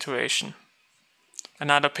page of iteration,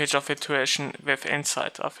 another page of iteration with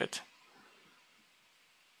inside of it,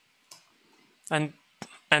 and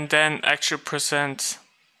then actually present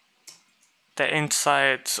the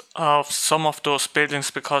inside of some of those buildings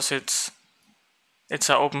because it's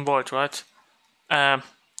an open world, right?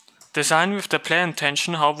 Design with the player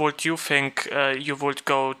intention. How would you think you would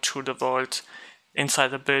go through the world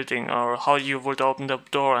inside the building, or how you would open the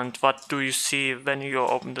door, and what do you see when you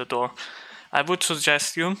open the door? I would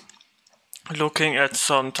suggest you looking at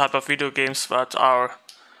some type of video games that are,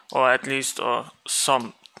 or at least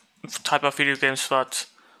some type of video games that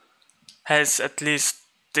has at least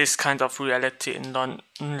this kind of reality in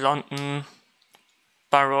London,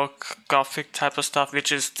 Baroque, Gothic type of stuff, which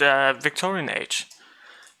is the Victorian age.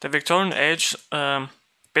 The Victorian age,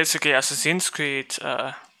 basically Assassin's Creed,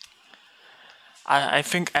 I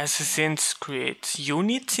think Assassin's Creed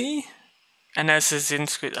Unity and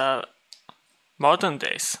Assassin's Creed modern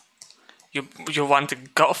days. You want a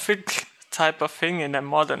Gothic type of thing in the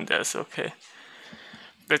modern days, okay.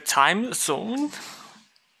 The time zone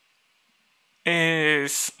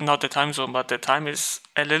is not the time zone, but the time is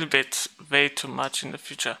a little bit way too much in the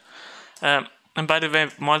future. And by the way,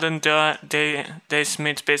 modern days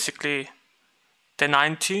means basically the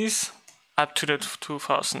 90s up to the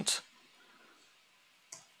 2000s.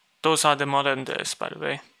 Those are the modern days, by the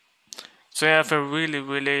way. So you have a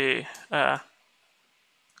really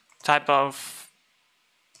type of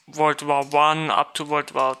World War One up to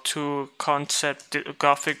World War Two concept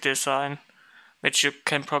Gothic design, which you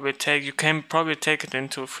can probably take. You can probably take it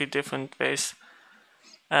into 3 different ways.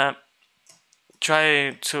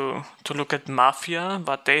 Try to look at Mafia,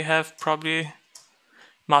 but they have probably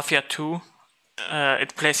Mafia 2.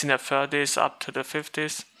 It plays in the 30s up to the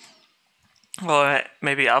 50s, or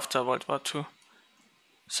maybe after World War II.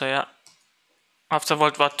 So yeah, after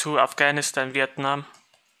World War II, Afghanistan, Vietnam,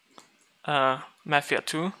 Mafia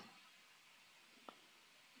 2.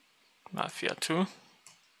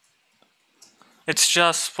 It's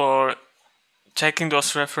just for taking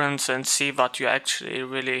those references and see what you actually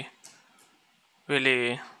really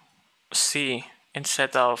see,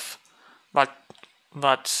 instead of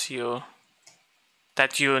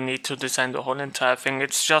that you need to design the whole entire thing.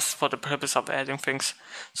 It's just for the purpose of adding things.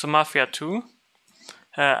 So Mafia 2,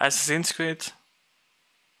 Assassin's Creed.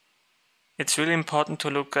 It's really important to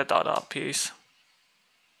look at other RPs.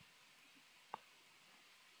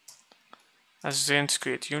 Assassin's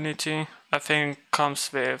Creed Unity, I think,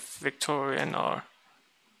 comes with Victorian or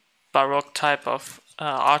Baroque type of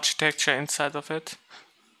architecture inside of it.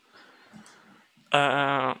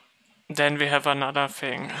 Then we have another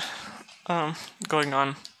thing going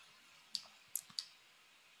on.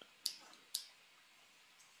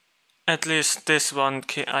 At least this one,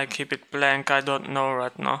 I keep it blank. I don't know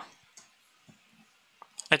right now.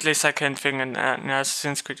 At least I can't think in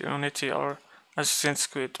Assassin's Creed Unity or Assassin's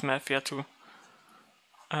Creed Mafia 2.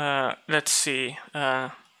 Let's see.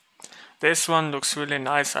 This one looks really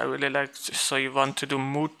nice. I really like. So you want to do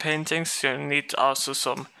mood paintings. You need also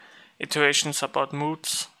some iterations about mood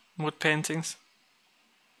paintings.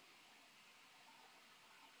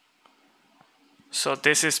 So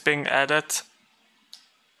this is being added.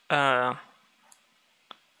 The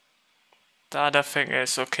other thing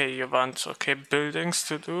is, okay, you want buildings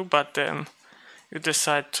to do, but then you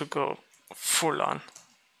decide to go full on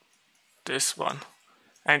this one,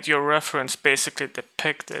 and your reference basically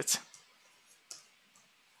depict it.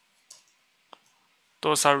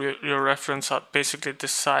 Those are your reference are basically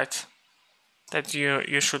decide that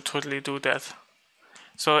you should totally do that.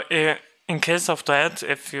 So in case of that,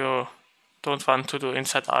 if you don't want to do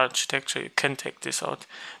inside architecture, you can take this out.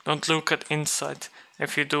 Don't look at inside.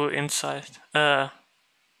 If you do inside,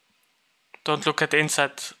 don't look at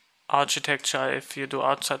inside architecture if you do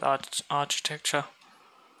outside architecture.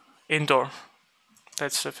 Indoor,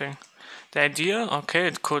 that's the thing. The idea, okay,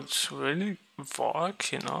 it could really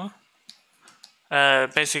work, you know.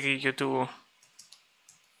 Basically you do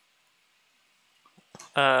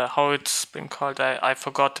how it's been called, I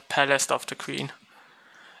forgot, the Palace of the Queen.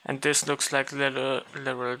 And this looks like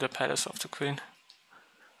literal the Palace of the Queen.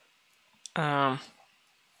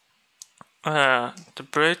 The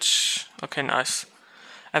bridge, okay, nice.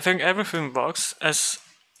 I think everything works, as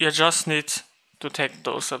you just need to take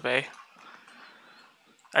those away.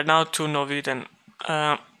 And now to Norwegian.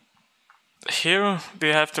 Here we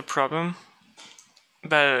have the problem.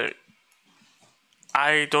 Well,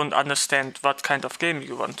 I don't understand what kind of game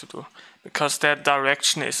you want to do, because their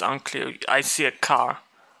direction is unclear. I see a car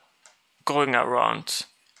going around,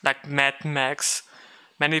 like Mad Max.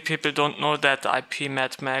 Many people don't know that IP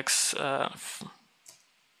Mad Max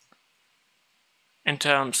in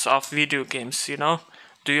terms of video games, you know?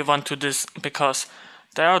 Do you want to this, because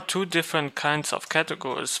there are two different kinds of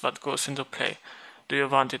categories what goes into play. Do you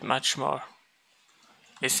want it much more?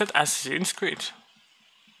 Is it Assassin's Creed?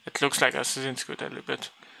 It looks like Assassin's Creed a little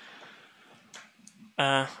bit.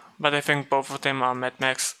 But I think both of them are Mad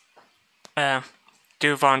Max. Do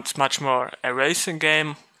you want much more a racing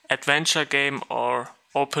game, adventure game, or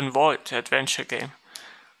open world adventure game?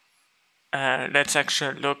 Let's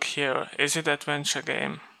actually look here. Is it adventure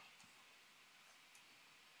game?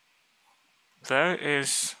 Where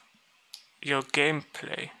is your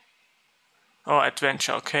gameplay? Oh,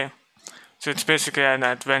 adventure, okay. So it's basically an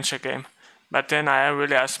adventure game. But then I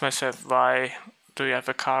really ask myself, why do you have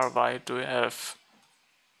a car? Why do you have...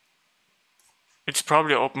 It's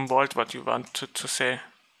probably open world what you want to say.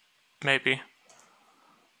 Maybe.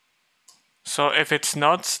 So if it's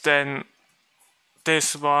not, then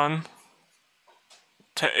this one,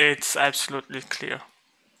 it's absolutely clear.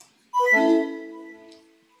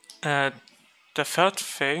 The third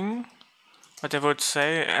thing, what I would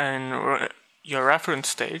say in your reference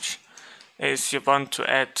stage, is you want to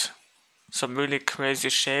add some really crazy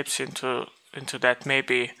shapes into that.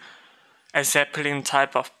 Maybe a zeppelin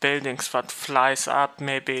type of buildings that flies up,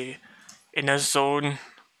 maybe in a zone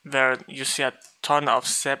where you see a ton of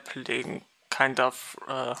zeppelin kind of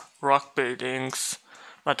rock buildings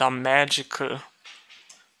that are magical.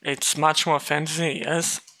 It's much more fantasy,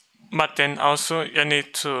 yes, but then also you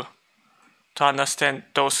need to understand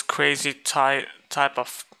those crazy type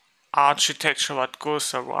of architecture what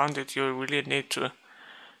goes around it. You really need to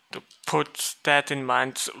put that in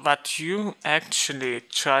mind. What you actually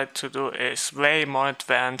try to do is way more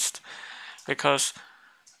advanced, because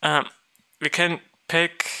we can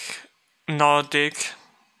pick Nordic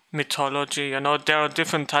mythology. You know, there are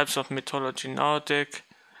different types of mythology. Nordic,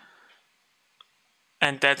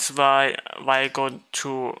 and that's why I go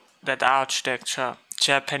to that architecture.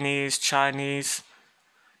 Japanese, Chinese,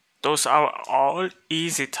 those are all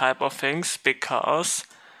easy type of things, because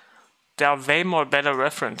there are way more better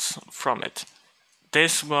reference from it.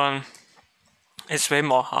 This one is way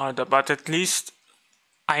more harder, but at least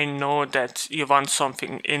I know that you want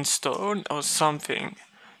something in stone or something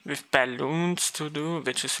with balloons to do,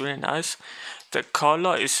 which is really nice. The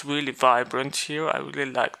color is really vibrant here, I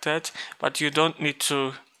really like that, but you don't need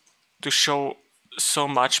to show so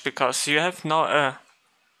much, because you have now a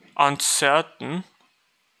uncertain.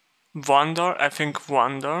 Wonder, I think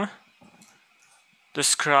wonder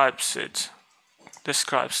describes that.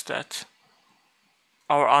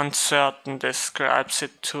 Or uncertain describes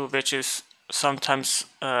it too, which is sometimes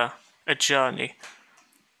a journey.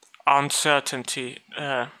 Uncertainty.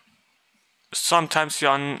 Sometimes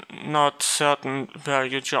you're not certain where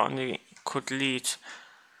your journey could lead,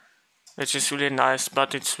 which is really nice,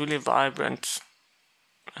 but it's really vibrant.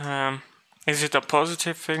 Is it a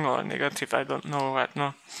positive thing or a negative? I don't know right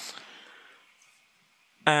now.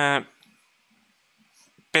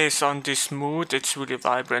 Based on this mood, it's really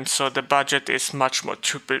vibrant, so the budget is much more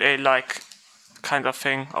AAA like kind of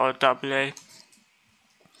thing, or AA.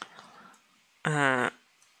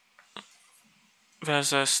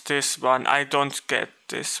 versus this one. I don't get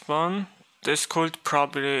this one. This could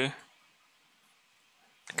probably,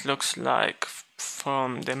 it looks like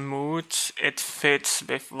from the moods it fits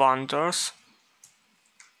with wonders.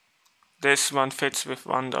 This one fits with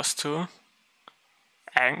wonders too.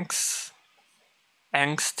 Angst.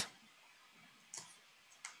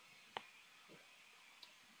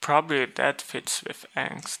 Probably that fits with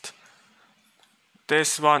angst.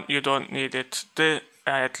 This one you don't need it.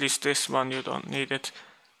 At least this one you don't need it.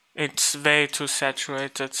 It's way too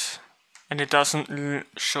saturated and it doesn't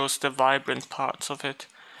shows the vibrant parts of it.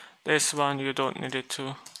 This one you don't need it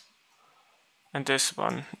too. And this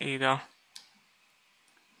one either.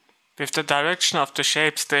 With the direction of the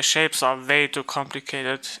shapes are way too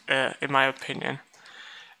complicated in my opinion.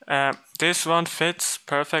 This one fits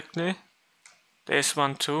perfectly. This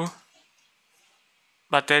one too.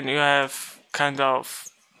 But then you have kind of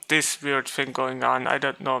this weird thing going on. I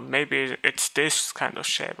don't know, maybe it's this kind of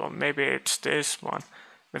shape or maybe it's this one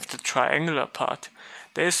with the triangular part.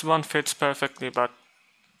 This one fits perfectly, but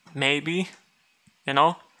maybe, you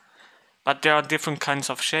know? But there are different kinds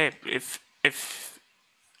of shape. If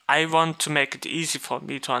I want to make it easy for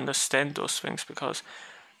me to understand those things, because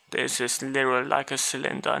this is literally like a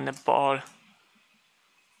cylinder and a ball.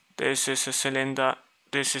 This is a cylinder,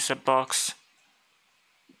 this is a box.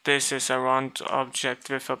 This is a round object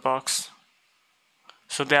with a box.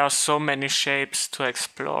 So there are so many shapes to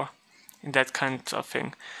explore in that kind of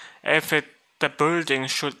thing. If the building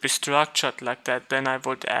should be structured like that, then I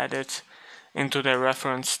would add it into the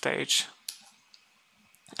reference stage.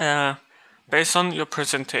 Based on your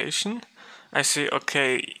presentation, I see,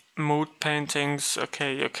 okay, mood paintings,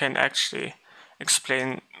 okay, you can actually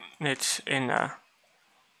explain it in a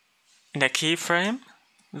keyframe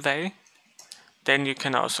way. Then you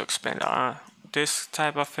can also explain this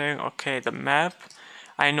type of thing. Okay, the map.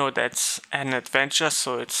 I know that's an adventure,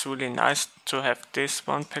 so it's really nice to have this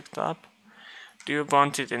one picked up. Do you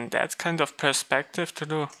want it in that kind of perspective to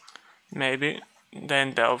do? Maybe.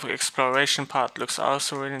 Then the exploration part looks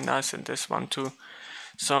also really nice in this one too.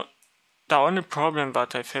 So the only problem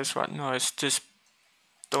that I face right now is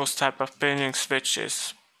those type of buildings, which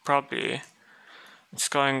is probably it's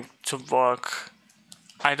going to work.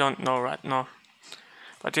 I don't know right now.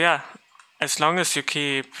 But yeah, as long as you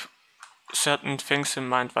keep certain things in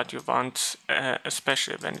mind what you want,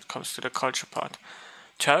 especially when it comes to the culture part.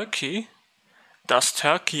 Turkey? Does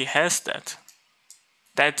Turkey has that?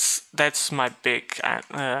 That's my big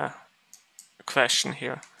question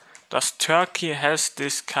here. Does Turkey has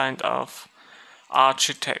this kind of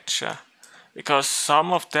architecture? Because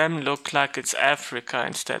some of them look like it's Africa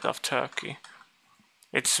instead of Turkey.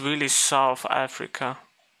 It's really South Africa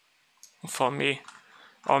for me.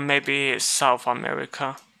 Or maybe South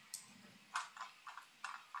America.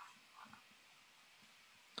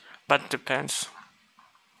 But depends.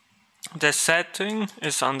 The setting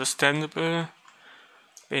is understandable.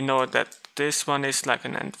 We know that this one is like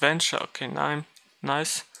an adventure. Okay,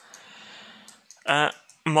 nice.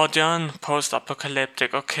 Modern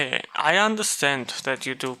post-apocalyptic. Okay, I understand that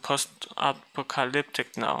you do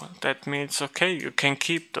post-apocalyptic now. That means, okay, you can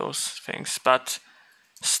keep those things, but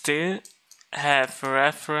still have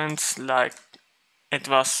reference like it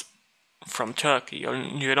was from Turkey,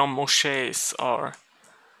 you know, mosques or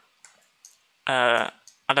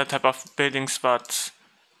other type of buildings, but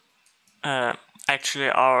actually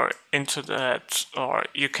are into that. Or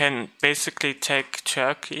you can basically take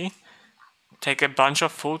Turkey, take a bunch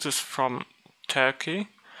of photos from Turkey,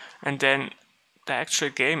 and then the actual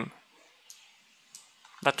game,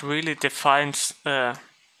 but really defines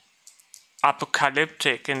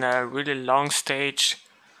apocalyptic in a really long stage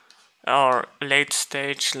or late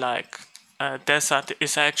stage, like desert,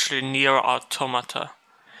 is actually Near Automata.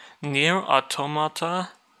 Near Automata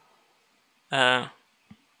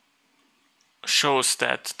shows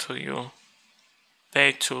that to you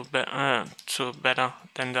way too better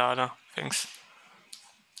than the other things.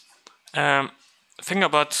 Think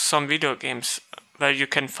about some video games where you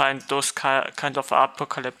can find those kind of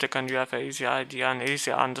apocalyptic and you have an easy idea and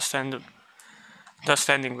easy understanding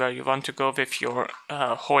where you want to go with your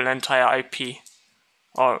whole entire IP.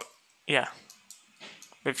 Or, yeah,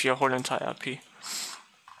 with your whole entire IP.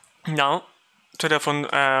 Now, to the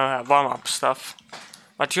warm-up stuff.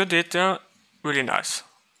 What you did there, really nice.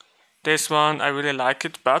 This one, I really like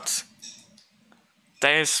it, but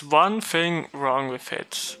there is one thing wrong with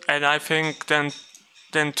it. And I think then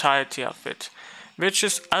the entirety of it. Which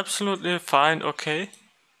is absolutely fine, okay.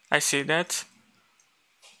 I see that.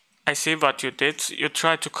 I see what you did. You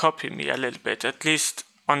tried to copy me a little bit, at least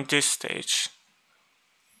on this stage.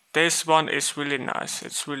 This one is really nice.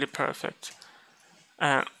 It's really perfect.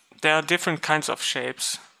 There are different kinds of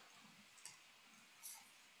shapes.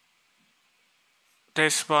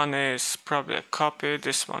 This one is probably a copy,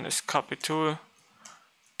 this one is copy too.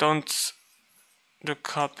 Don't do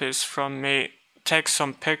copies from me. Take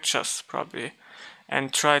some pictures probably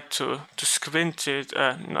and try to squint it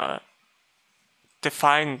and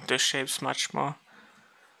define the shapes much more.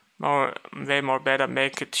 Way more better.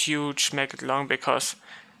 Make it huge, make it long, because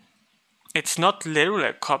it's not literally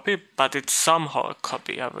a copy, but it's somehow a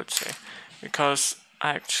copy, I would say. Because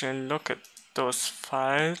I actually look at those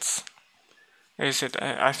files. Is it?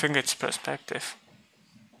 I think it's perspective.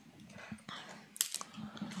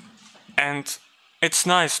 And it's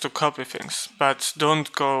nice to copy things, but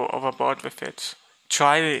don't go overboard with it.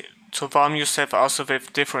 Try to warm yourself also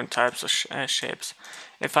with different types of shapes.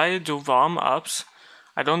 If I do warm-ups,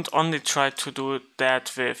 I don't only try to do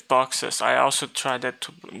that with boxes, I also try to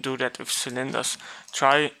do that with cylinders.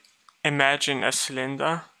 Imagine a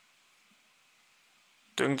cylinder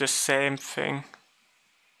doing the same thing.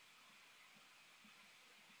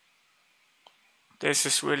 This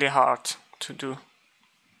is really hard to do.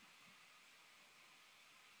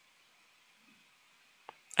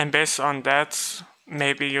 And based on that,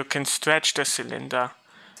 maybe you can stretch the cylinder,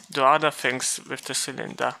 do other things with the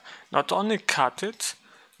cylinder. Not only cut it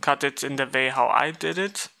in the way how I did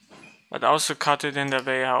it, but also cut it in the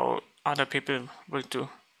way how other people will do.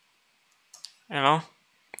 You know?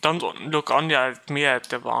 Don't look only at me at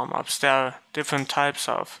the warm-ups. There are different types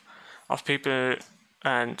of people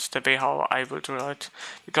and the way how I will do it.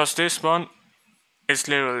 Because this one is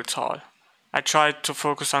literally tall. I tried to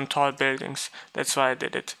focus on tall buildings. That's why I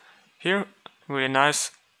did it. Here, really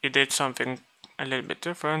nice. You did something a little bit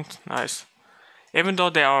different. Nice. Even though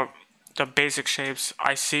they are the basic shapes,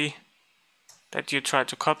 I see that you try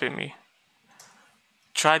to copy me.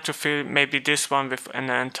 Try to fill maybe this one with an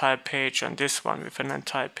entire page and this one with an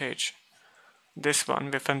entire page. This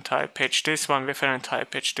one with an entire page, this one with an entire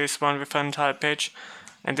page, this one with an entire page,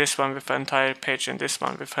 and this one with an entire page, and this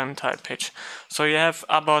one with an entire page. So you have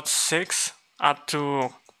about 6 up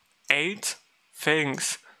to 8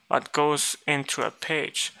 things what goes into a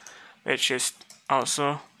page, which is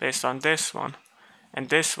also based on this one and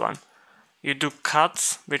this one. You do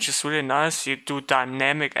cuts, which is really nice. You do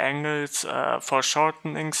dynamic angles for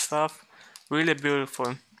shortening stuff. Really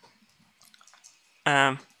beautiful.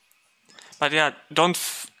 But yeah, don't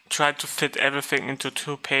try to fit everything into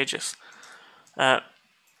 2 pages. At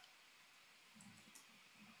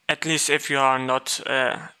least if you are not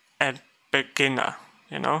a beginner,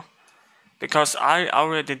 you know? Because I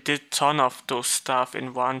already did ton of those stuff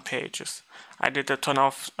in 1 pages. I did a ton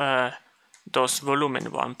of those volume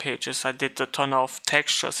in 1 pages. I did a ton of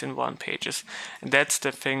textures in 1 pages. And that's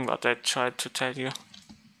the thing what I tried to tell you.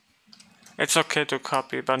 It's okay to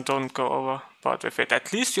copy, but don't go overboard with it.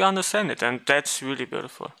 At least you understand it, and that's really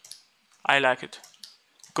beautiful. I like it.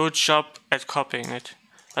 Good job at copying it.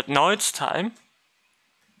 But now it's time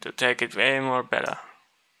to take it way more better.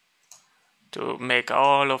 To make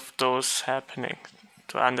all of those happening.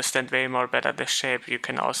 To understand way more better the shape. You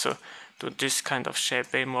can also do this kind of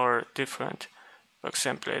shape way more different. For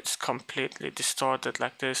example, it's completely distorted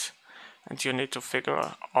like this. And you need to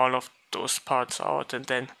figure all of those parts out, and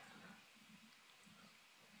then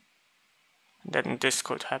this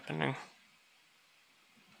could happening.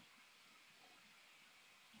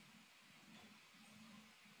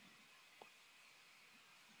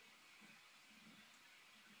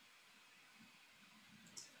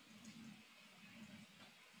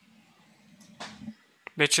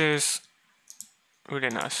 Which is really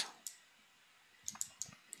nice.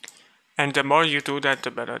 And the more you do that,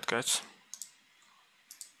 the better it gets.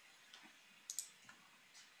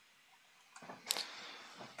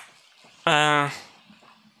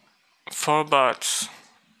 For bots.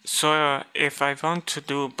 So if I want to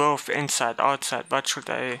do both inside outside, what should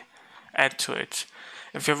I add to it?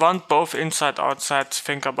 If you want both inside outside,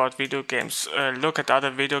 think about video games. Look at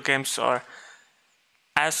other video games, or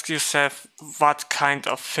ask yourself what kind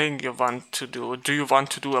of thing you want to do. Do you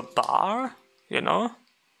want to do a bar? You know?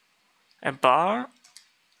 A bar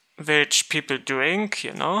which people drink,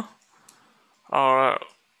 you know? Or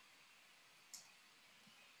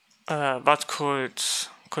what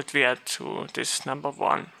could we add to this? Number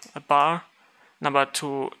 1, a bar. Number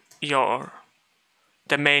 2,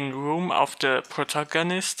 the main room of the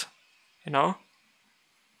protagonist, you know,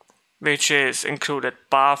 which is included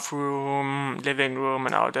bathroom, living room,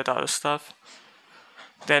 and all that other stuff.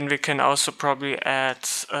 Then we can also probably add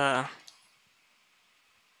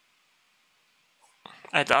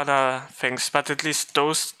other things, but at least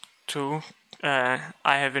those 2 I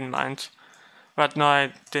have in mind. But no,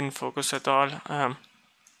 I didn't focus at all.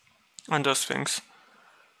 on those things.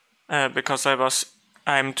 Because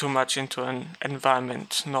I'm too much into an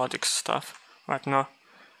environment Nordic stuff right now.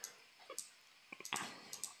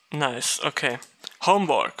 Nice, okay.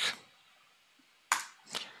 Homework.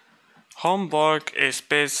 Homework is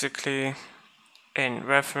basically in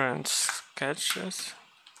reference sketches.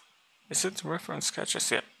 Is it reference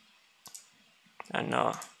sketches? Yeah. I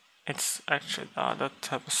know. It's actually the other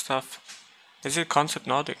type of stuff. Is it concept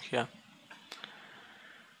Nordic? Yeah.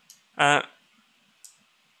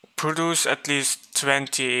 Produce at least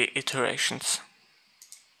 20 iterations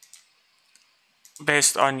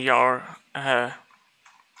based on your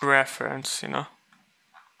reference, you know.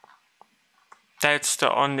 That's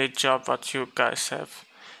the only job what you guys have,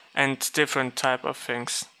 and different type of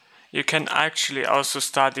things. You can actually also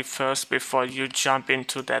study first before you jump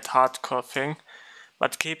into that hardcore thing,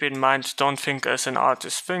 but keep in mind, don't think as an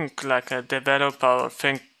artist, think like a developer, or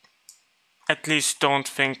think, at least don't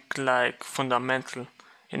think like fundamental,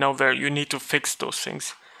 you know, where you need to fix those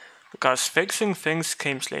things, because fixing things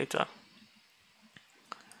comes later.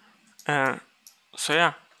 So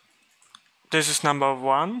yeah, this is number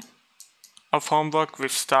one of homework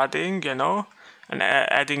with studying, you know,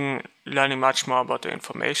 and learning much more about the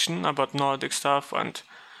information about Nordic stuff and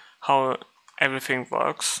how everything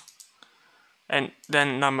works. And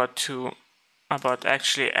then number two, about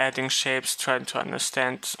actually adding shapes, trying to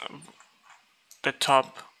understand the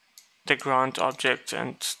top, the ground object,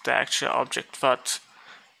 and the actual object, what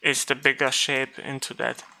is the bigger shape into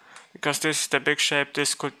that. Because this is the big shape,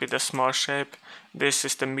 this could be the small shape, this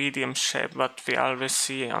is the medium shape, what we always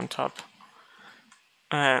see on top.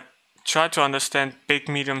 Try to understand big,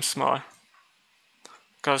 medium, small.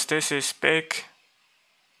 Because this is big,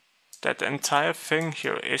 that entire thing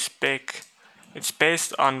here is big. It's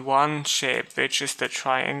based on one shape, which is the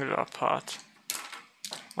triangular part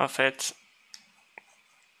of it.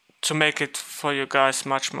 To make it for you guys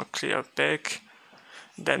much more clear, big,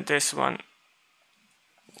 then this one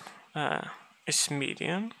is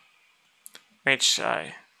medium, which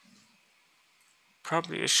I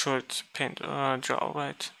probably should paint or draw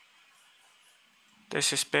right.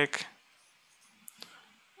 This is big.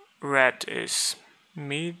 Red is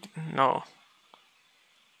no.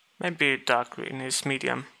 Maybe dark green is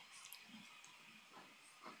medium.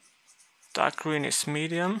 Dark green is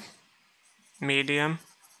medium. Medium.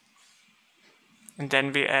 And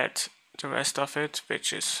then we add the rest of it,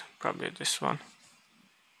 which is probably this one.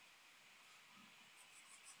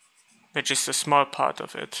 Which is the small part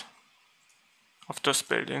of it. Of those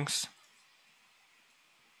buildings.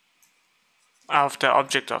 Of the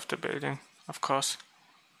object of the building, of course.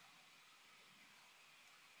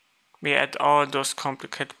 We add all those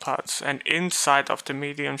complicated parts, and inside of the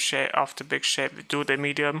medium shape, of the big shape, we do the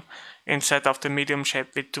medium. Inside of the medium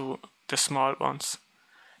shape, we do the small ones.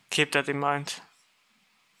 Keep that in mind.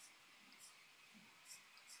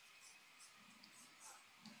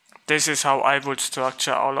 This is how I would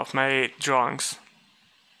structure all of my drawings.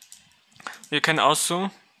 You can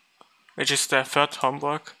also, which is the third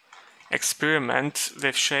homework, experiment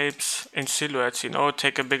with shapes in silhouettes, you know,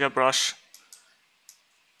 take a bigger brush,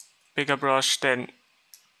 then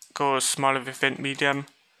go smaller within medium,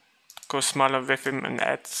 go smaller within and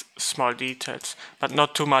add small details, but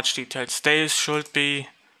not too much details. They should be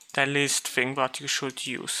the least thing what you should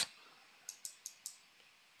use.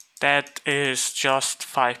 That is just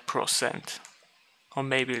 5%, or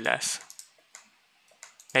maybe less,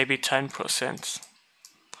 maybe 10%.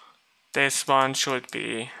 This one should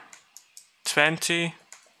be 20,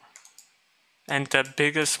 and the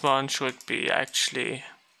biggest one should be actually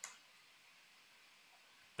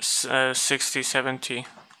 60, 70.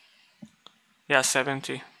 Yeah,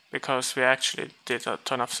 70, because we actually did a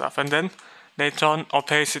ton of stuff. And then later on,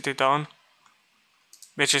 opacity down,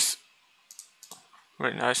 which is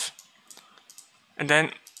really nice. And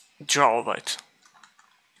then draw over it.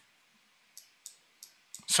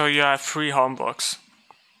 So you have 3 homeworks.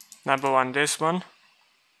 Number 1, this one.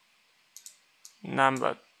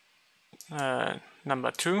 Number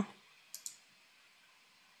 2.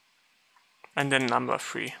 And then number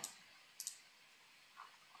 3.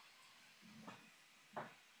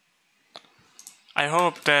 I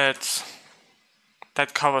hope that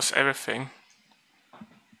covers everything.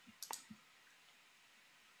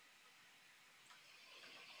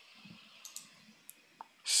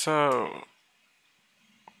 So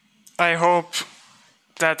I hope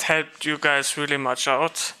that helped you guys really much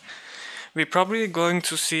out. We're probably going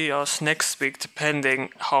to see us next week, depending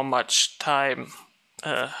how much time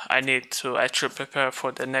I need to actually prepare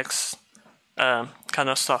for the next kind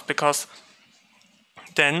of stuff, because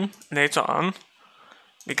then later on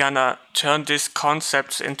we're gonna turn these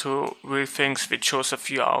concepts into real things. We chose a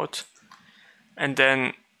few out, and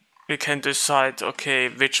then we can decide, okay,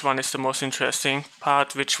 which one is the most interesting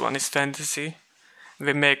part, which one is fantasy.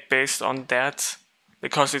 We make based on that,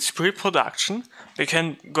 because it's pre-production. We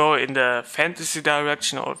can go in the fantasy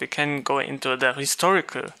direction, or we can go into the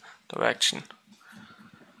historical direction.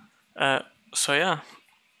 So yeah,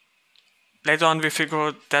 later on we figure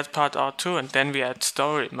out that part out too, and then we add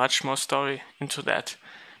story, much more story into that.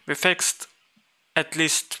 We fixed at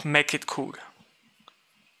least make it cool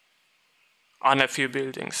on a few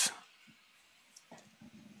buildings.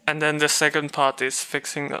 And then the second part is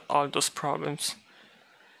fixing all those problems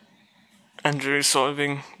and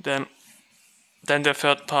resolving them. Then the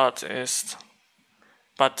third part is,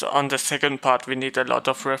 but on the second part we need a lot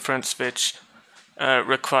of reference, which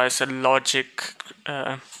requires a logic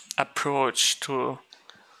approach to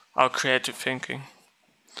our creative thinking.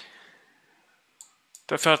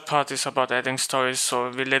 The third part is about adding stories, so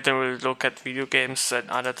we literally look at video games and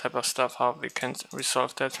other type of stuff, how we can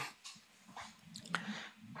resolve that.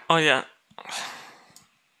 Oh yeah.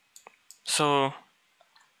 So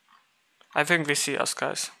I think we see us,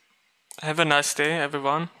 guys. Have a nice day,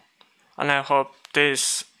 everyone, and I hope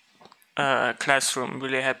this classroom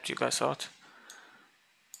really helped you guys out.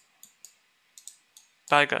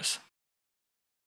 Bye, guys.